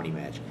be a comedy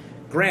match.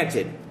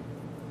 Granted,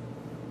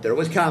 there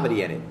was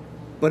comedy in it,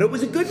 but it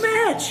was a good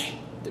match.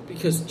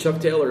 Because Chuck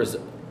Taylor's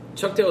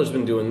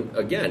been doing,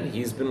 again,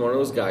 he's been one of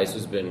those guys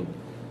who's been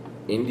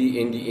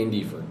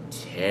indie for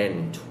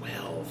 10,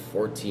 12,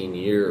 14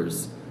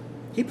 years.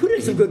 He put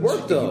in some good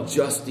work, though.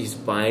 He's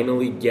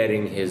finally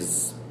getting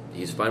his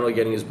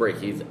break.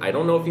 I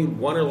don't know if he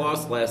won or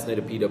lost last night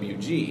at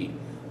PWG,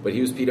 but he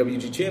was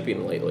PWG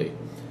champion lately.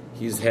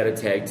 He's had a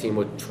tag team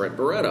with Trent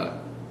Beretta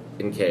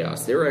in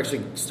Chaos. They were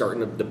actually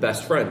starting the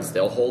best friends.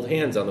 They'll hold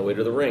hands on the way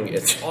to the ring.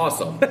 It's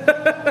awesome.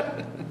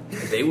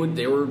 They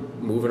were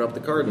moving up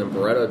the card, and then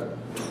Beretta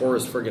tore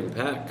his friggin'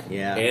 pec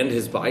and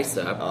his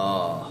bicep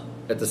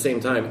at the same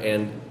time.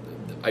 And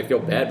I feel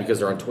bad because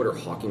they're on Twitter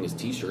hawking his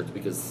T-shirts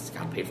because he's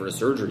got to pay for his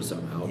surgery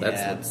somehow.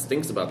 That's what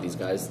stinks about these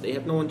guys. They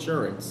have no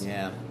insurance.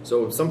 Yeah.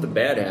 So if something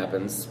bad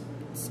happens,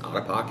 it's out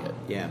of pocket.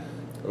 Yeah.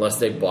 Unless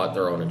they bought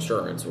their own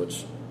insurance,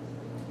 which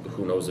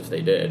who knows if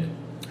they did.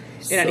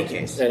 In any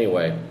case.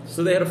 Anyway,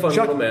 so they had a fun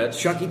little match.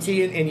 Chucky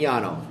T and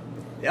Yano.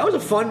 That was a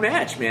fun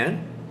match,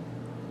 man.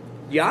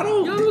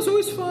 Yano's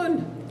always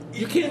fun.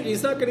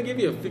 He's not going to give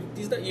you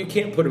you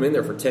can't put him in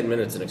there for 10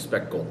 minutes and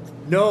expect gold.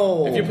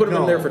 No. If you put him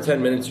in there for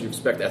 10 minutes, you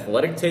expect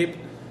athletic tape,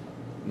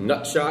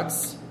 nut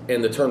shots,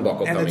 and the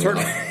turnbuckle coming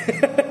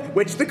out.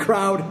 Which the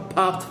crowd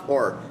popped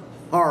for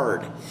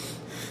hard.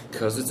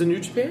 Because it's a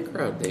New Japan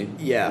crowd, Dave.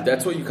 Yeah.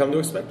 That's what you come to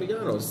expect with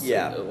Yano's.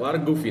 Yeah. A lot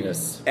of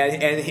goofiness.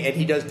 And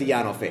he does the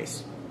Yano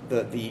face.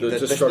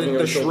 The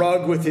shrug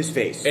shrug with his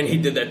face. And he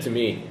did that to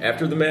me.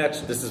 After the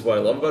match, this is what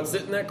I love about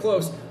sitting that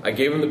close. I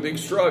gave him the big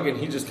shrug, and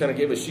he just kind of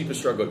gave a sheepish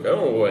shrug, like, I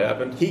don't know what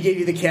happened. He gave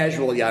you the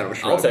casual Yano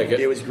shrug. I'll take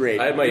it. It was great.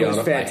 I had my It Yano.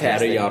 was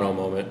fantastic. I had a Yano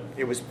moment.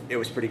 It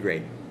was pretty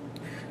great.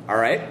 All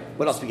right.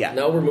 What else we got?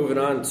 Now we're moving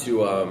on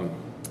to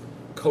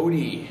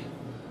Cody.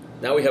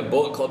 Now we have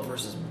Bullet Club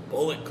versus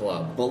Bullet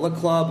Club. Bullet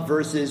Club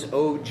versus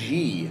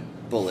OG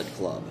Bullet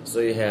Club. So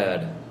you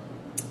had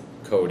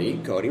Cody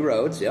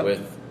Rhodes, yep.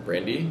 with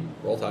Brandy,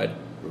 Roll Tide.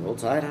 Roll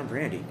Tide on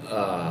Brandy.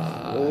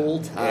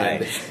 Roll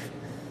Tide.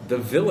 The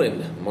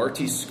villain,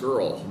 Marty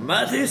Scurll.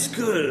 Marty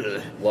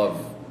Scurll.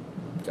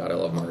 God, I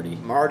love Marty.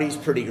 Marty's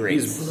pretty great.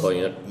 He's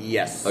brilliant.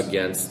 Yes.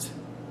 Against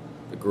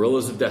the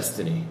Gorillas of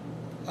Destiny.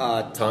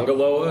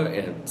 Tongaloa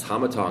and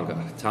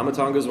Tamatonga.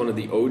 Tamatonga is one of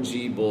the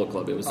OG Bullet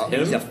Club. It was him.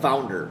 He's a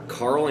founder.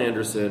 Carl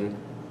Anderson,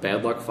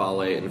 Bad Luck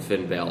Fale, and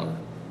Finn Balor.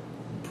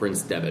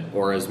 Prince Devitt,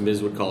 or as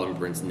Miz would call him,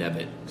 Prince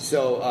Nevitt.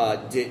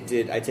 So,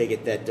 did I take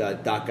it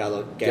that Doc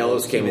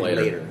Gallows came in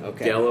later?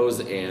 Okay. Gallows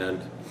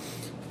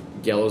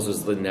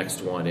was the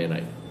next one in,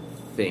 I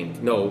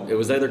think. No, it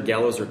was either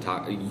Gallows or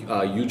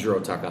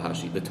Yujiro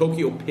Takahashi, the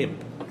Tokyo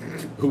Pimp,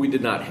 who we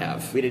did not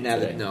have. We didn't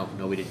have it. No,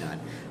 we did not.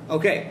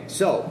 Okay,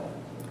 so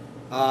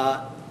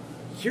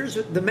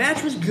the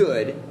match was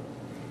good,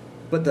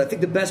 but I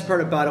think the best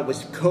part about it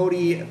was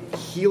Cody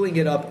healing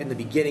it up in the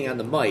beginning on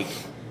the mic,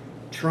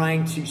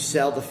 trying to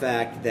sell the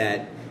fact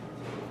that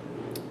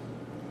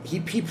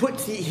he put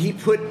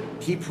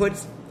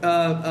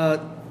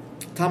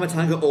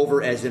Tamatonga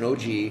over as an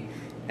OG,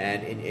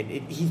 and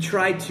he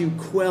tried to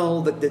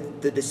quell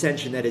the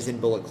dissension that is in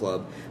Bullet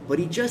Club, but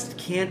he just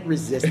can't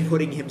resist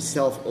putting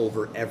himself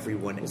over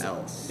everyone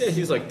else. Yeah,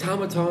 he's like,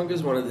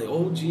 Tamatonga's one of the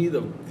OG,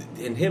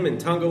 and him and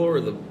Tongaloa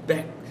are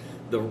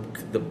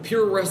the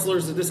pure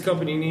wrestlers that this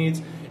company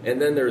needs. And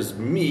then there's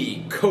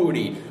me,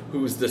 Cody,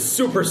 who's the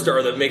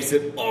superstar that makes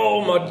it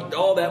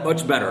all that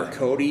much better.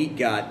 Cody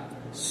got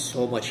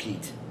so much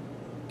heat,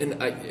 and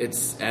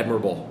it's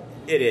admirable.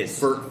 It is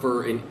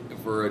for an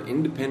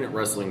independent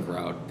wrestling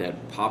crowd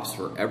that pops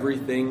for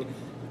everything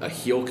a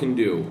heel can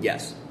do.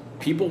 Yes,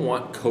 people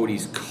want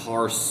Cody's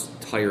car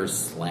tires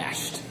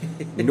slashed.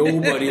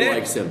 Nobody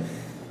likes him,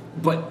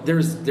 but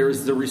there's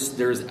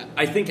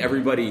I think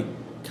everybody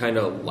kind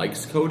of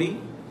likes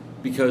Cody,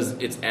 because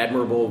it's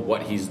admirable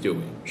what he's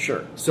doing.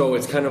 Sure. So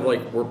it's kind of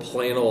like we're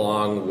playing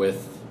along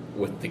with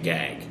the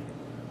gag.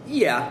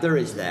 Yeah, there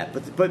is that.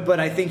 But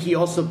I think he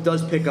also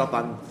does pick up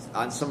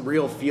on some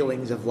real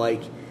feelings of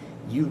like,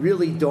 you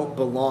really don't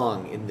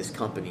belong in this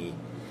company.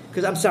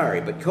 Because I'm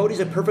sorry, but Cody's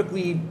a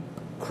perfectly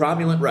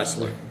cromulent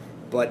wrestler.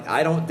 But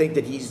I don't think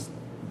that he's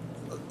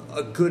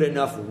a good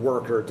enough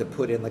worker to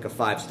put in like a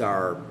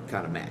 5-star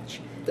kind of match.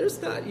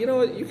 There's not, you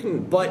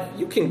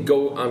can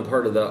go on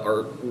part of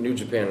our New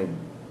Japan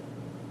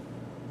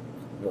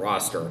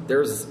roster.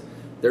 There's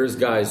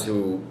guys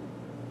who,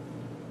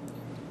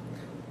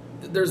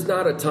 there's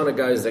not a ton of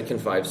guys that can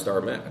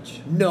 5-star match.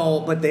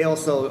 No, but they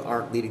also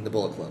aren't leading the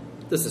Bullet Club.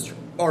 This is true.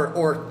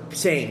 Or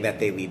saying that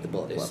they lead the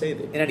Bullet Club. They say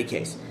they do. In any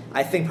case,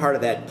 I think part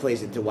of that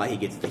plays into why he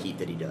gets the heat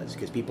that he does,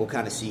 because people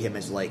kind of see him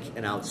as like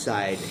an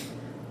outside,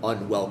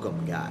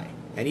 unwelcome guy.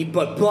 And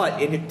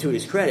to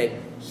his credit,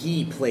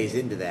 he plays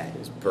into that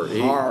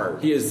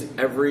hard. He is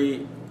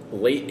every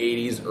late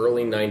 80s,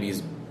 early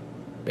 90s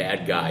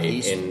bad guy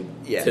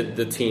to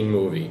the teen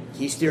movie.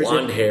 He steers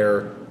blonde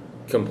hair,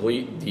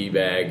 complete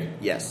D-bag.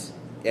 Yes.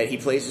 And he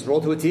plays his role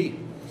to a T.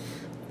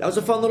 That was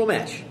a fun little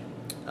match.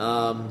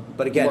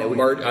 But again,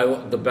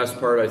 the best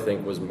part, I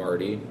think, was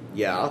Marty.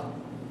 Yeah.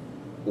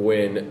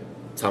 When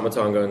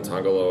Tamatonga and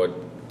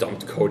Tongaloa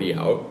dumped Cody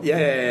out.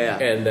 Yeah.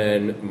 And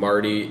then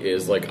Marty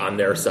is like on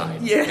their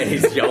side. Yeah. And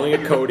he's yelling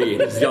at Cody.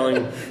 And he's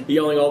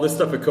yelling all this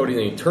stuff at Cody.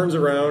 And then he turns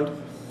around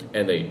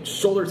and they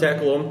shoulder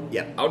tackle him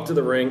out to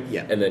the ring.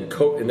 Yeah. And then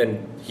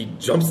he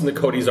jumps into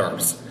Cody's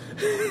arms.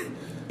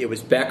 It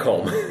was back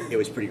home. It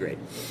was pretty great.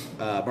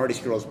 Marty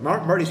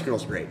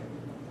Scurll's great.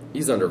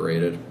 He's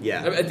underrated.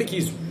 Yeah. I think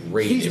he's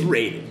rated. He's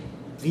rated.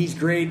 He's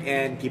great,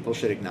 and people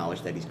should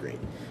acknowledge that he's great.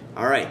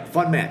 All right,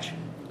 fun match.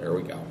 There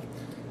we go.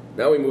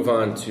 Now we move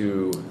on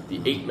to the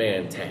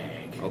 8-man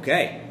tag.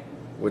 Okay.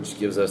 Which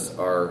gives us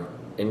our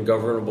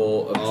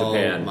Ingovernable of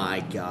Japan. Oh, my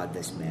God,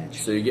 this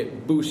match. So you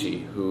get Bushi,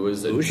 who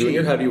is a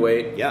junior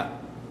heavyweight. Yeah.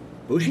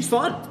 Bushi's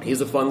fun.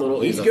 He's a fun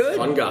he's good. A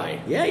fun guy.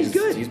 Yeah, he's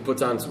good. He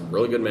puts on some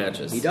really good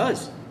matches. He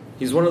does.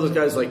 He's one of those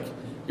guys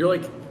you're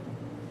like,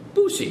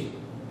 Bushi,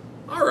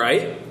 all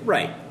right.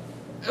 Right.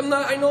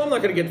 I know I'm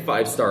not going to get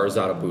 5 stars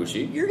out of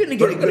Bushi. You're going to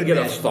get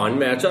a fun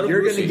match out of Bushi.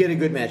 You're going to get a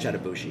good match out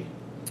of Bushi.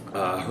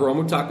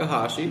 Hiromu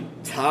Takahashi.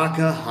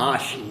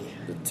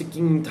 The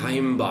ticking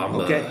time bomb.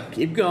 Okay,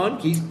 keep going,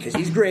 because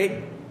he's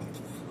great.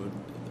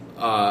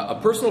 A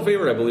personal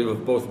favorite, I believe,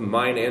 of both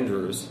mine and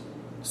Drew's,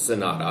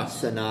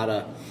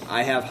 Sonata.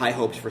 I have high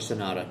hopes for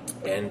Sonata.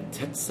 And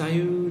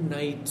Tetsuya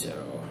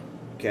Naito.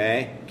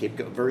 Okay, keep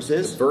going.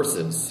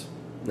 Versus.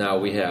 Now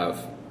we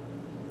have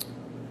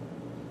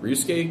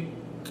Ryusuke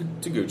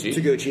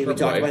Taguchi. We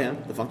talked about him,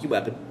 the Funky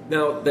Weapon.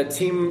 Now that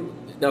team.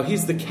 Now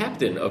he's the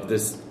captain of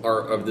this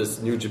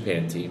New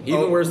Japan team. He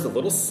even wears the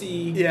little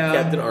C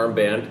captain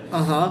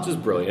armband, which is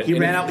brilliant. He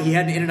ran out. He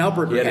had an In-N-Out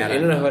burger hat. He had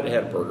an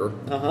In-N-Out burger.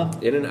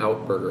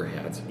 In-N-Out burger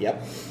hat.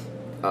 Yep.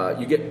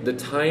 You get the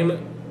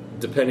time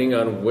depending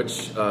on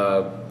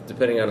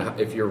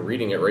if you're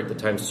reading it right. The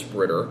time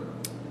splitter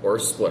or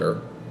splitter.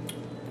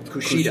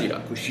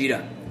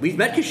 Kushida. We've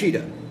met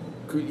Kushida.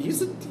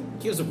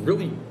 He has a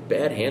really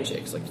bad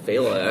handshake. It's like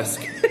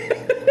Fela-esque.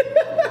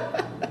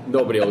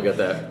 Nobody will get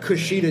that.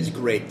 Kushida's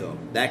great, though.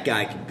 That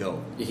guy can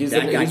go. He's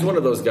one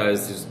of those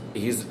guys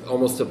he's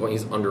almost to the point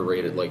he's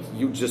underrated. Like,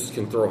 you just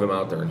can throw him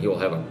out there and he will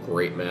have a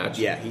great match.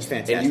 Yeah, he's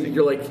fantastic. And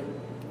you're like,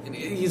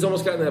 he's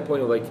almost gotten to that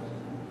point of like,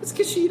 it's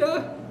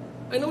Kushida.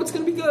 I know it's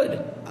going to be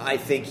good. I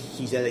think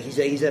he's at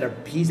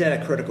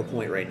a critical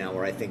point right now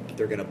where I think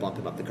they're going to bump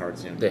him up the card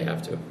soon. They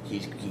have to.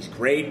 He's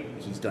great.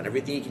 He's done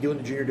everything he can do in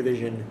the junior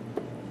division.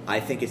 I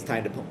think it's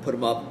time to put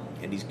him up,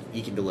 and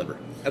he can deliver.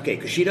 Okay,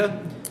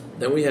 Kushida.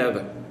 Then we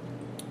have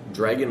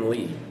Dragon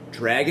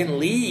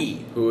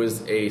Lee. Who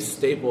is a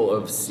staple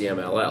of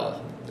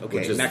CMLL. Okay,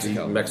 which is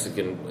Mexico.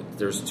 Mexican.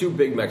 There's 2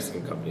 big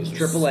Mexican companies.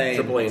 AAA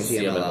and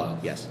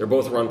CMLL. Yes. They're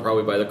both run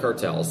probably by the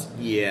cartels.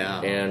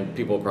 Yeah. And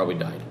people probably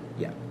died.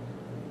 Yeah.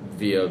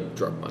 Via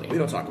drug money. We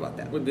don't talk about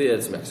that.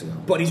 It's Mexico.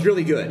 But he's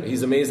really good.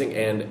 He's amazing,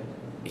 and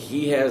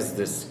he has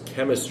this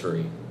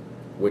chemistry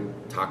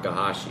with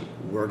Takahashi.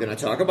 We're going to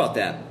talk about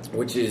that.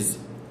 Which is,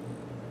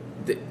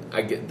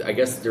 I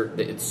guess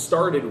it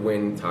started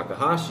when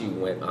Takahashi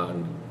went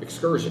on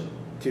excursion.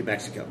 To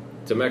Mexico.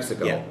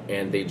 Yeah.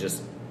 And they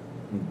just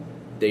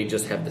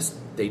have this,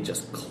 they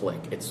just click.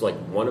 It's like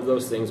one of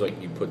those things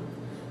like you put,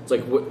 it's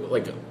like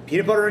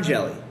peanut butter and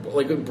jelly.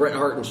 Like Bret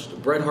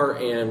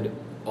Hart and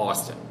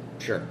Austin.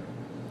 Sure.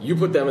 You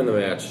put them in the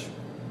match,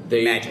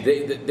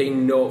 they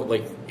know,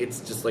 like, it's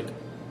just like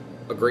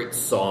a great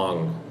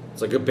song.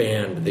 It's like a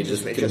band. It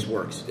just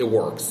works. It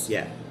works.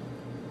 Yeah.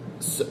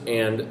 So,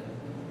 and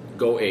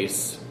go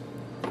Ace.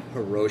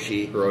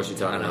 Hiroshi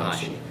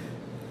Tanahashi.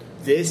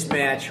 This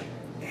match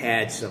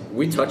had some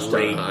We touched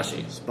great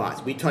Tanahashi.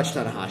 spots. We touched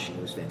Tanahashi.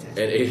 It was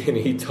fantastic. And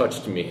he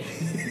touched me.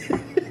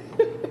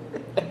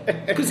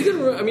 Because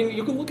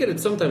you can look at it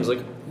sometimes like...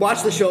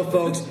 Watch the show,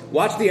 folks.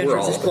 Watch the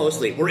entrances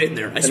closely. We're in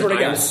there. I swear to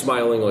God. I'm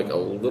smiling like a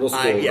little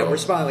schoolgirl. Yeah, we're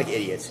smiling like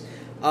idiots.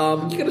 You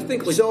gotta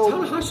think, like,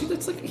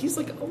 Tanahashi, he's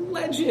like a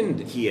legend.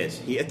 He is.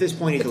 At this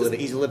point,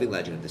 he's a living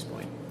legend at this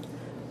point.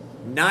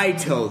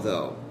 Naito,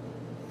 though.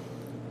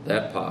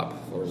 That pop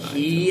for Naito.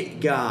 He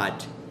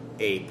got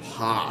a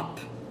pop.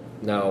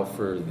 Now,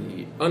 for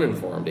the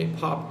uninformed, a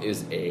pop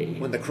is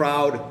when the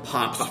crowd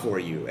pops for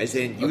you, as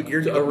in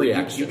you're a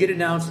reaction. You get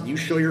announced, and you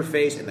show your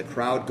face, and the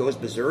crowd goes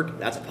berserk.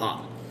 That's a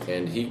pop.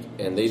 And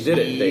they did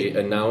it. They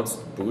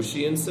announced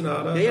Bushi and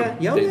Sonata. They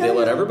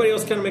let everybody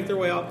else kind of make their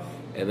way out,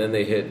 and then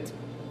they hit.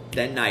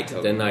 Then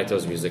Naito. Then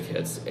Naito's music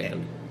hits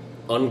and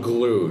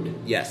unglued.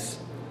 Yes,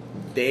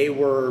 they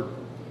were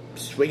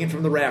swinging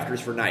from the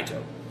rafters for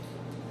Naito.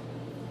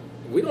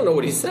 We don't know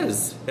what he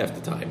says half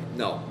the time.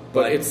 No,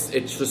 but it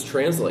just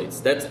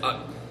translates. That's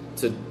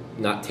to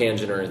not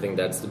tangent or anything.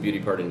 That's the beauty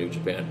part of New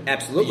Japan.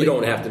 Absolutely, you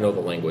don't have to know the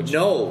language.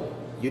 No,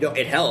 you don't.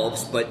 It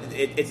helps, but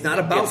it's not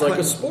about. It's like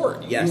a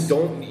sport. Yes,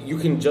 you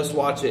can just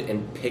watch it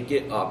and pick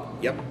it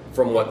up. Yep.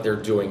 From what they're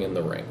doing in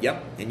the ring.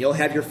 Yep, and you'll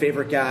have your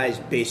favorite guys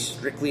based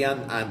strictly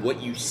on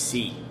what you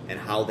see and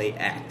how they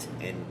act,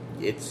 and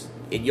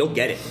you'll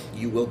get it.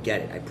 You will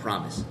get it. I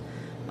promise.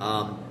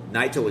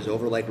 Naito was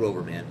over like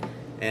Rover, man.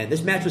 And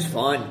this match was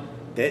fun.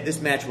 This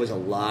match was a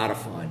lot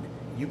of fun.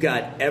 You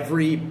got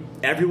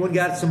everyone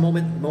got some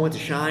moment to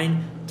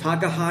shine.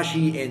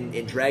 Takahashi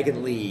and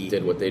Dragon Lee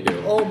did what they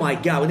do. Oh my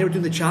God! When they were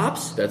doing the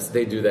chops,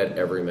 they do that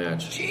every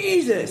match.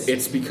 Jesus!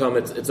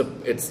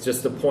 It's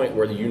just a point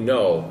where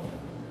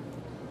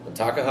when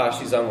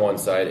Takahashi's on one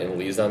side and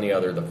Lee's on the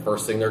other. The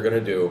first thing they're going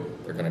to do,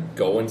 they're going to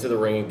go into the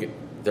ring and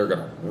they're going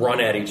to run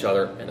at each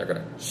other and they're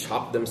going to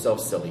chop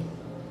themselves silly.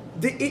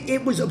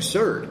 It was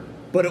absurd,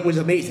 but it was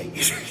amazing.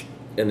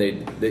 And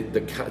they've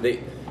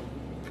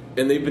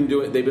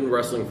been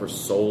wrestling for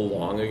so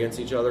long against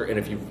each other, and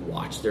if you've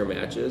watched their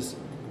matches,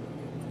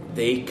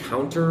 they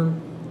counter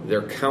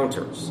their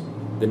counters.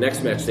 The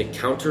next match they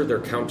counter their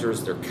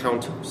counters, their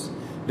counters.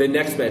 The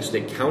next match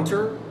they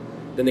counter,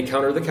 then they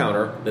counter the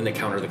counter, then they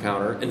counter the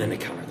counter, and then they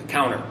counter the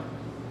counter.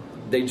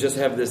 They just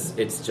have this.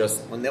 It's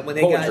just when they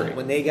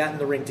got in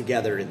the ring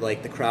together,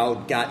 like the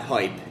crowd got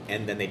hype,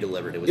 and then they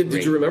delivered. It was great.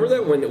 Did you remember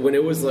that when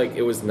it was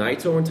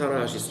Naito and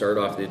Tanahashi started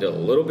off? They did a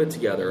little bit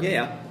together.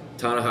 Yeah.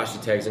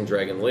 Tanahashi tags in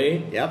Dragon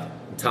Lee.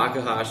 Yep.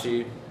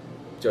 Takahashi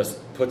just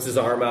puts his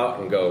arm out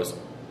and goes,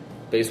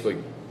 basically,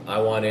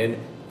 I want in.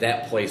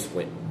 That place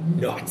went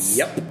nuts.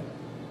 Yep.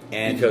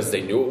 And because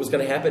they knew it was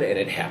going to happen, and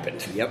it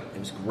happened. Yep, it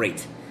was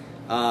great.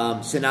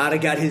 Sonata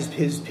got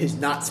his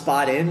not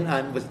spot in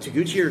on with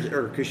Taguchi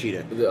or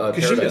Kushida. The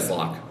Paradise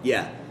Lock.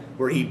 Yeah,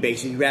 where he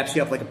basically wraps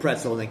you up like a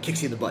pretzel and then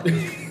kicks you in the butt.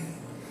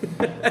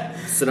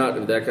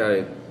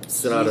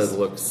 Sonata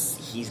looks...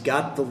 He's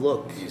got the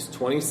look. He's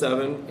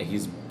 27, and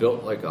he's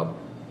built like a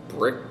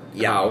brick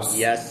house.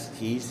 Yes,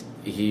 he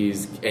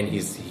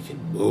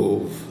can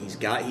move. He's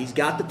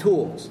got the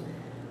tools.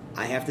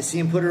 I have to see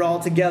him put it all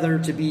together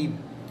to be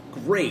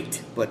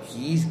great, but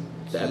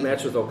that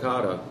match with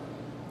Okada.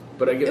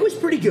 But it was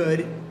pretty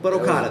good. But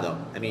Okada, though,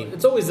 I mean,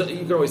 it's always, you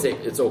can always say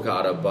it's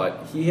Okada,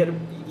 but he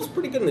was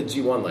pretty good in the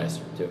G1 last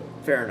year too.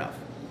 Fair enough.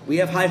 We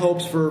have high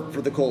hopes for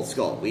the Cold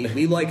Skull.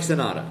 We like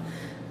Sonata,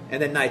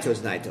 and then Naito's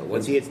Naito.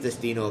 Once he hits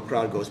Destino, the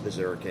crowd goes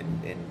berserk,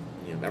 and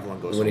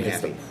everyone goes when he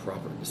happy. hits the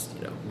proper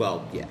Destino.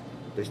 Well, yeah.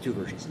 There's 2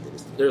 versions of the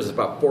Destino. There's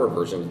about 4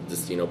 versions of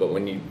Destino, but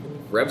when he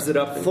revs it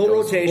up, and full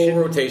rotation,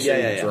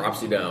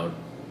 drops you down.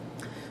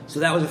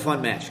 So that was a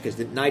fun match because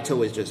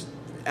Naito is just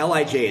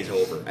LIJ is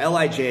over.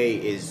 LIJ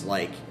is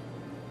like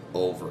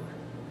over.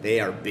 They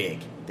are big.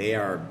 They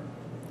are,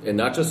 and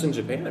not just in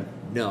Japan.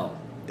 No,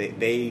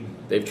 they've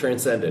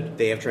transcended.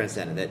 They have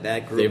transcended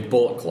that group. They've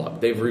Bullet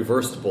Club. They've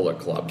reversed Bullet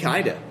Club.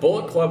 Kinda.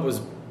 Bullet Club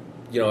was,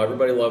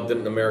 everybody loved it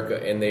in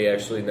America, and they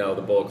actually now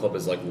the Bullet Club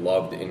is like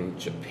loved in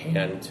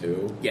Japan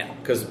too. Yeah,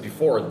 because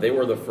before they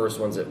were the first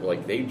ones that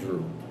they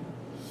drew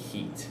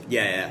heat.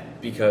 Yeah.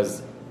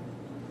 Because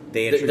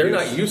they're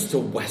not used to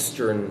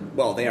Western.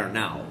 Well, they are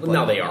now.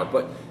 Now they are,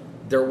 but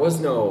there was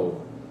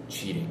no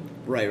cheating.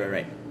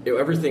 Right.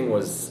 Everything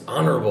was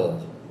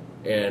honorable,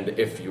 and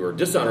if you were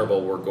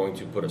dishonorable, we're going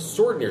to put a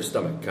sword in your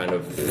stomach, kind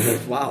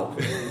of. Wow,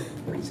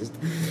 racist.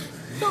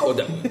 No,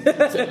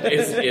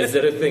 is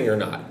it a thing or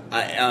not?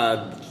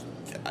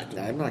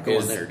 I'm not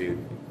going there, dude.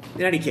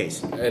 In any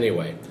case.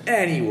 Anyway.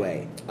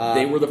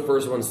 They were the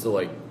first ones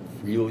to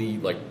really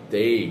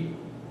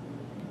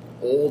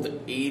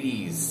old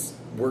 80s,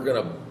 we're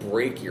going to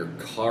break your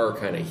car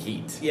kind of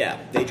heat. Yeah,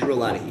 they drew a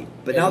lot of heat.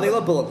 But now they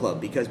love Bullet Club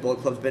because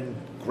Bullet Club's been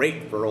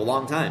great for a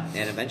long time.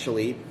 And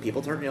eventually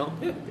people turn,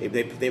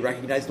 they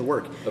recognize the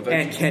work.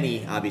 And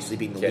Kenny, obviously,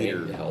 being the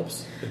leader.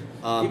 Helps.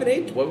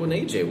 Even when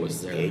AJ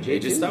was there.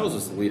 AJ Styles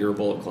was the leader of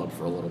Bullet Club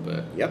for a little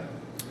bit. Yep.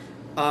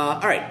 All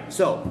right,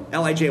 so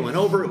LIJ went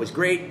over. It was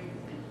great.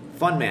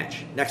 Fun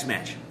match. Next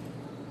match.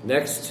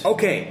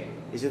 Okay.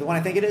 Is it the one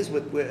I think it is?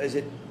 Is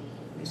it...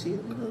 You see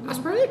it?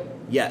 Ospreay?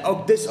 Yeah.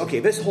 Oh, this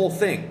whole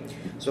thing.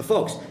 So,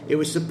 folks, it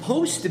was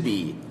supposed to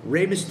be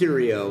Rey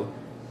Mysterio,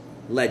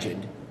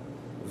 Legend,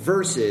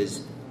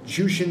 versus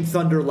Jushin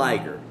Thunder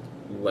Liger,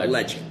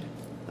 Legend.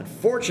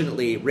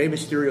 Unfortunately, Rey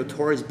Mysterio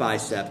tore his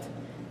bicep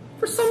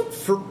for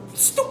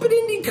stupid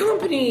indie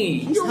company.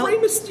 You're Rey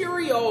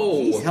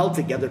Mysterio. He's held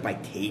together by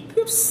tape.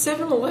 You have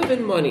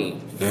 7-Eleven money.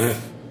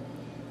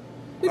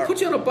 They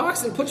put you on a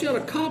box and put you on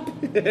a cup.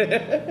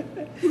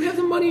 You have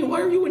the money.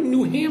 Why are you in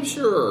New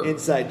Hampshire?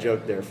 Inside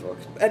joke there,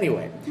 folks.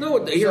 Anyway.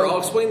 No, here, I'll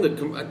explain.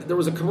 There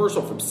was a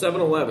commercial from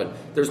 7-Eleven.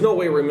 There's no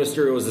way Rey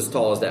Mysterio is as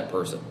tall as that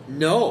person.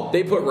 No.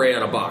 They put Rey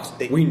on a box.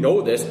 We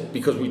know this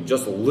because we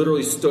just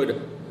literally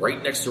stood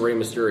right next to Rey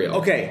Mysterio.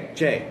 Okay,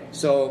 Jay.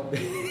 So,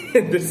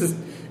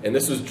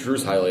 this was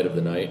Drew's highlight of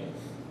the night.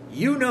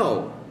 You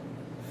know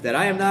that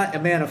I am not a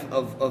man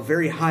of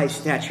very high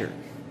stature.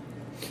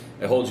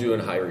 I hold you in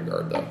high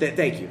regard, though.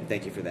 Thank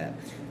you for that.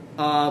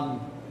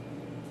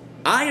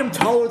 I am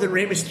taller than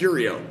Rey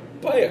Mysterio.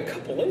 By a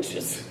couple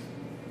inches.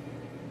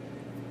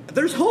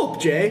 There's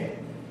hope, Jay.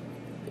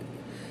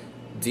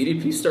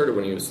 DDP started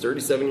when he was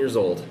 37 years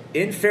old.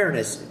 In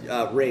fairness,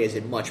 Rey is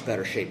in much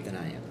better shape than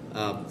I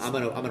am. I'm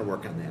gonna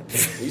work on that.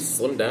 He's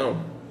slimmed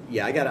down.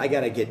 Yeah, I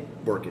gotta get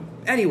working.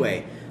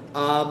 Anyway,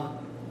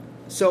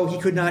 so he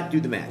could not do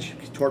the match.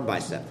 Torn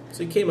bicep.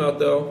 So he came out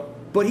though.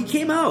 But he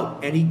came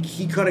out, and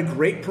he cut a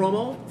great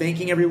promo,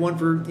 thanking everyone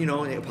for,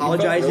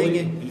 apologizing,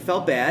 and he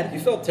felt bad.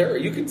 You felt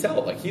terrible. You could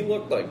tell. He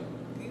looked like...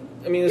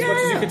 much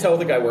as you could tell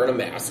with a guy wearing a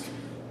mask.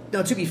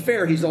 Now, to be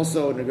fair, he's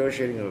also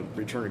negotiating a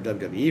return to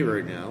WWE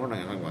right now. We're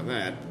not going to talk about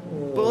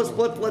that.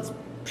 But let's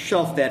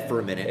shelf that for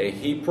a minute. Hey,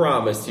 he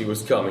promised he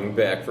was coming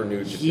back for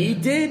New Japan. He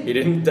did. He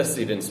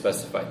didn't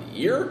specify the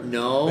year.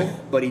 No,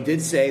 but he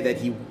did say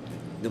that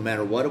no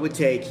matter what it would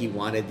take, he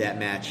wanted that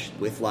match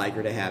with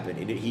Liger to happen.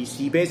 And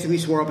he basically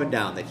swore up and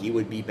down that he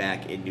would be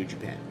back in New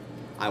Japan.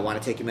 I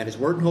want to take him at his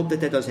word and hope that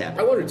does happen.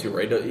 I wanted to,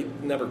 right? He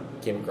never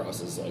came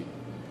across as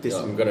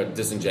I'm going to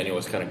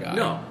disingenuous kind of guy.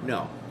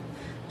 No.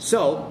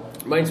 So...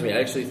 Reminds me, I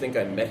actually think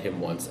I met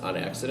him once on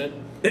accident,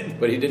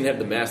 but he didn't have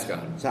the mask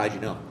on. So how'd you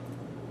know?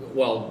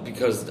 Well,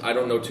 because I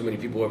don't know too many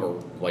people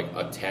who have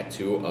a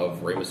tattoo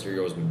of Rey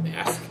Mysterio's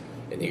mask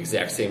in the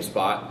exact same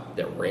spot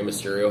that Rey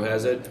Mysterio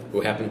has it,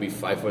 who happened to be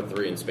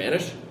 5'3" in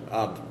Spanish.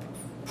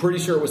 Pretty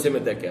sure it was him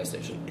at that gas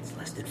station. It's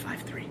less than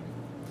 5'3".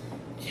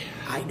 Yeah.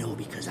 I know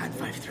because I'm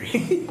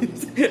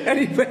 5'3".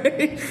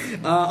 Anyway,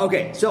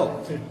 okay,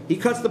 so he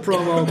cuts the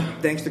promo,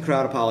 thanks the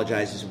crowd,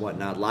 apologizes and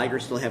whatnot. Liger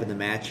still having the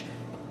match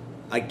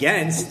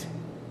against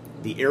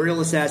the aerial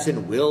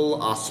assassin Will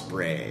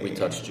Ospreay. We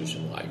touched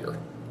Jushin Liger.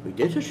 We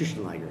did touch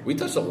Jushin Liger. We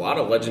touched a lot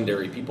of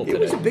legendary people today.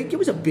 It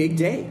was a big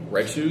day.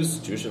 Red Shoes,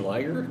 Jushin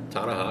Liger,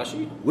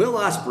 Tanahashi, Will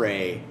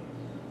Ospreay,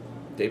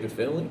 David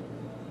Finlay.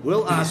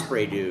 Will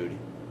Ospreay, dude,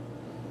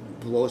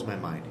 blows my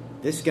mind.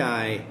 This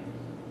guy,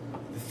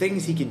 the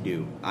things he can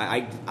do,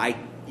 I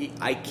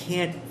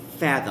can't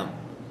fathom.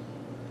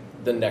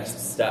 The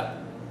next step.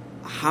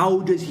 How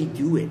does he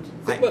do it?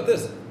 Think about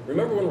this.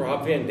 Remember when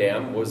Rob Van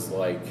Dam was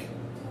like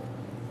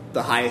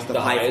the highest of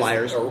high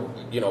flyers, or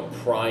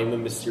Prime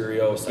and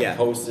Mysterio,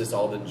 Psychosis,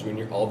 all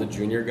the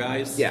junior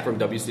guys from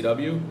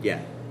WCW. Yeah.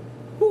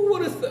 Who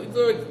would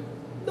have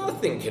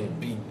nothing can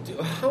be?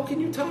 How can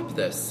you top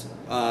this?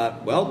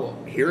 Well,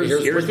 here's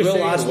Will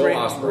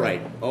Ospreay.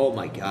 Right. Oh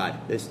my God.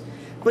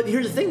 But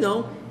here's the thing,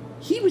 though.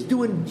 He was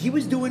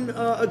doing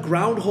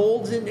ground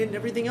holds and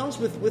everything else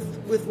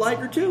with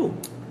Liger too.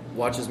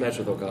 Watch his match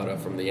with Okada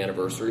from the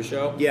anniversary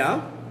show.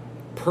 Yeah.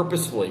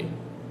 Purposefully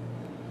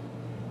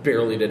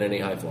barely did any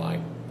high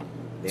flying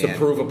to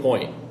prove a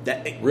point.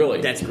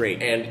 Really, that's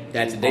great. And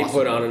they awesome.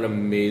 Put on an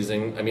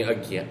amazing. I mean,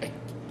 again,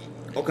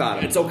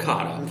 Okada. It's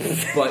Okada,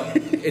 but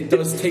it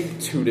does take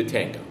two to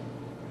tango.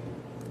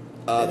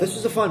 This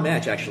was a fun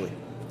match, actually.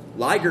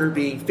 Liger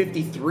being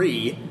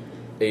 53,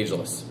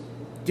 ageless,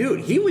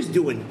 dude. He was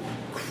doing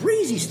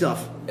crazy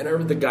stuff. And I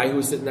remember the guy who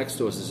was sitting next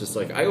to us is just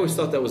like, I always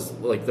thought that was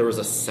like there was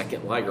a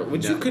second Liger,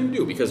 which you couldn't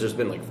do because there's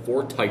been like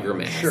 4 Tiger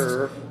masks.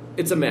 Sure.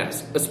 It's a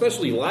mask,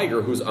 especially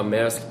Liger, who's a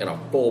mask and a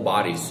full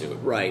bodysuit.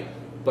 Right.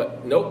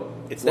 But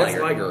nope, that's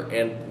Liger.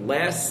 And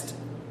last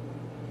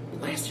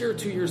year or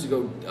 2 years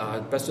ago,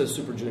 Best of the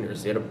Super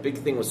Juniors, they had a big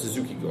thing with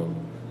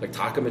Suzuki-gun. Like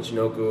Taka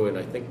Michinoku and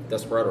I think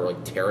Desperado are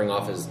like tearing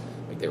off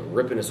they were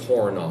ripping his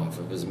horn off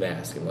of his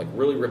mask and like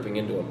really ripping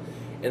into him.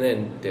 And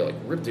then they like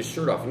ripped his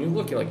shirt off and you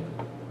look, you're like,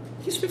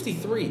 he's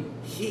 53.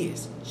 He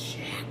is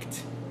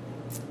jacked.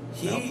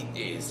 He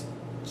is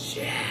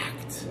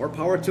jacked. More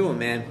power to him,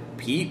 man.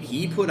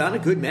 He put on a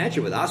good match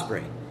with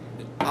Ospreay.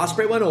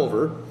 Ospreay went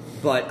over,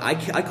 but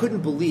I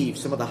couldn't believe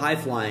some of the high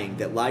flying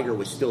that Liger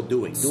was still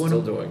doing.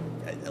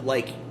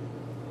 Like,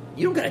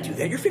 you don't got to do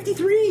that. You're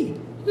 53. He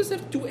doesn't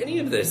have to do any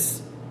of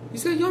this.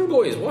 He's got young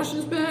boys washing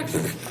his back.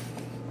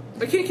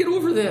 I can't get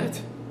over that.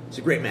 It's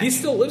a great match. He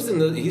still lives in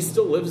the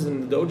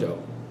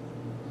dojo.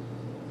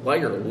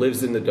 Liger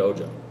lives in the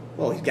dojo.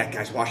 Well, he's got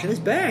guys washing his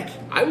back.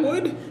 I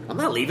would. I'm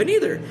not leaving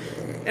either.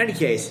 In any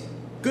case,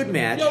 good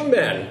match. Young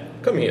man,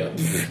 come here.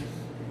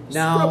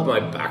 Now, scrub my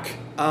back.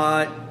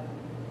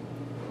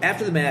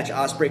 After the match,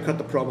 Ospreay cut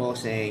the promo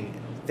saying,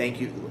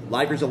 "Thank you,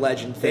 Liger's a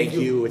legend. Thank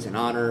you. It's an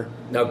honor.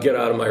 Now get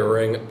out of my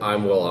ring.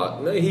 I'm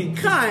Will." He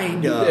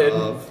kind of did.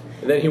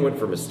 And then he went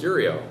for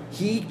Mysterio.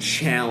 He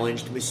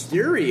challenged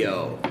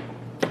Mysterio.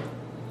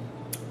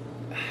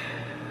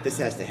 This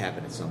has to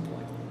happen at some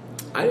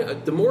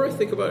point. The more I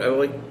think about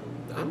it,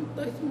 I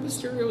think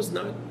Mysterio's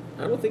not.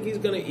 I don't think he's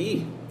going to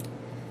E.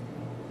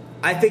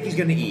 I think he's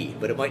going to E,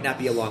 but it might not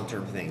be a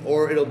long-term thing.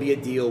 Or it'll be a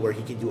deal where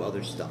he can do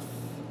other stuff.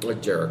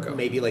 Like Jericho.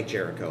 Maybe like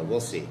Jericho. We'll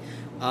see.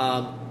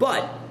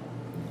 But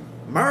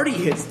Marty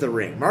hits the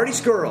ring. Marty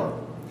Scurll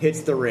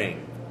hits the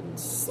ring. And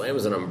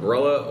slams an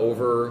umbrella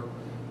over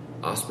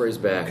Ospreay's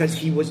back. Because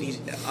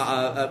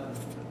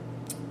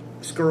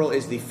Scurll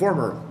is the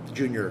former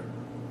junior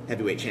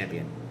heavyweight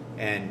champion.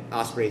 And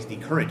Ospreay is the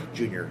current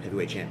junior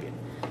heavyweight champion.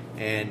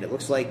 And it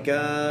looks like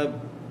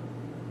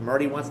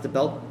Marty wants the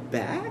belt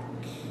back?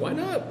 Why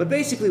not? But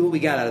basically what we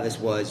got out of this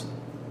was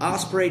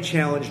Ospreay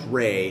challenged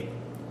Ray,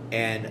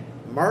 and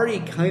Marty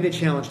kind of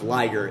challenged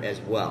Liger as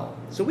well.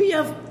 So we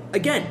have,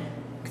 again,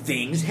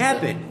 things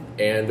happen.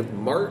 And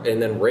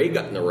then Ray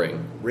got in the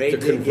ring. Ray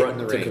did get in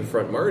the ring. To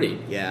confront Marty.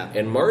 Yeah.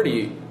 And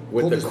Marty,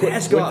 with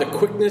the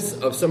quickness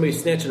of somebody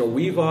snatching a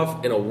weave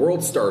off in a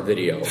World Star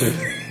video.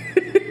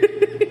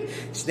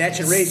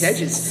 Snatching Ray's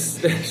edges.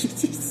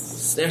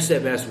 Snatched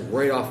that mask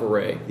right off of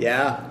Ray.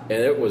 Yeah. And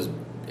it was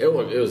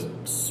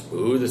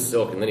smooth as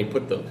silk. And then he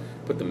put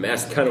the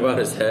mask kind of on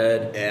his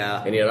head.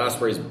 Yeah. And he had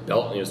Ospreay's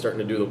belt, and he was starting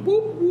to do the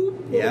whoop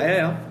whoop.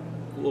 Yeah.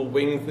 Little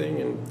wing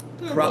thing. And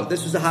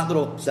this was a hot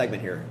little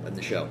segment here on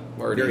the show.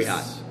 Very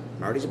hot.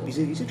 Marty's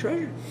he's a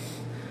treasure.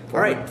 All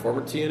right.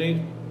 Former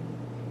TNA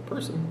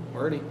person,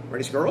 Marty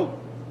Scurll?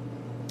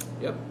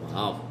 Yep.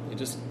 Wow.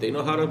 They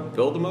know how to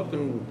build them up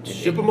and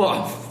ship them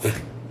off.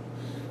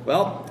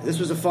 Well, this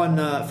was a fun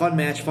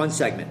match, fun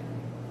segment.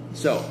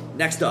 So,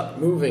 next up.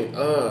 Moving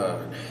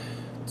on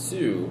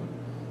to...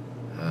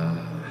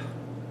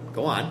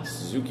 go on.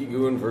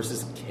 Suzuki-gun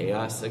versus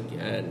Chaos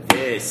again.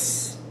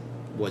 This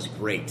was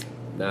great.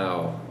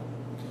 Now,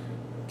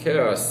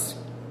 Chaos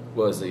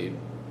was a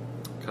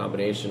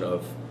combination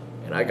of...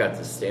 And I got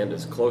to stand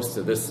as close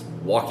to this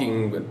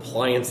walking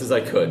appliance as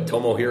I could.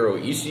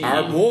 Tomohiro Ishii.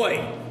 Our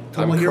boy.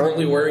 I'm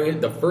currently wearing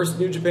it. The first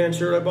New Japan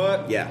shirt I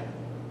bought. Yeah.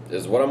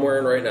 Is what I'm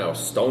wearing right now.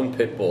 Stone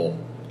Pitbull.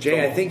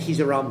 Jay, I think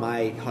he's around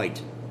my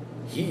height.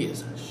 He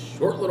is a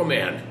Short little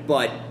man.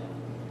 but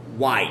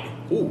wide.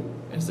 Ooh,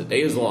 as the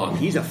day is long.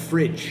 He's a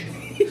fridge.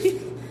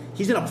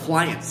 He's an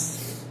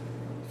appliance.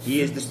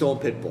 He is the Stone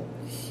Pitbull.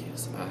 He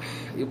is,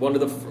 one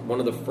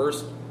of the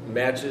first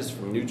matches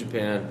from New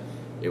Japan.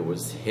 It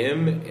was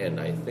him, and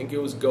I think it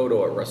was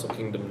Goto at Wrestle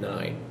Kingdom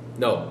 9.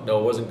 No,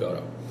 it wasn't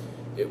Goto.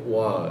 It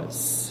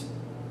was...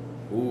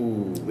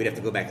 Ooh. We'd have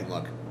to go back and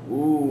look.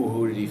 Ooh,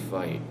 who did he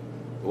fight?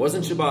 It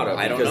wasn't Shibata.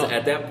 I don't know. Because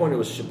at that point, it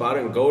was Shibata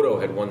and Goto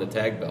had won the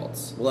tag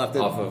belts. We'll have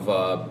to... Off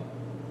of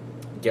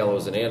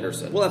Gallows and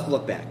Anderson. We'll have to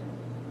look back.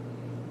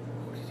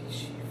 Who did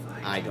she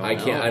fight? I don't know. I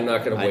can't. I'm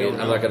not going to wait. don't I'm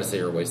know. not going to sit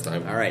here and waste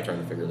time All right. trying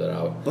to figure that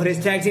out. But his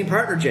tag team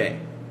partner, Jay.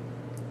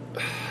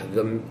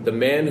 The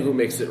man who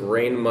makes it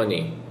rain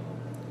money.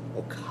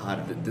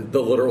 Okada.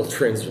 The literal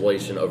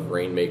translation of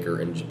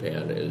Rainmaker in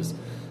Japan is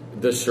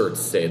the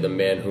shirts say the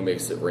man who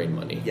makes it rain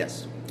money.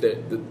 Yes.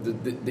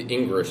 The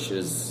English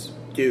is...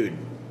 Dude,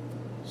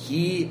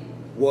 he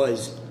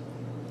was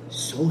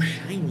so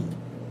shiny.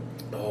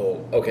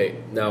 Oh,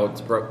 okay. Now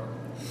it's...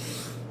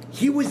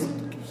 He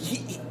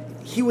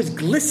was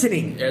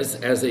glistening. As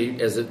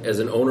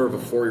an owner of a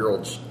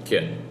 4-year-old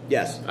kid.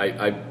 Yes.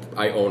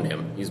 I own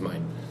him. He's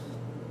mine.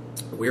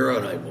 We're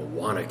on a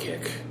Moana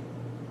kick.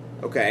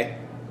 Okay.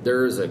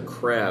 There is a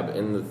crab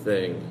in the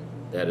thing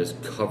that is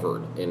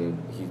covered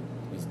in...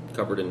 He's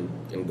covered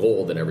in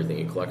gold and everything.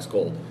 He collects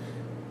gold.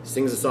 He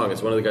sings a song.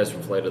 It's one of the guys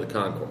from Flight of the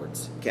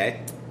Conchords.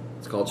 Okay.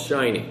 It's called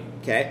Shiny.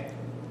 Okay.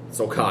 It's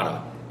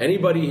Okada.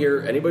 Anybody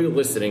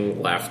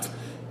listening left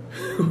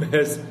who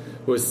has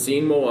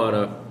seen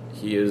Moana,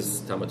 he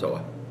is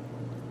Tamatoa.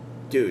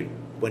 Dude,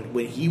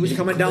 when he was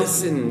coming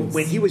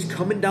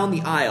down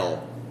the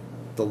aisle,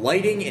 the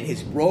lighting in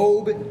his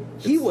robe,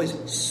 he was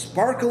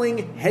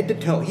sparkling head to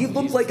toe. He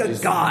looked like a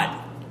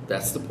god.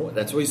 That's the point.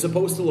 That's what he's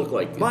supposed to look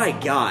like. My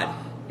God.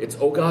 It's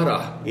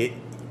Okada.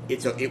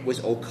 It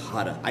was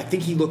Okada. I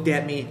think he looked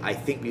at me. I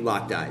think we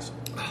locked eyes.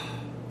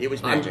 It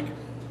was magic.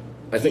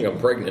 I think I'm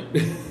pregnant.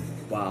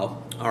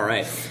 Wow. All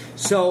right.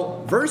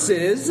 So,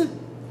 versus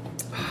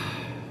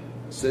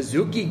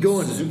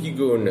Suzuki-gun.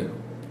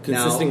 Suzuki-gun,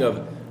 consisting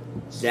of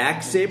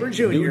Zack Sabre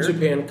Jr. New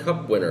Japan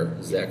Cup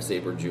winner, Zack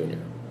Sabre Jr.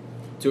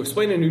 To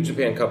explain a New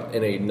Japan Cup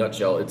in a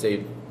nutshell, it's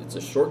a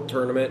short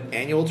tournament.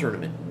 Annual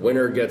tournament.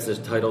 Winner gets a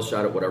title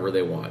shot at whatever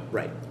they want.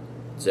 Right.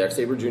 Zack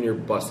Sabre Jr.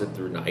 busted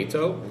through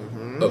Naito,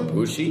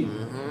 Ibushi,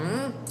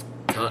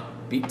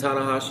 beat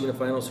Tanahashi in the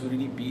finals. Who did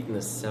he beat in the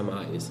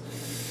semis?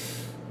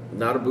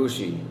 Not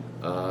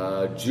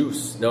Ibushi.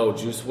 Juice. No,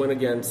 Juice went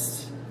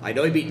against... I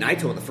know he beat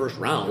Naito in the first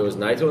round. It was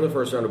Naito in the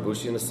first round,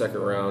 Ibushi in the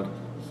second round.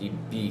 He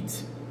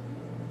beat...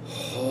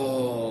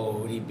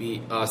 who did he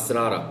beat?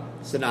 Sonata.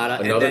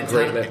 Another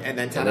great match. And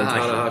then Tanahashi. And then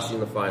Tanahashi in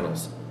the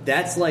finals.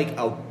 That's like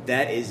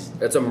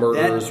That's a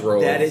murderer's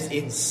row. That is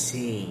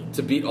insane.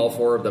 To beat all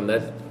four of them,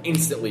 that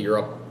instantly you're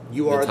up.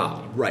 You are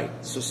top. Right.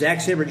 So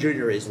Zack Sabre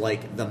Jr. is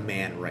like the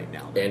man right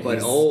now. And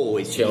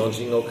he's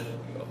challenging.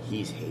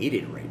 He's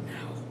hated right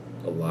now.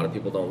 A lot of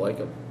people don't like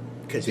him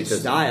because his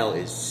style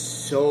is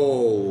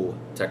so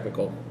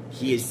technical.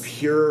 He is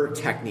pure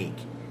technique.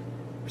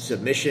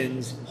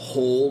 Submissions,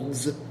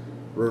 holds,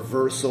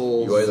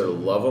 reversals. You either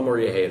love him or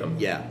you hate him.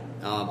 Yeah.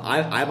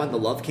 I'm on the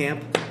love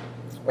camp.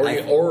 Or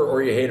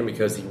you hate him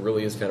because he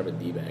really is kind of a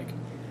D-bag.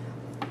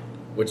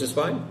 Which is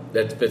fine.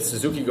 That's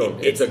Suzuki-gun.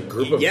 It's a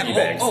group of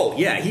D-bags.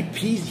 Yeah.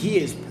 He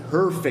is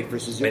perfect for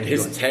Suzuki. And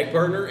his tag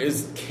partner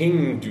is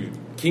King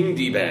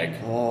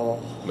D-bag.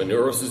 Oh.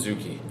 Minoru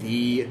Suzuki.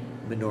 The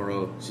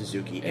Minoru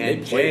Suzuki.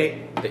 And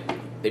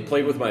they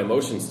played with my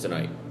emotions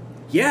tonight.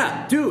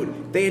 Yeah,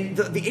 dude.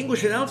 The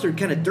English announcer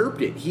kind of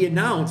derped it. He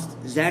announced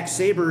Zack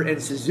Sabre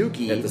and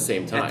Suzuki at the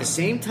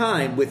same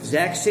time with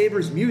Zack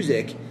Sabre's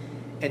music,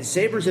 and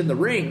Sabre's in the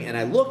ring. And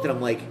I looked and I'm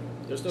like,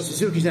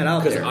 Suzuki's not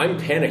out there. Because I'm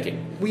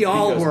panicking. We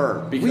all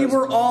were. We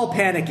were all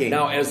panicking.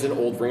 Now, as an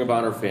old Ring of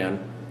Honor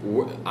fan,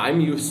 I'm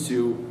used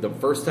to the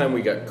first time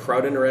we got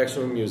crowd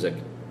interaction with music.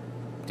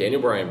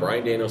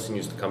 Brian Danielson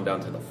used to come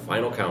down to the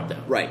final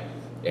countdown. Right.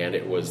 And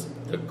it was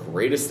the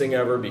greatest thing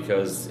ever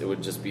because it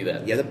would just be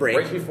that. Yeah, the break.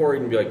 Right before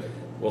he'd be like,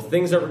 will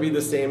things ever be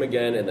the same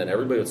again? And then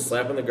everybody would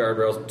slap on the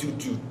guardrails,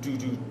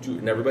 do,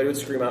 and everybody would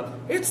scream out,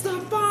 it's the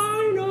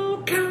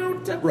final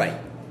countdown. Right.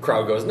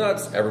 Crowd goes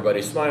nuts,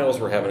 everybody smiles,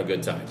 we're having a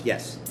good time.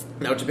 Yes.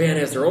 Now, Japan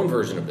has their own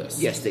version of this.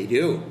 Yes, they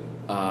do.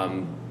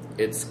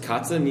 It's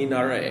Kaza ni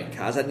Nare.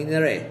 Kaza ni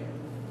Nare.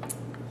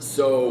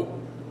 So,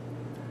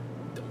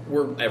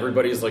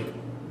 everybody's like,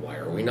 why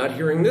are we not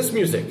hearing this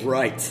music?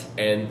 Right.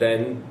 And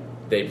then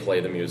they play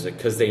the music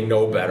because they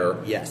know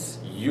better. Yes.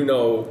 You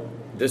know,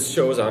 this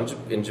show's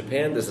in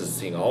Japan. This is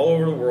seen all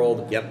over the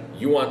world. Yep.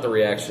 You want the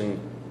reaction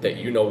that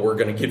you know we're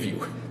going to give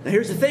you. Now,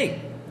 here's the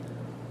thing.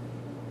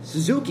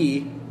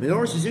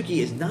 Minoru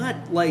Suzuki is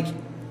not like...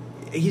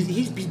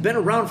 He's been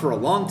around for a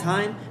long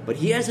time, but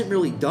he hasn't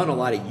really done a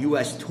lot of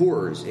U.S.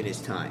 tours in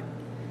his time.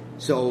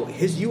 So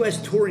his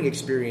U.S. touring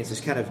experience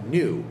is kind of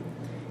new.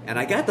 And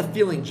I got the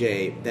feeling,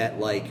 Jay, that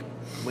like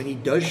when he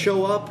does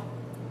show up,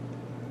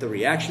 the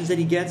reactions that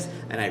he gets,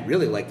 and I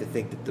really like to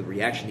think that the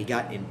reaction he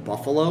got in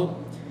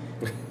Buffalo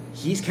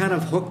he's kind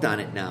of hooked on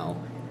it now.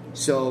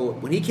 So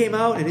when he came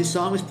out and his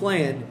song was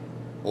playing,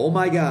 oh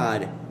my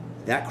God,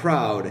 that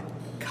crowd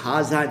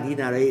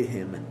Kazaninare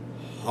him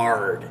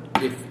hard.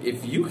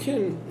 If you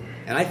can,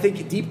 and I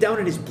think deep down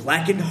in his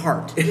blackened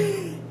heart,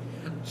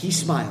 he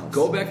smiles.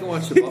 Go back and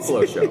watch the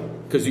Buffalo show,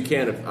 because you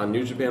can on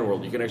New Japan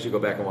World. You can actually go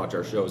back and watch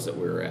our shows that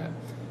we were at.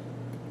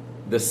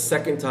 The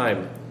second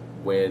time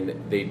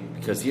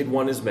because he had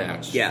won his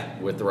match,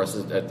 with the rest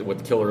of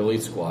with Killer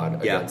Elite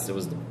Squad against it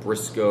was the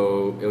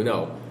Briscoe.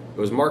 It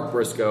was Mark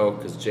Briscoe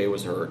because Jay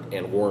was hurt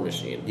and War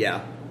Machine.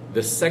 Yeah.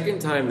 The second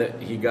time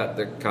that he got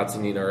the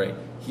Katsuninare,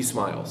 he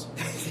smiles.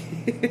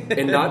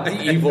 And not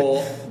the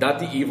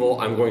evil,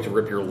 I'm going to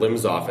rip your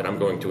limbs off and I'm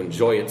going to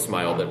enjoy it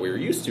smile that we were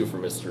used to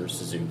from Mr.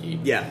 Suzuki.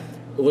 Yeah.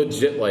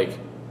 Legit, like,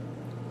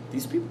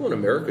 these people in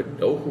America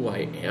know who I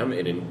am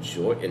and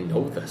enjoy and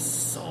know the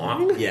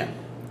song? Yeah.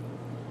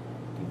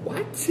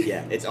 What?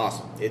 Yeah, it's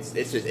awesome.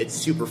 It's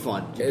super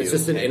fun. It's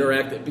just an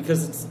interactive,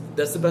 because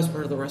that's the best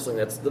part of the wrestling.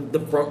 That's the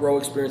front row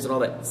experience and all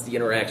that. It's the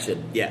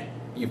interaction. Yeah.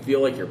 You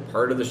feel like you're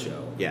part of the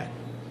show. Yeah.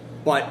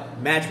 But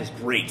match was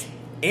great.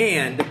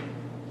 And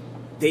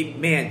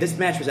this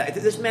match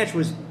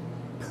was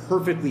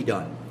perfectly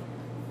done.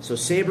 So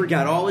Sabre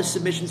got all his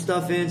submission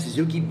stuff in.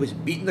 Suzuki was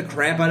beating the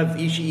crap out of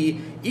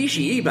Ishii.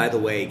 Ishii, by the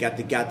way, got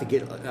to get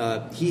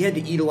he had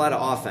to eat a lot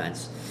of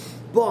offense.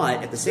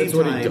 But at the same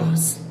time, that's what he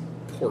does.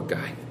 Poor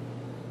guy.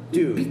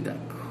 Dude, beat the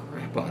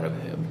crap out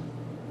of him.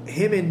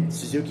 Him and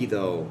Suzuki,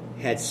 though,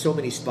 had so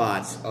many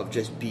spots of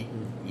just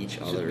beating each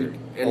other.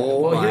 And,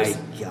 my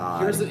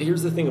God.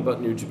 Here's the thing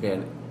about New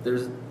Japan.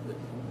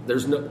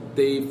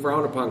 They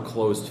frown upon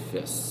closed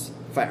fists.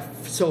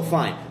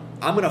 Fine.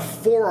 I'm going to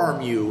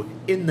forearm you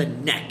in the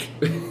neck.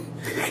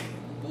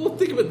 Well,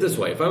 think of it this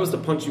way. If I was to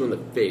punch you in the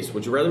face,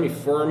 would you rather me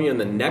forearm you in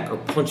the neck or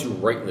punch you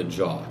right in the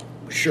jaw?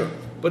 Sure.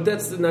 But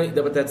that's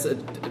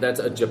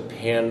a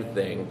Japan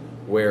thing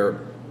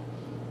where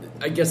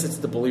I guess it's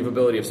the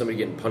believability of somebody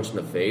getting punched in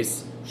the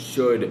face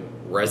should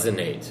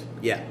resonate.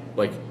 Yeah.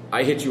 Like,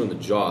 I hit you in the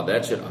jaw,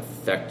 that should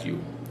affect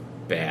you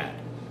bad.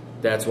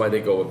 That's why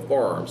they go with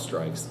forearm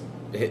strikes.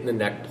 Hitting the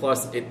neck,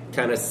 plus it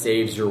kind of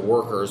saves your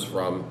workers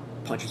from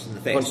punches to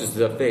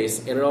the face.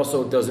 And it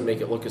also doesn't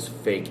make it look as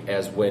fake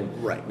as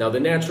when... Right. Now, the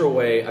natural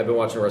way, I've been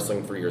watching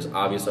wrestling for years.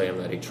 Obviously, I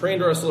am not a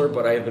trained wrestler,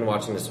 but I have been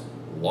watching this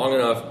long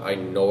enough. I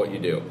know what you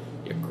do.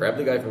 You grab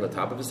the guy from the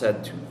top of his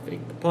head to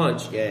fake the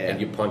punch, and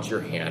you punch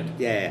your hand.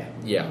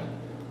 Yeah.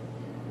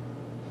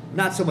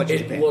 Not so much in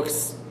Japan. It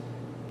looks...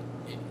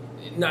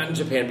 Not in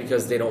Japan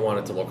because they don't want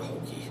it to look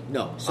hokey.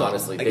 No. So,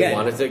 honestly, they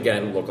want it to,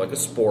 again, look like a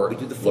sport. We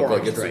do the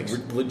forearm strikes.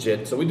 It's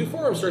legit. So we do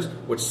forearm strikes,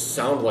 which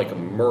sound like a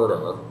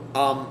murder.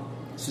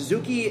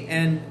 Suzuki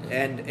and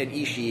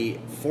Ishii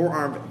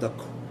forearmed the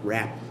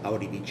crap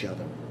out of each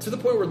other. To the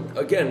point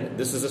where, again,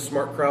 this is a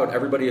smart crowd.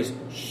 Everybody is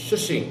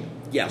shushing.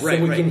 Yeah,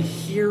 so we can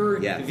hear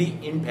the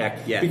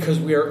impact because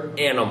we are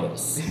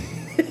animals.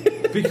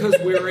 Because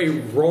we're a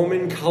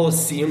Roman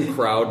Colosseum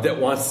crowd that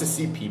wants to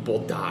see people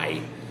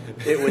die.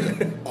 It was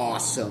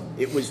awesome.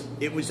 It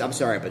was. I'm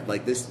sorry, but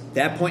like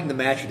that point in the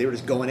match where they were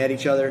just going at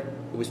each other,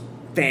 it was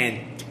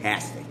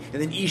fantastic.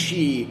 And then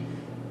Ishii,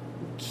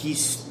 he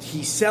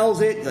sells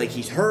it like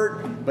he's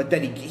hurt, but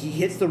then he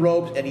hits the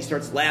ropes and he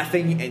starts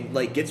laughing and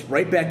like gets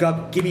right back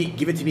up. Give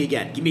it to me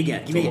again. Give me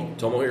again.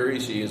 Tomohiro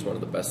Ishii is one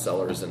of the best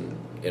sellers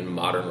in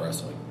modern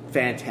wrestling.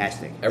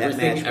 Fantastic.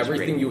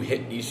 Everything you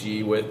hit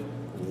Ishii with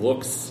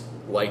looks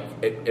like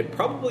it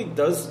probably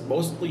does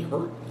mostly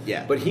hurt.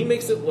 Yeah. But he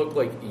makes it look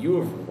like you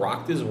have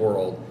rocked his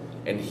world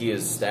and he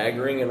is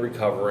staggering and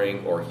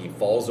recovering, or he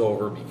falls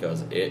over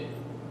because it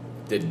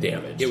did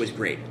damage. It was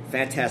great.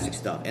 Fantastic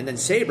stuff. And then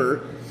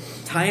Sabre,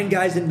 tying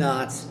guys in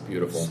knots.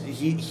 Beautiful.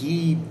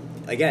 He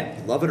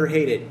again, love it or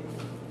hate it,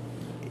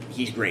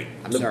 he's great.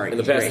 In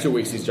the past 2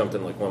 weeks, he's jumped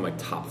in like one of my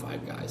top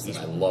 5 guys that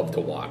I love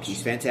to watch.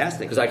 He's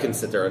fantastic. Because I can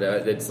sit there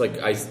and it's like,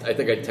 I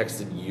think I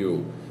texted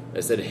you. I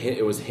said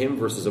it was him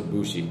versus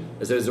Ibushi.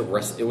 I said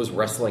it was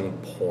wrestling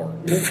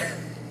porn.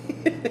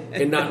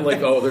 And not like,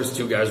 oh, there's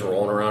 2 guys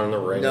rolling around in the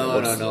ring.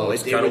 No.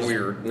 It's kind of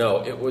weird.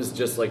 No, it was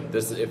just like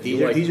this.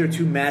 These are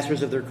 2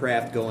 masters of their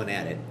craft going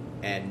at it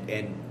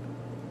and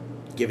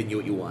giving you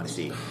what you want to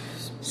see.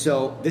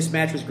 So this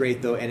match was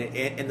great, though,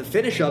 and the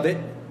finish of it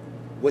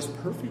was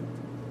perfect.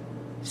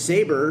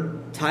 Sabre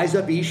ties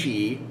up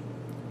Ishii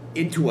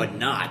into a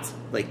knot,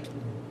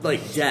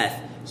 like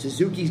death.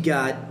 Suzuki's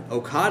got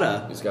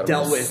Okada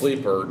dealt with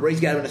sleeper. He's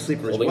got him in a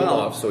sleeper as well. Holding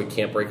him off so he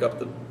can't break up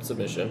the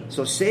submission.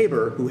 So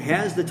Sabre, who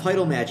has the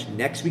title match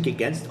next week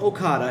against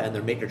Okada, and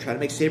they're trying to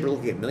make Sabre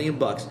look like $1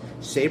 million.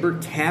 Sabre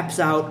taps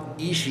out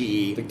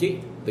Ishii, the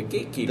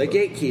gatekeeper. The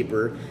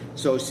gatekeeper.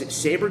 So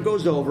Sabre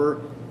goes over.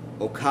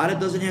 Okada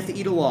doesn't have to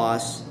eat a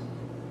loss,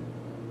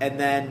 and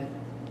then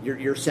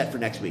you're set for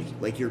next week.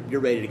 Like you're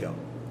ready to go.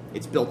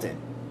 It's built in.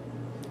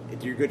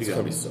 You're good to go. It's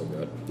gonna be so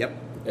good. Yep.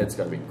 It's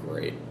going to be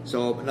great.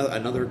 So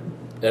another.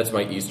 That's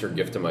my Easter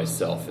gift to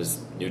myself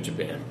is New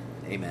Japan.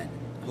 Amen.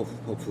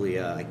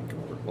 Hopefully I can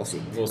come over. We'll see.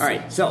 All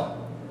right.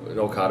 So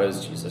Okada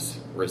is Jesus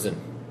risen.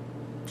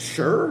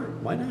 Sure.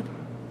 Why not?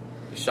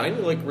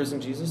 Shiny like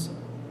risen Jesus?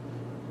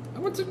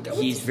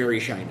 He's very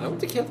shiny. I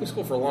went to Catholic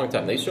school for a long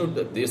time. They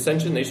showed the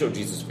Ascension. They showed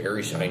Jesus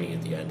very shiny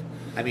at the end.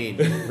 I mean,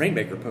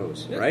 Rainmaker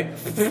pose, right?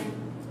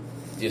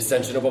 The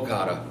Ascension of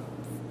Okada.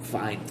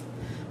 Fine.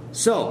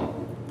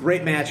 So,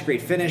 great match,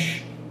 great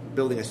finish,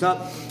 building us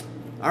up.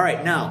 All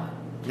right, now,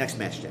 next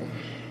match day.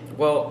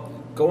 Well,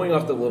 going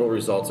off the little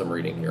results I'm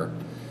reading here,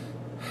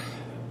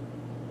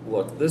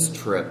 look, this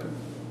trip,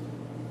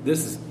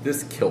 this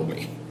killed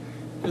me.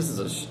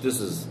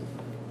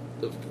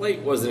 The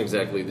flight wasn't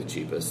exactly the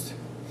cheapest.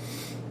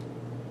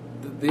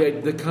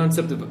 The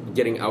concept of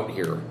getting out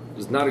here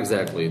was not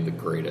exactly the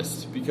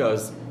greatest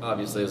because,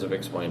 obviously, as I've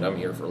explained, I'm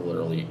here for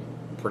literally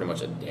pretty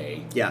much a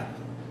day. Yeah.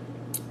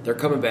 They're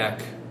coming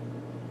back.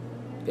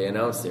 They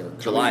announced they're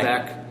coming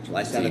back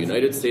July to 7th. the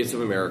United States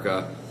of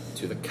America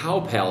to the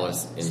Cow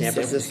Palace in San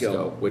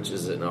Francisco, which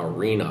is an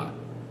arena.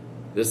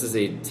 This is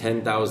a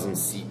 10,000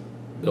 seat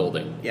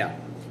building. Yeah.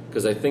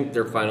 Because I think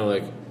they're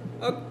finally like,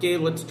 okay,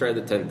 let's try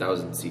the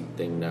 10,000 seat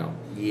thing now.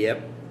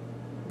 Yep.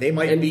 They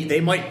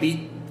might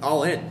be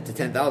all in to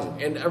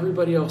 10,000. And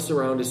everybody else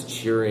around is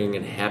cheering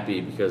and happy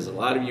because a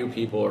lot of you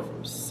people are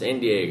from San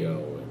Diego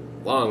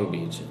and Long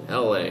Beach and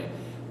LA.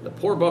 The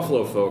poor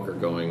Buffalo folk are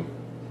going,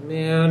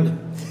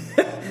 man,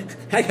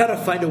 I gotta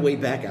find a way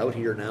back out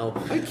here now.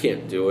 I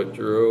can't do it,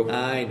 Drew.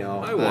 I know.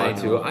 I want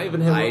to. I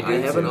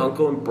have an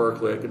uncle in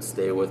Berkeley I could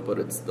stay with, but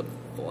it's the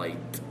flight.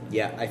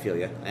 Yeah, I feel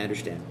you. I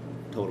understand.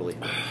 Totally.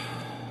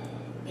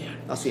 Man.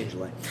 I'll see you in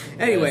July.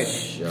 Anyway.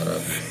 Shut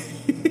up.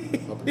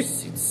 Other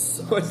seats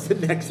suck. What's the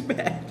next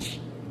match?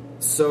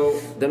 So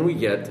then we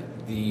get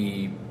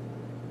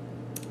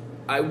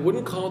I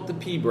wouldn't call it the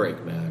pee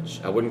break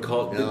match. I wouldn't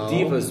call it the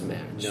Divas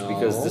match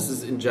because this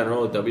is in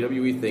general a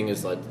WWE thing.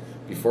 Is like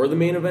before the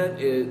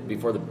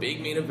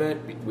big main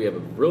event, we have a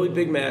really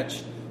big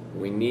match.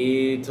 We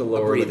need to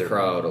lower the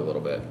crowd a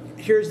little bit.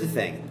 Here's the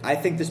thing. I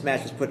think this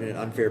match was put in an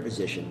unfair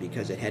position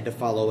because it had to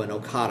follow an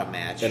Okada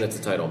match. And it's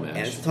a title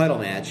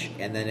match.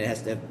 And then it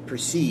has to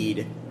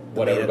precede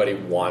what everybody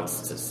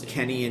wants to see.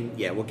 Kenny and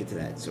we'll get to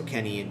that. So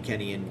Kenny and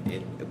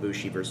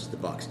Ibushi versus the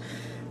Bucks.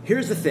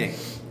 Here's the thing.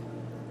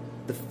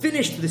 The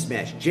finish to this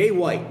match, Jay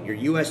White, your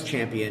U.S.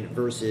 champion,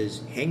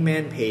 versus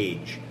Hangman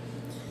Page.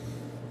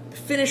 The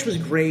finish was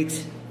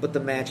great, but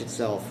the match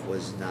itself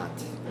was not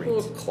great. A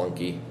little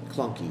clunky.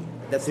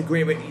 That's a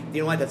great way.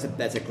 You know what?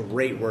 That's a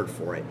great word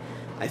for it.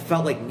 I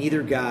felt like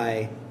neither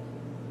guy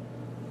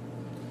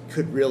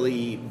could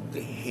really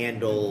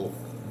handle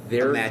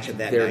a match of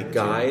that magnitude.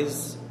 They're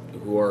guys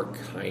who are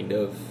kind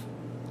of...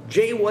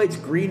 Jay White's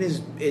green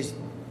is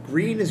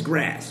green as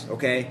grass,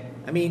 okay?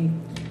 I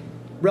mean,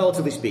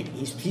 relatively speaking,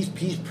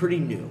 he's pretty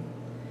new.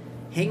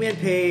 Hangman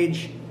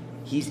Page,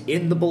 he's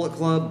in the Bullet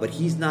Club, but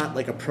he's not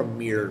like a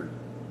premier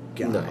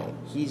guy. No.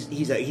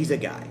 He's a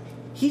guy.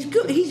 He's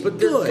good. But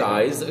they're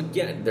guys,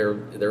 again,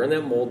 they're in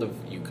that mold of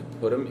you could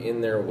put them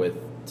in there with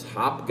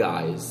top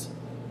guys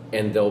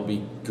and they'll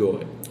be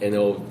good. And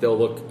they'll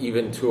look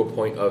even to a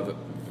point of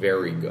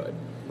very good.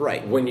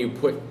 Right. When you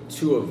put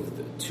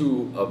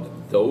two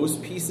of those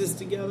pieces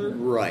together,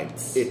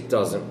 right, it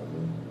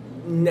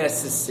doesn't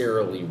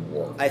necessarily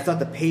work. I thought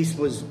the pace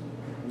was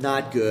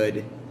not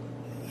good,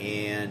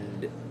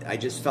 and I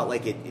just felt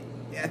like it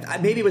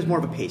maybe it was more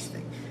of a pace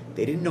thing.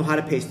 They didn't know how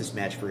to pace this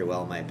match very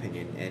well, in my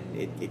opinion,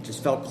 and it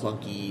just felt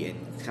clunky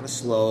and kind of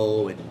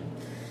slow. And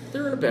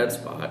they're in a bad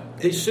spot.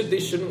 They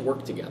shouldn't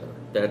work together.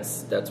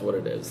 That's what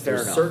it is. Fair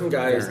There's enough. certain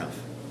guys. Fair enough.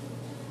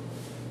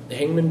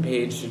 Hangman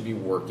Page should be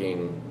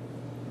working.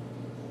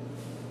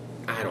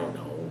 I don't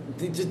know.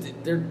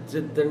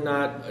 They're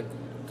not.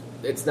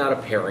 It's not a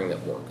pairing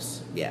that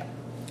works. Yeah.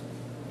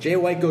 Jay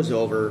White goes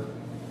over,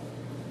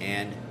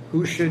 and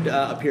who should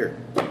appear?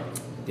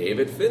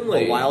 David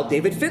Finlay. While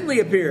David Finlay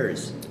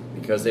appears.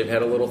 Because they've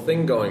had a little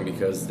thing going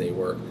because they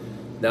were...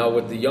 Now,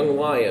 with the Young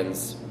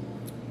Lions,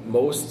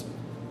 most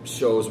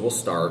shows will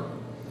start.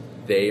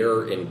 They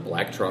are in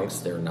black trunks.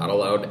 They're not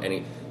allowed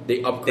any...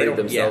 They upgrade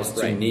themselves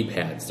to knee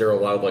pads. They're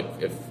allowed, like,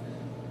 if...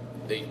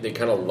 They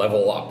kind of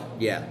level up.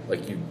 Yeah.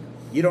 Like,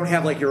 you don't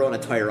have, like, your own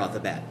attire off the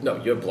bat.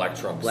 No, you have black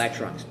trunks. Black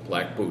trunks.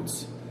 Black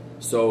boots.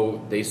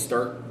 So they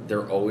start...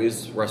 They're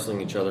always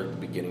wrestling each other at the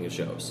beginning of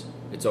shows.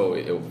 It's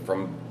always...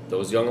 From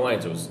those Young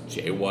Lions, it was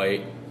Jay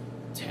White...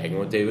 tagging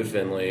with David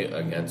Finlay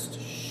against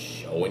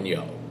Show and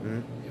Yo.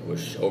 Mm-hmm. It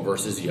was Show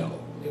versus Yo.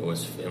 It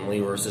was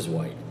Finlay versus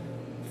White.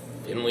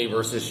 Finlay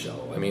versus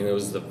Show. I mean, it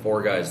was the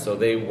four guys, so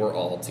they were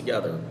all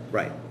together.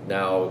 Right.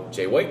 Now,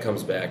 Jay White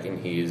comes back,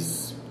 and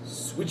he's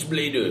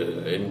Switchblade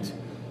and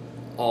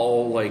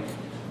all, like...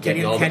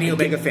 Kenny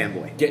Omega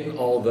fanboy. Getting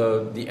all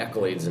the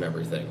accolades and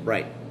everything.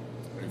 Right.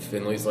 And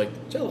Finlay's,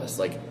 like, jealous.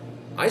 Like,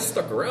 I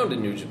stuck around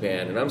in New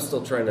Japan, and I'm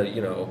still trying to,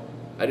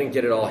 I didn't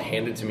get it all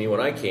handed to me when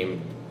I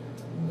came...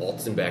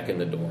 waltzing back in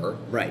the door.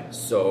 Right.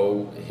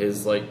 So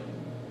his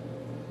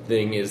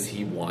thing is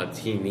he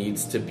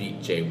needs to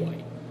beat Jay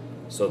White.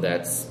 So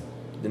that's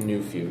the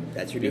new feud.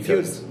 That's your new feud.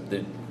 Because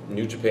the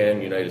New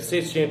Japan United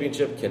States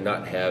Championship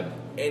cannot have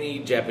any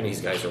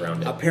Japanese guys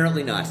around it.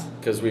 Apparently not.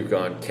 Because we've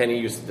gone, Kenny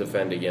used to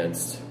defend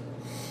against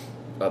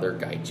other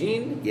guy,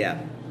 Gene.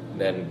 Yeah.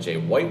 Then Jay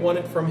White won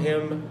it from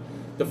him.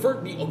 The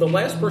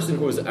last person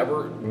who was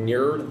ever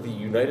near the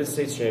United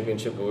States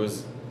Championship who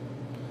was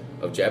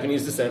of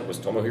Japanese descent was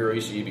Tomohiro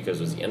Ishii because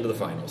it was the end of the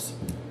finals.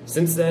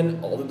 Since then,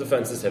 all the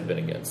defenses have been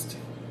against.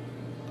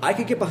 I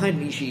could get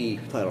behind an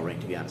Ishii title reign,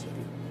 to be honest with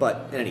you.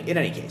 But in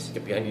any case.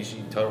 Get behind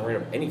Ishii title reign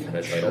of any kind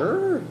of title.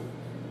 Sure.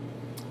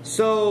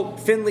 So,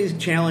 Finley's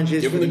challenge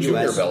is Give for him the the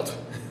junior U.S. belt.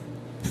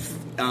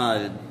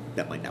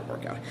 That might not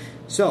work out.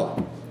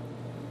 So,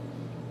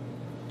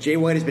 Jay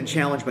White has been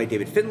challenged by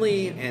David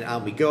Finley, and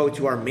on we go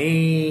to our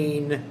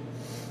main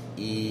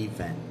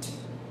event.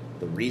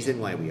 The reason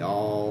why we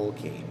all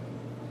came.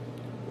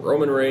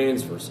 Roman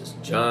Reigns versus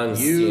John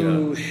Cena.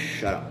 You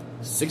shut up.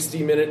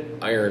 60-minute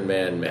Iron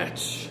Man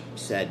match.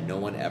 Said no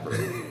one ever.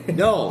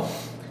 No.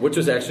 Which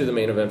was actually the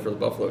main event for the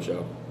Buffalo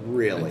show.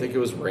 Really? I think it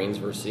was Reigns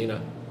versus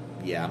Cena.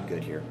 Yeah, I'm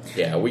good here.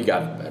 Yeah, we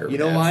got a better You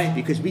know match. why?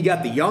 Because we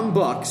got the Young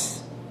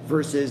Bucks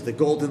versus the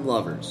Golden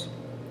Lovers.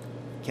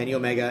 Kenny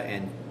Omega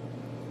and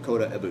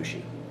Kota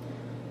Ibushi.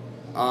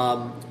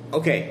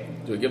 Okay.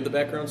 Do we give the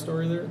background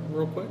story there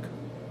real quick?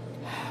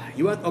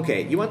 You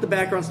want the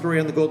background story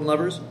on the Golden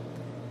Lovers?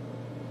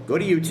 Go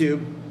to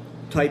YouTube,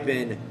 type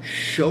in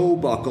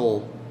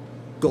Showbuckle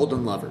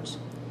Golden Lovers.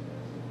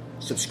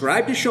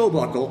 Subscribe to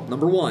Showbuckle,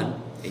 number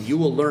one, and you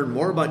will learn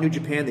more about New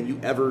Japan than you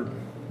ever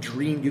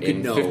dreamed you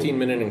could know. In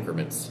 15-minute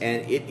increments.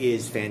 And it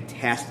is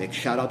fantastic.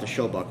 Shout out to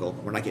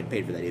Showbuckle. We're not getting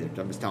paid for that either.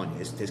 I'm just telling you,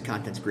 his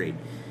content's great.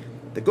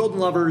 The Golden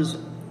Lovers,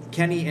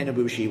 Kenny and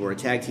Ibushi, were a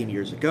tag team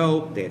years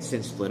ago. They had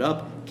since split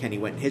up. Kenny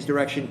went in his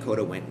direction.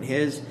 Kota went in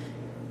his.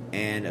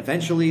 And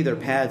eventually their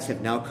paths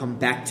have now come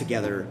back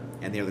together,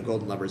 and they're the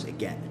Golden Lovers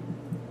again.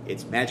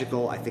 It's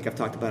magical. I think I've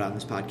talked about it on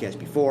this podcast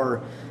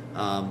before.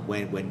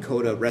 When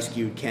Kota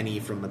rescued Kenny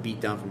from a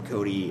beatdown from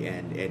Cody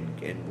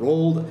and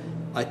rolled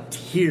a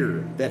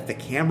tear that the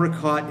camera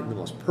caught in the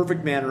most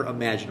perfect manner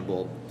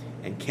imaginable,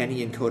 and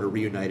Kenny and Kota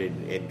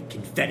reunited in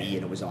confetti,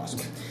 and it was awesome.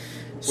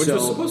 Which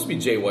was supposed to be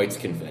Jay White's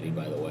confetti,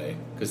 by the way,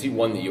 because he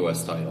won the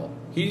U.S. title.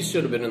 He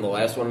should have been in the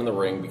last one in the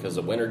ring because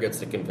the winner gets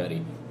the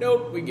confetti.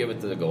 Nope, we give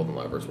it to the Golden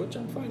Lovers, which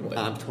I'm fine with.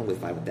 I'm totally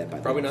fine with that, by the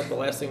way. Probably not the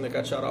last thing that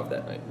got shot off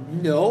that night.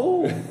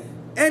 No.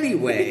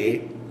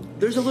 Anyway,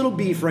 there's a little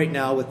beef right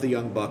now with the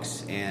Young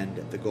Bucks and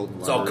the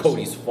Golden Lovers. It's all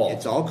Cody's fault.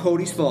 It's all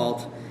Cody's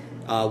fault.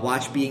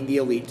 Watch Being the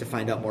Elite to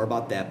find out more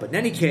about that. But in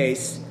any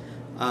case,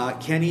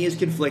 Kenny is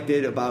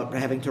conflicted about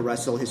having to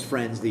wrestle his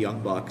friends, the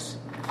Young Bucks.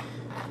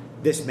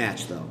 This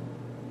match, though.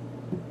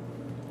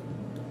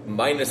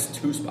 Minus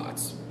 2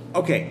 spots.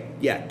 Okay,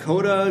 yeah,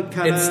 Kota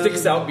kind of... It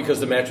sticks out because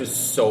the match was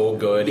so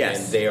good.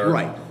 Yes, and they are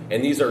right.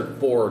 And these are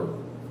 4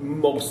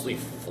 mostly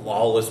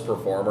flawless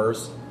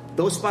performers.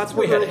 Those spots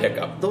were We had a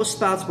hiccup. Those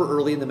spots were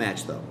early in the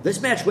match, though.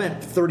 This match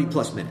went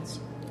 30-plus minutes.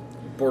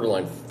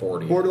 Borderline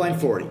 40. Borderline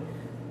 40.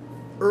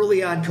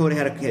 Early on, Kota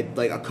had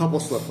like a couple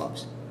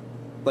slip-ups.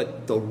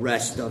 But the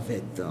rest of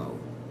it, though...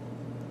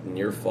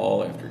 Near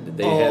fall after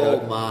they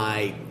had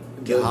my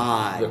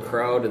God. The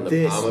crowd in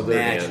the palm of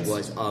their hands. This match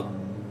was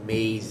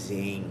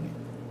amazing.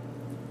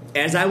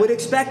 As I would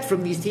expect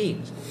from these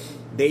teams.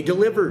 They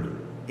delivered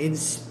in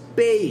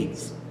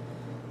spades.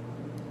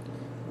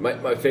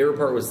 My favorite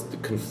part was the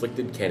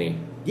conflicted Kenny.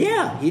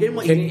 Yeah, he didn't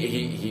want... Kenny,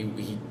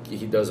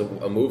 he does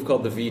a move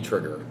called the V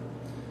trigger,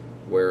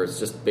 where it's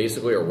just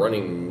basically a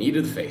running knee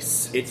to the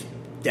face. It's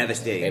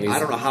devastating. I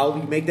don't know how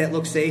we make that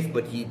look safe,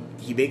 but he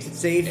makes it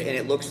safe, and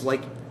it looks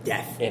like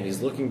death. And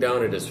he's looking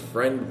down at his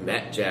friend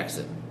Matt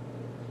Jackson,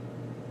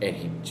 and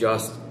he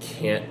just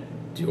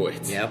can't do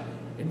it. Yep.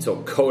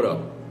 Until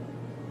Kota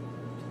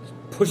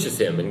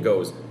pushes him and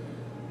goes,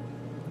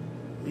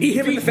 knee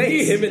him in the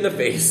face. Knee him in the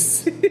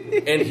face.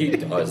 And he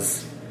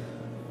does.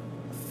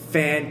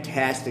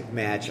 Fantastic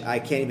match. I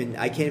can't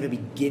even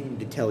begin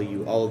to tell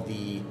you all of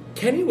the...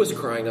 Kenny was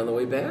crying on the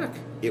way back.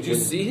 Did you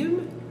see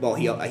him? Well,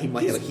 he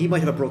might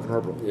have a broken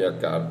orbital. Yeah,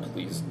 God,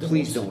 please don't.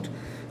 Please don't.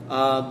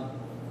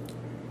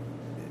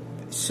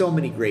 So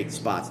many great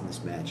spots in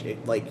this match.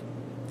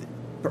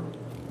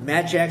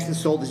 Matt Jackson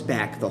sold his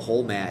back the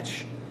whole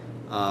match.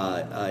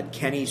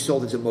 Kenny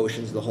sold his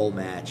emotions the whole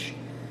match.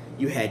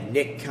 You had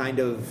Nick kind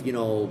of,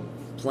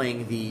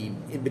 playing the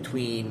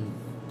in-between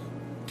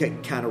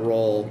kind of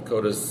role.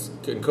 Coda's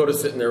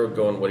sitting there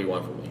going, what do you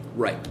want from me?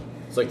 Right.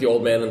 It's like the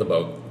old man in the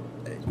boat.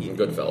 In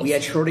Goodfellas. We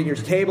had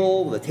Schrodinger's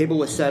table. The table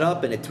was set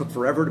up, and it took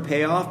forever to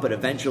pay off, but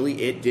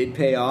eventually it did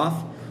pay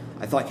off.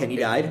 I thought Kenny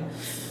died.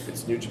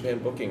 It's New Japan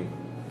booking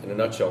in a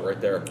nutshell right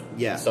there.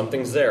 Yeah.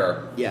 Something's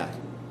there. Yeah.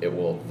 It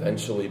will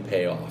eventually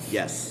pay off.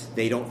 Yes.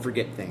 They don't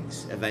forget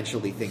things.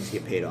 Eventually things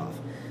get paid off.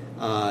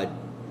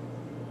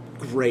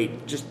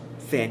 Great. Just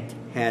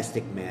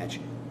fantastic match.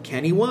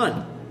 Kenny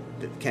won.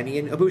 Kenny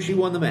and Ibushi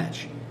won the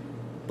match.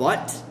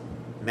 But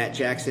Matt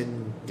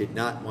Jackson did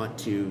not want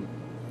to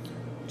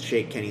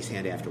shake Kenny's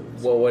hand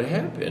afterwards. Well, what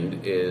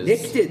happened is...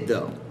 Nick did,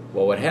 though.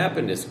 Well, what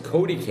happened is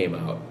Cody came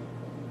out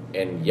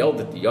and yelled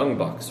at the Young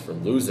Bucks for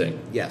losing.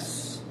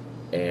 Yes.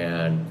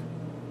 And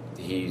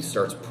he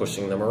starts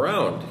pushing them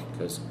around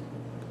because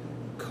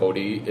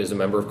Cody is a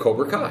member of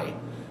Cobra Kai.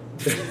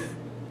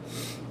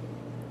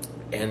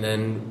 And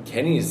then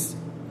Kenny's,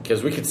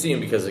 because we could see him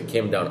because it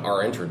came down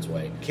our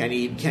entranceway.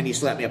 Kenny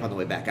slapped me up on the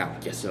way back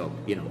out. Yes. So,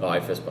 you know. Oh, I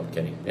fist bumped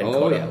Kenny. And Oh,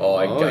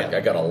 Coda. yeah.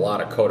 I got a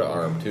lot of Coda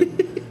arm, too.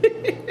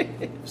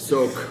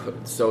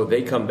 So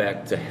they come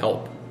back to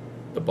help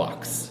the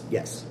Bucks.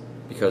 Yes.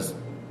 Because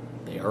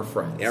they are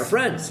friends. They are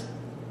friends.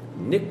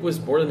 Nick was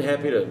more than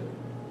happy to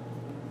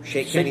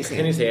Shake shake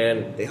Kenny's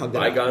hand. They hugged it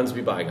out. Bygones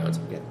be bygones.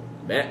 Yeah.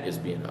 Matt is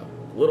being a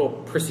little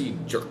prissy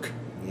jerk.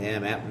 Yeah,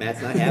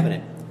 Matt's not having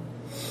it.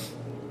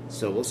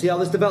 So we'll see how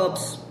this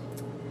develops.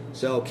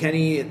 So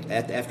Kenny,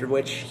 after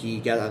which he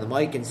got on the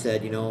mic and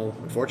said,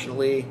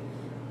 unfortunately,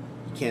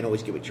 you can't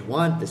always get what you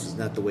want. This is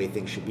not the way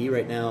things should be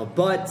right now.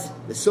 But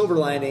the silver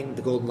lining,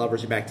 the Golden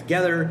Lovers are back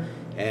together,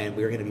 and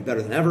we're going to be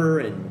better than ever,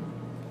 and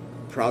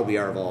proud we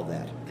are of all of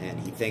that. And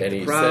he thanked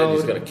the crowd. And he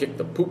said he's going to kick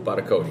the poop out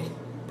of Cody.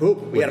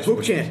 Poop. We got a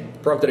poop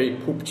chant. Prompted a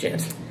poop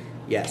chant.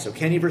 Yeah, so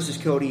Kenny versus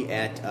Cody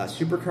at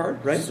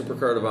Supercard, right?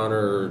 Supercard of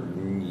Honor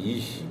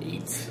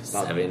 8,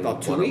 7.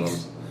 About 2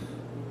 weeks?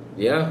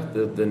 Yeah,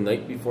 the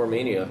night before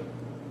Mania.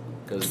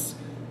 Because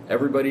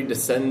everybody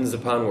descends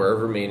upon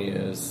wherever Mania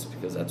is,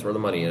 because that's where the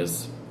money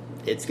is.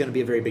 It's going to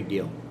be a very big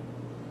deal.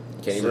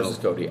 Kenny versus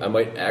Cody. I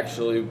might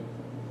actually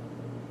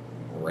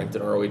rent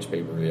an ROH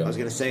pay-per-view. I was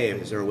going to say,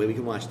 is there a way we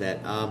can watch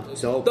that? No,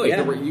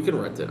 yeah. you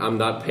can rent it. I'm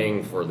not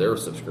paying for their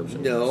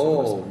subscription.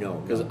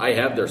 No. Because I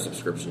have their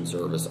subscription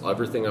service.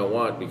 Everything I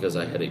want, because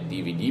I had a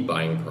DVD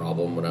buying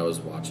problem when I was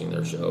watching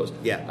their shows.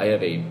 Yeah. I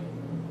have a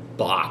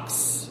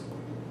box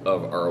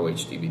of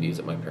ROH DVDs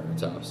at my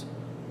parents' house,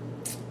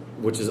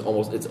 which is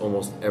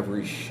almost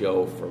every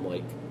show from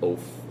like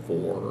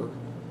 04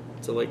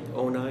 to like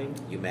 09.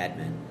 You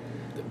madman.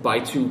 Buy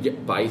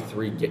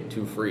 3, get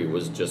 2 free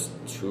was just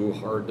too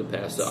hard to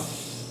pass up.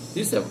 They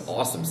used to have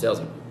awesome sales,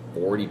 like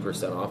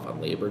 40% off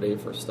on Labor Day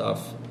for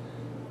stuff.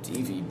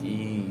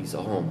 DVDs,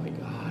 oh my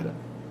god.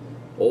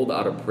 Old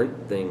out of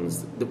print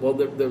things. Well,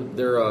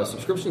 their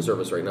subscription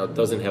service right now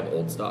doesn't have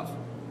old stuff.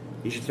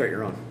 You should start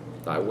your own.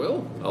 I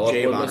will. I'll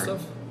Jay upload my of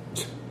stuff.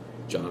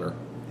 Johnner.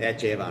 At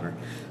Jay of Honor.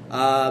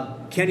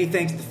 Kenny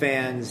thanks the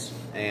fans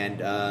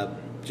and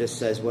just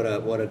says what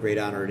a great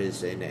honor it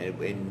is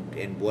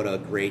and what a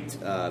great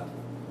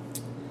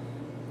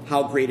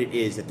how great it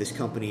is that this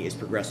company is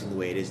progressing the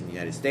way it is in the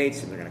United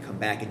States, and they're going to come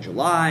back in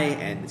July,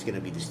 and it's going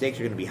to be, the stakes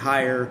are going to be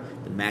higher,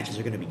 the matches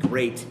are going to be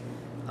great.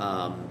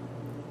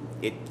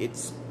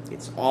 It's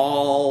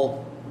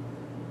all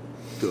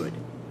good.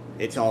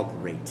 It's all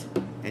great.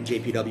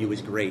 NJPW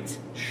is great.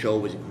 Show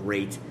was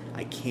great.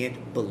 I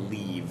can't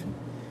believe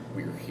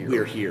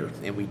we're here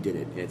and we did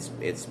it.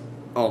 It's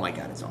oh my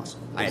god, it's awesome.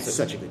 I had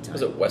such a good time.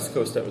 Was it West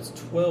Coast time? It was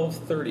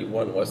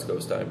 12:31 West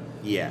Coast time.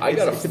 Yeah, I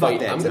got to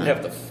fight. I'm going to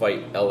have to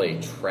fight LA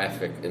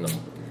traffic in the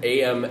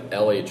AM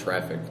LA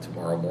traffic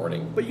tomorrow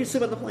morning. But you can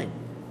sleep on the plane.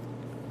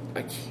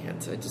 I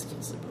can't. I just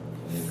can't sleep on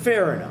the plane.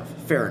 Fair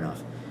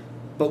enough.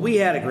 But we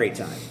had a great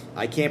time.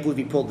 I can't believe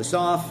we pulled this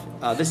off.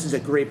 This is a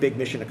great big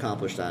mission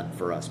accomplished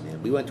for us,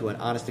 man. We went to an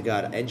honest to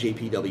God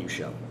NJPW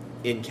show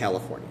in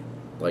California.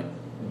 Like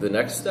the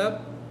next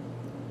step,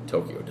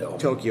 Tokyo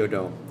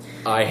Dome.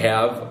 I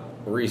have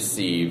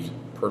received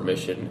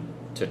permission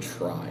to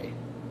try.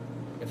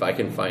 If I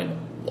can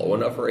find low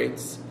enough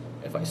rates,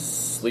 if I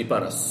sleep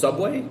on a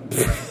subway,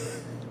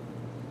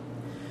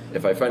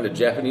 if I find a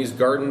Japanese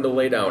garden to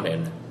lay down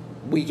in.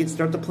 We can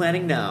start the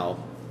planning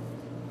now.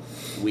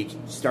 We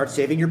can start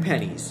saving your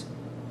pennies.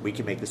 We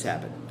can make this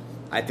happen.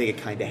 I think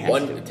it kind of has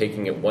to.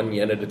 Taking it 1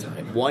 yen at a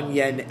time. 1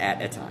 yen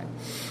at a time.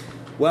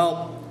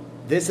 Well,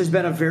 this has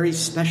been a very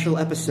special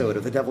episode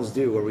of The Devil's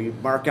Due, where we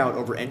mark out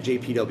over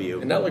NJPW.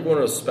 And not like one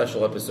of those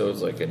special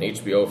episodes like an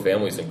HBO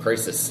Families in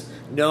Crisis.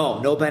 No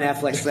Ben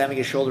Affleck slamming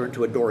his shoulder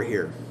into a door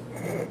here.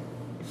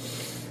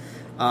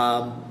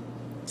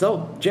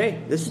 So,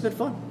 Jay, this has been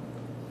fun.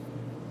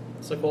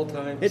 It's like old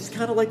times. It's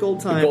kind of like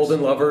old times. The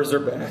Golden Lovers are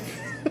back.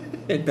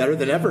 And better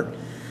than ever.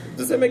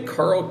 Does that make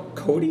Carl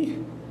Cody?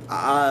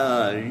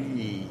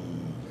 Kind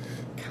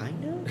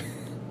of.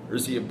 Or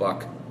is he a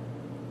buck?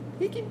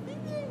 He can.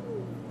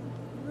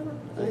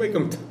 We'll make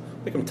him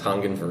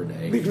Tongan for a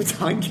day. Make him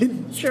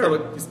Tongan?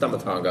 Sure. He's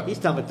Tamatanga. He's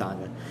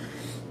Tamatanga.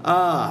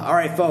 All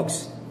right,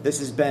 folks. This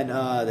has been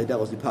the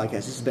Devil's Due Podcast.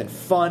 This has been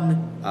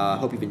fun.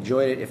 Hope you've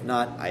enjoyed it. If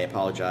not, I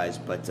apologize.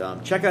 But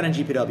check out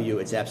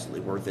NGPW. It's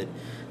absolutely worth it.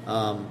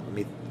 Let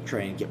me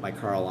try and get my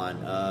Carl on.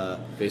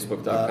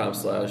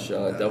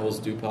 Facebook.com/Devil's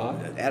Due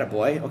Pod.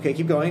 Attaboy. Okay,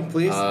 keep going,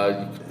 please.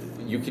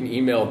 You can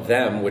email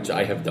them, which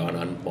I have done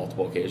on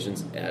multiple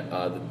occasions, at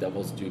the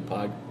Devil's Due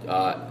Pod,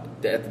 at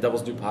the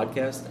Devil's Due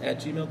Podcast at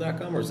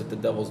gmail.com, or is it the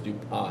Devil's Due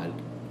Pod?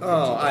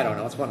 Oh, I don't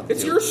know. It's one of the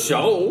It's two. your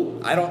show.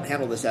 I don't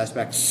handle this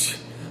aspect.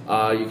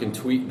 You can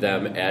tweet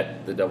them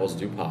at the Devil's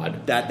Due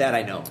Pod. That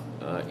I know.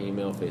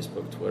 Email,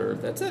 Facebook, Twitter.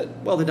 That's it.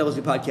 Well, the Devil's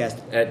Due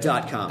Podcast At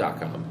 .com.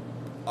 .com.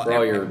 For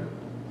all your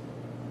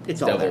it's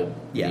all devil there.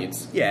 Yeah.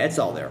 needs. Yeah, it's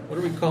all there. What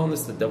are we calling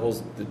this? The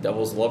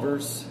Devil's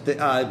Lovers?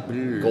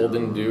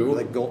 Golden Dew?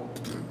 Like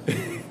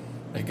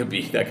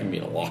That could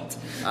mean a lot.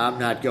 I'm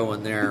not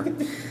going there.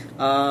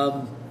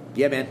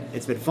 yeah, man,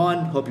 it's been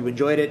fun. Hope you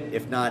enjoyed it.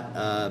 If not,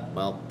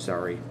 well,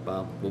 sorry.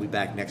 We'll be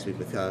back next week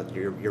with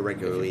your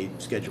regularly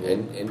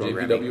scheduled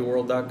programming.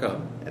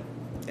 NJPWworld.com.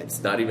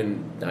 It's not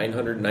even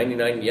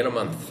 999 yen a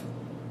month.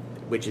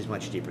 Which is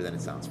much cheaper than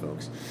it sounds,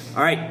 folks.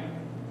 All right,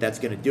 that's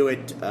going to do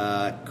it.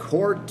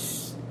 Court.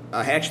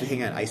 Actually,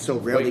 hang on. I so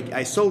rarely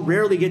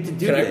get to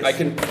do this. I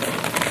can.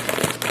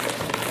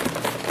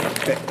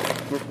 Okay.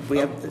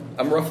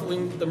 I'm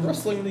rustling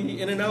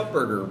the In-N-Out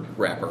Burger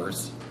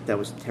wrappers. That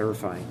was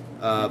terrifying.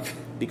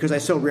 Because I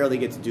so rarely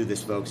get to do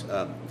this, folks.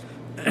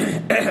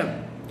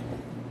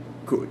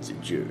 Court's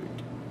adjourned.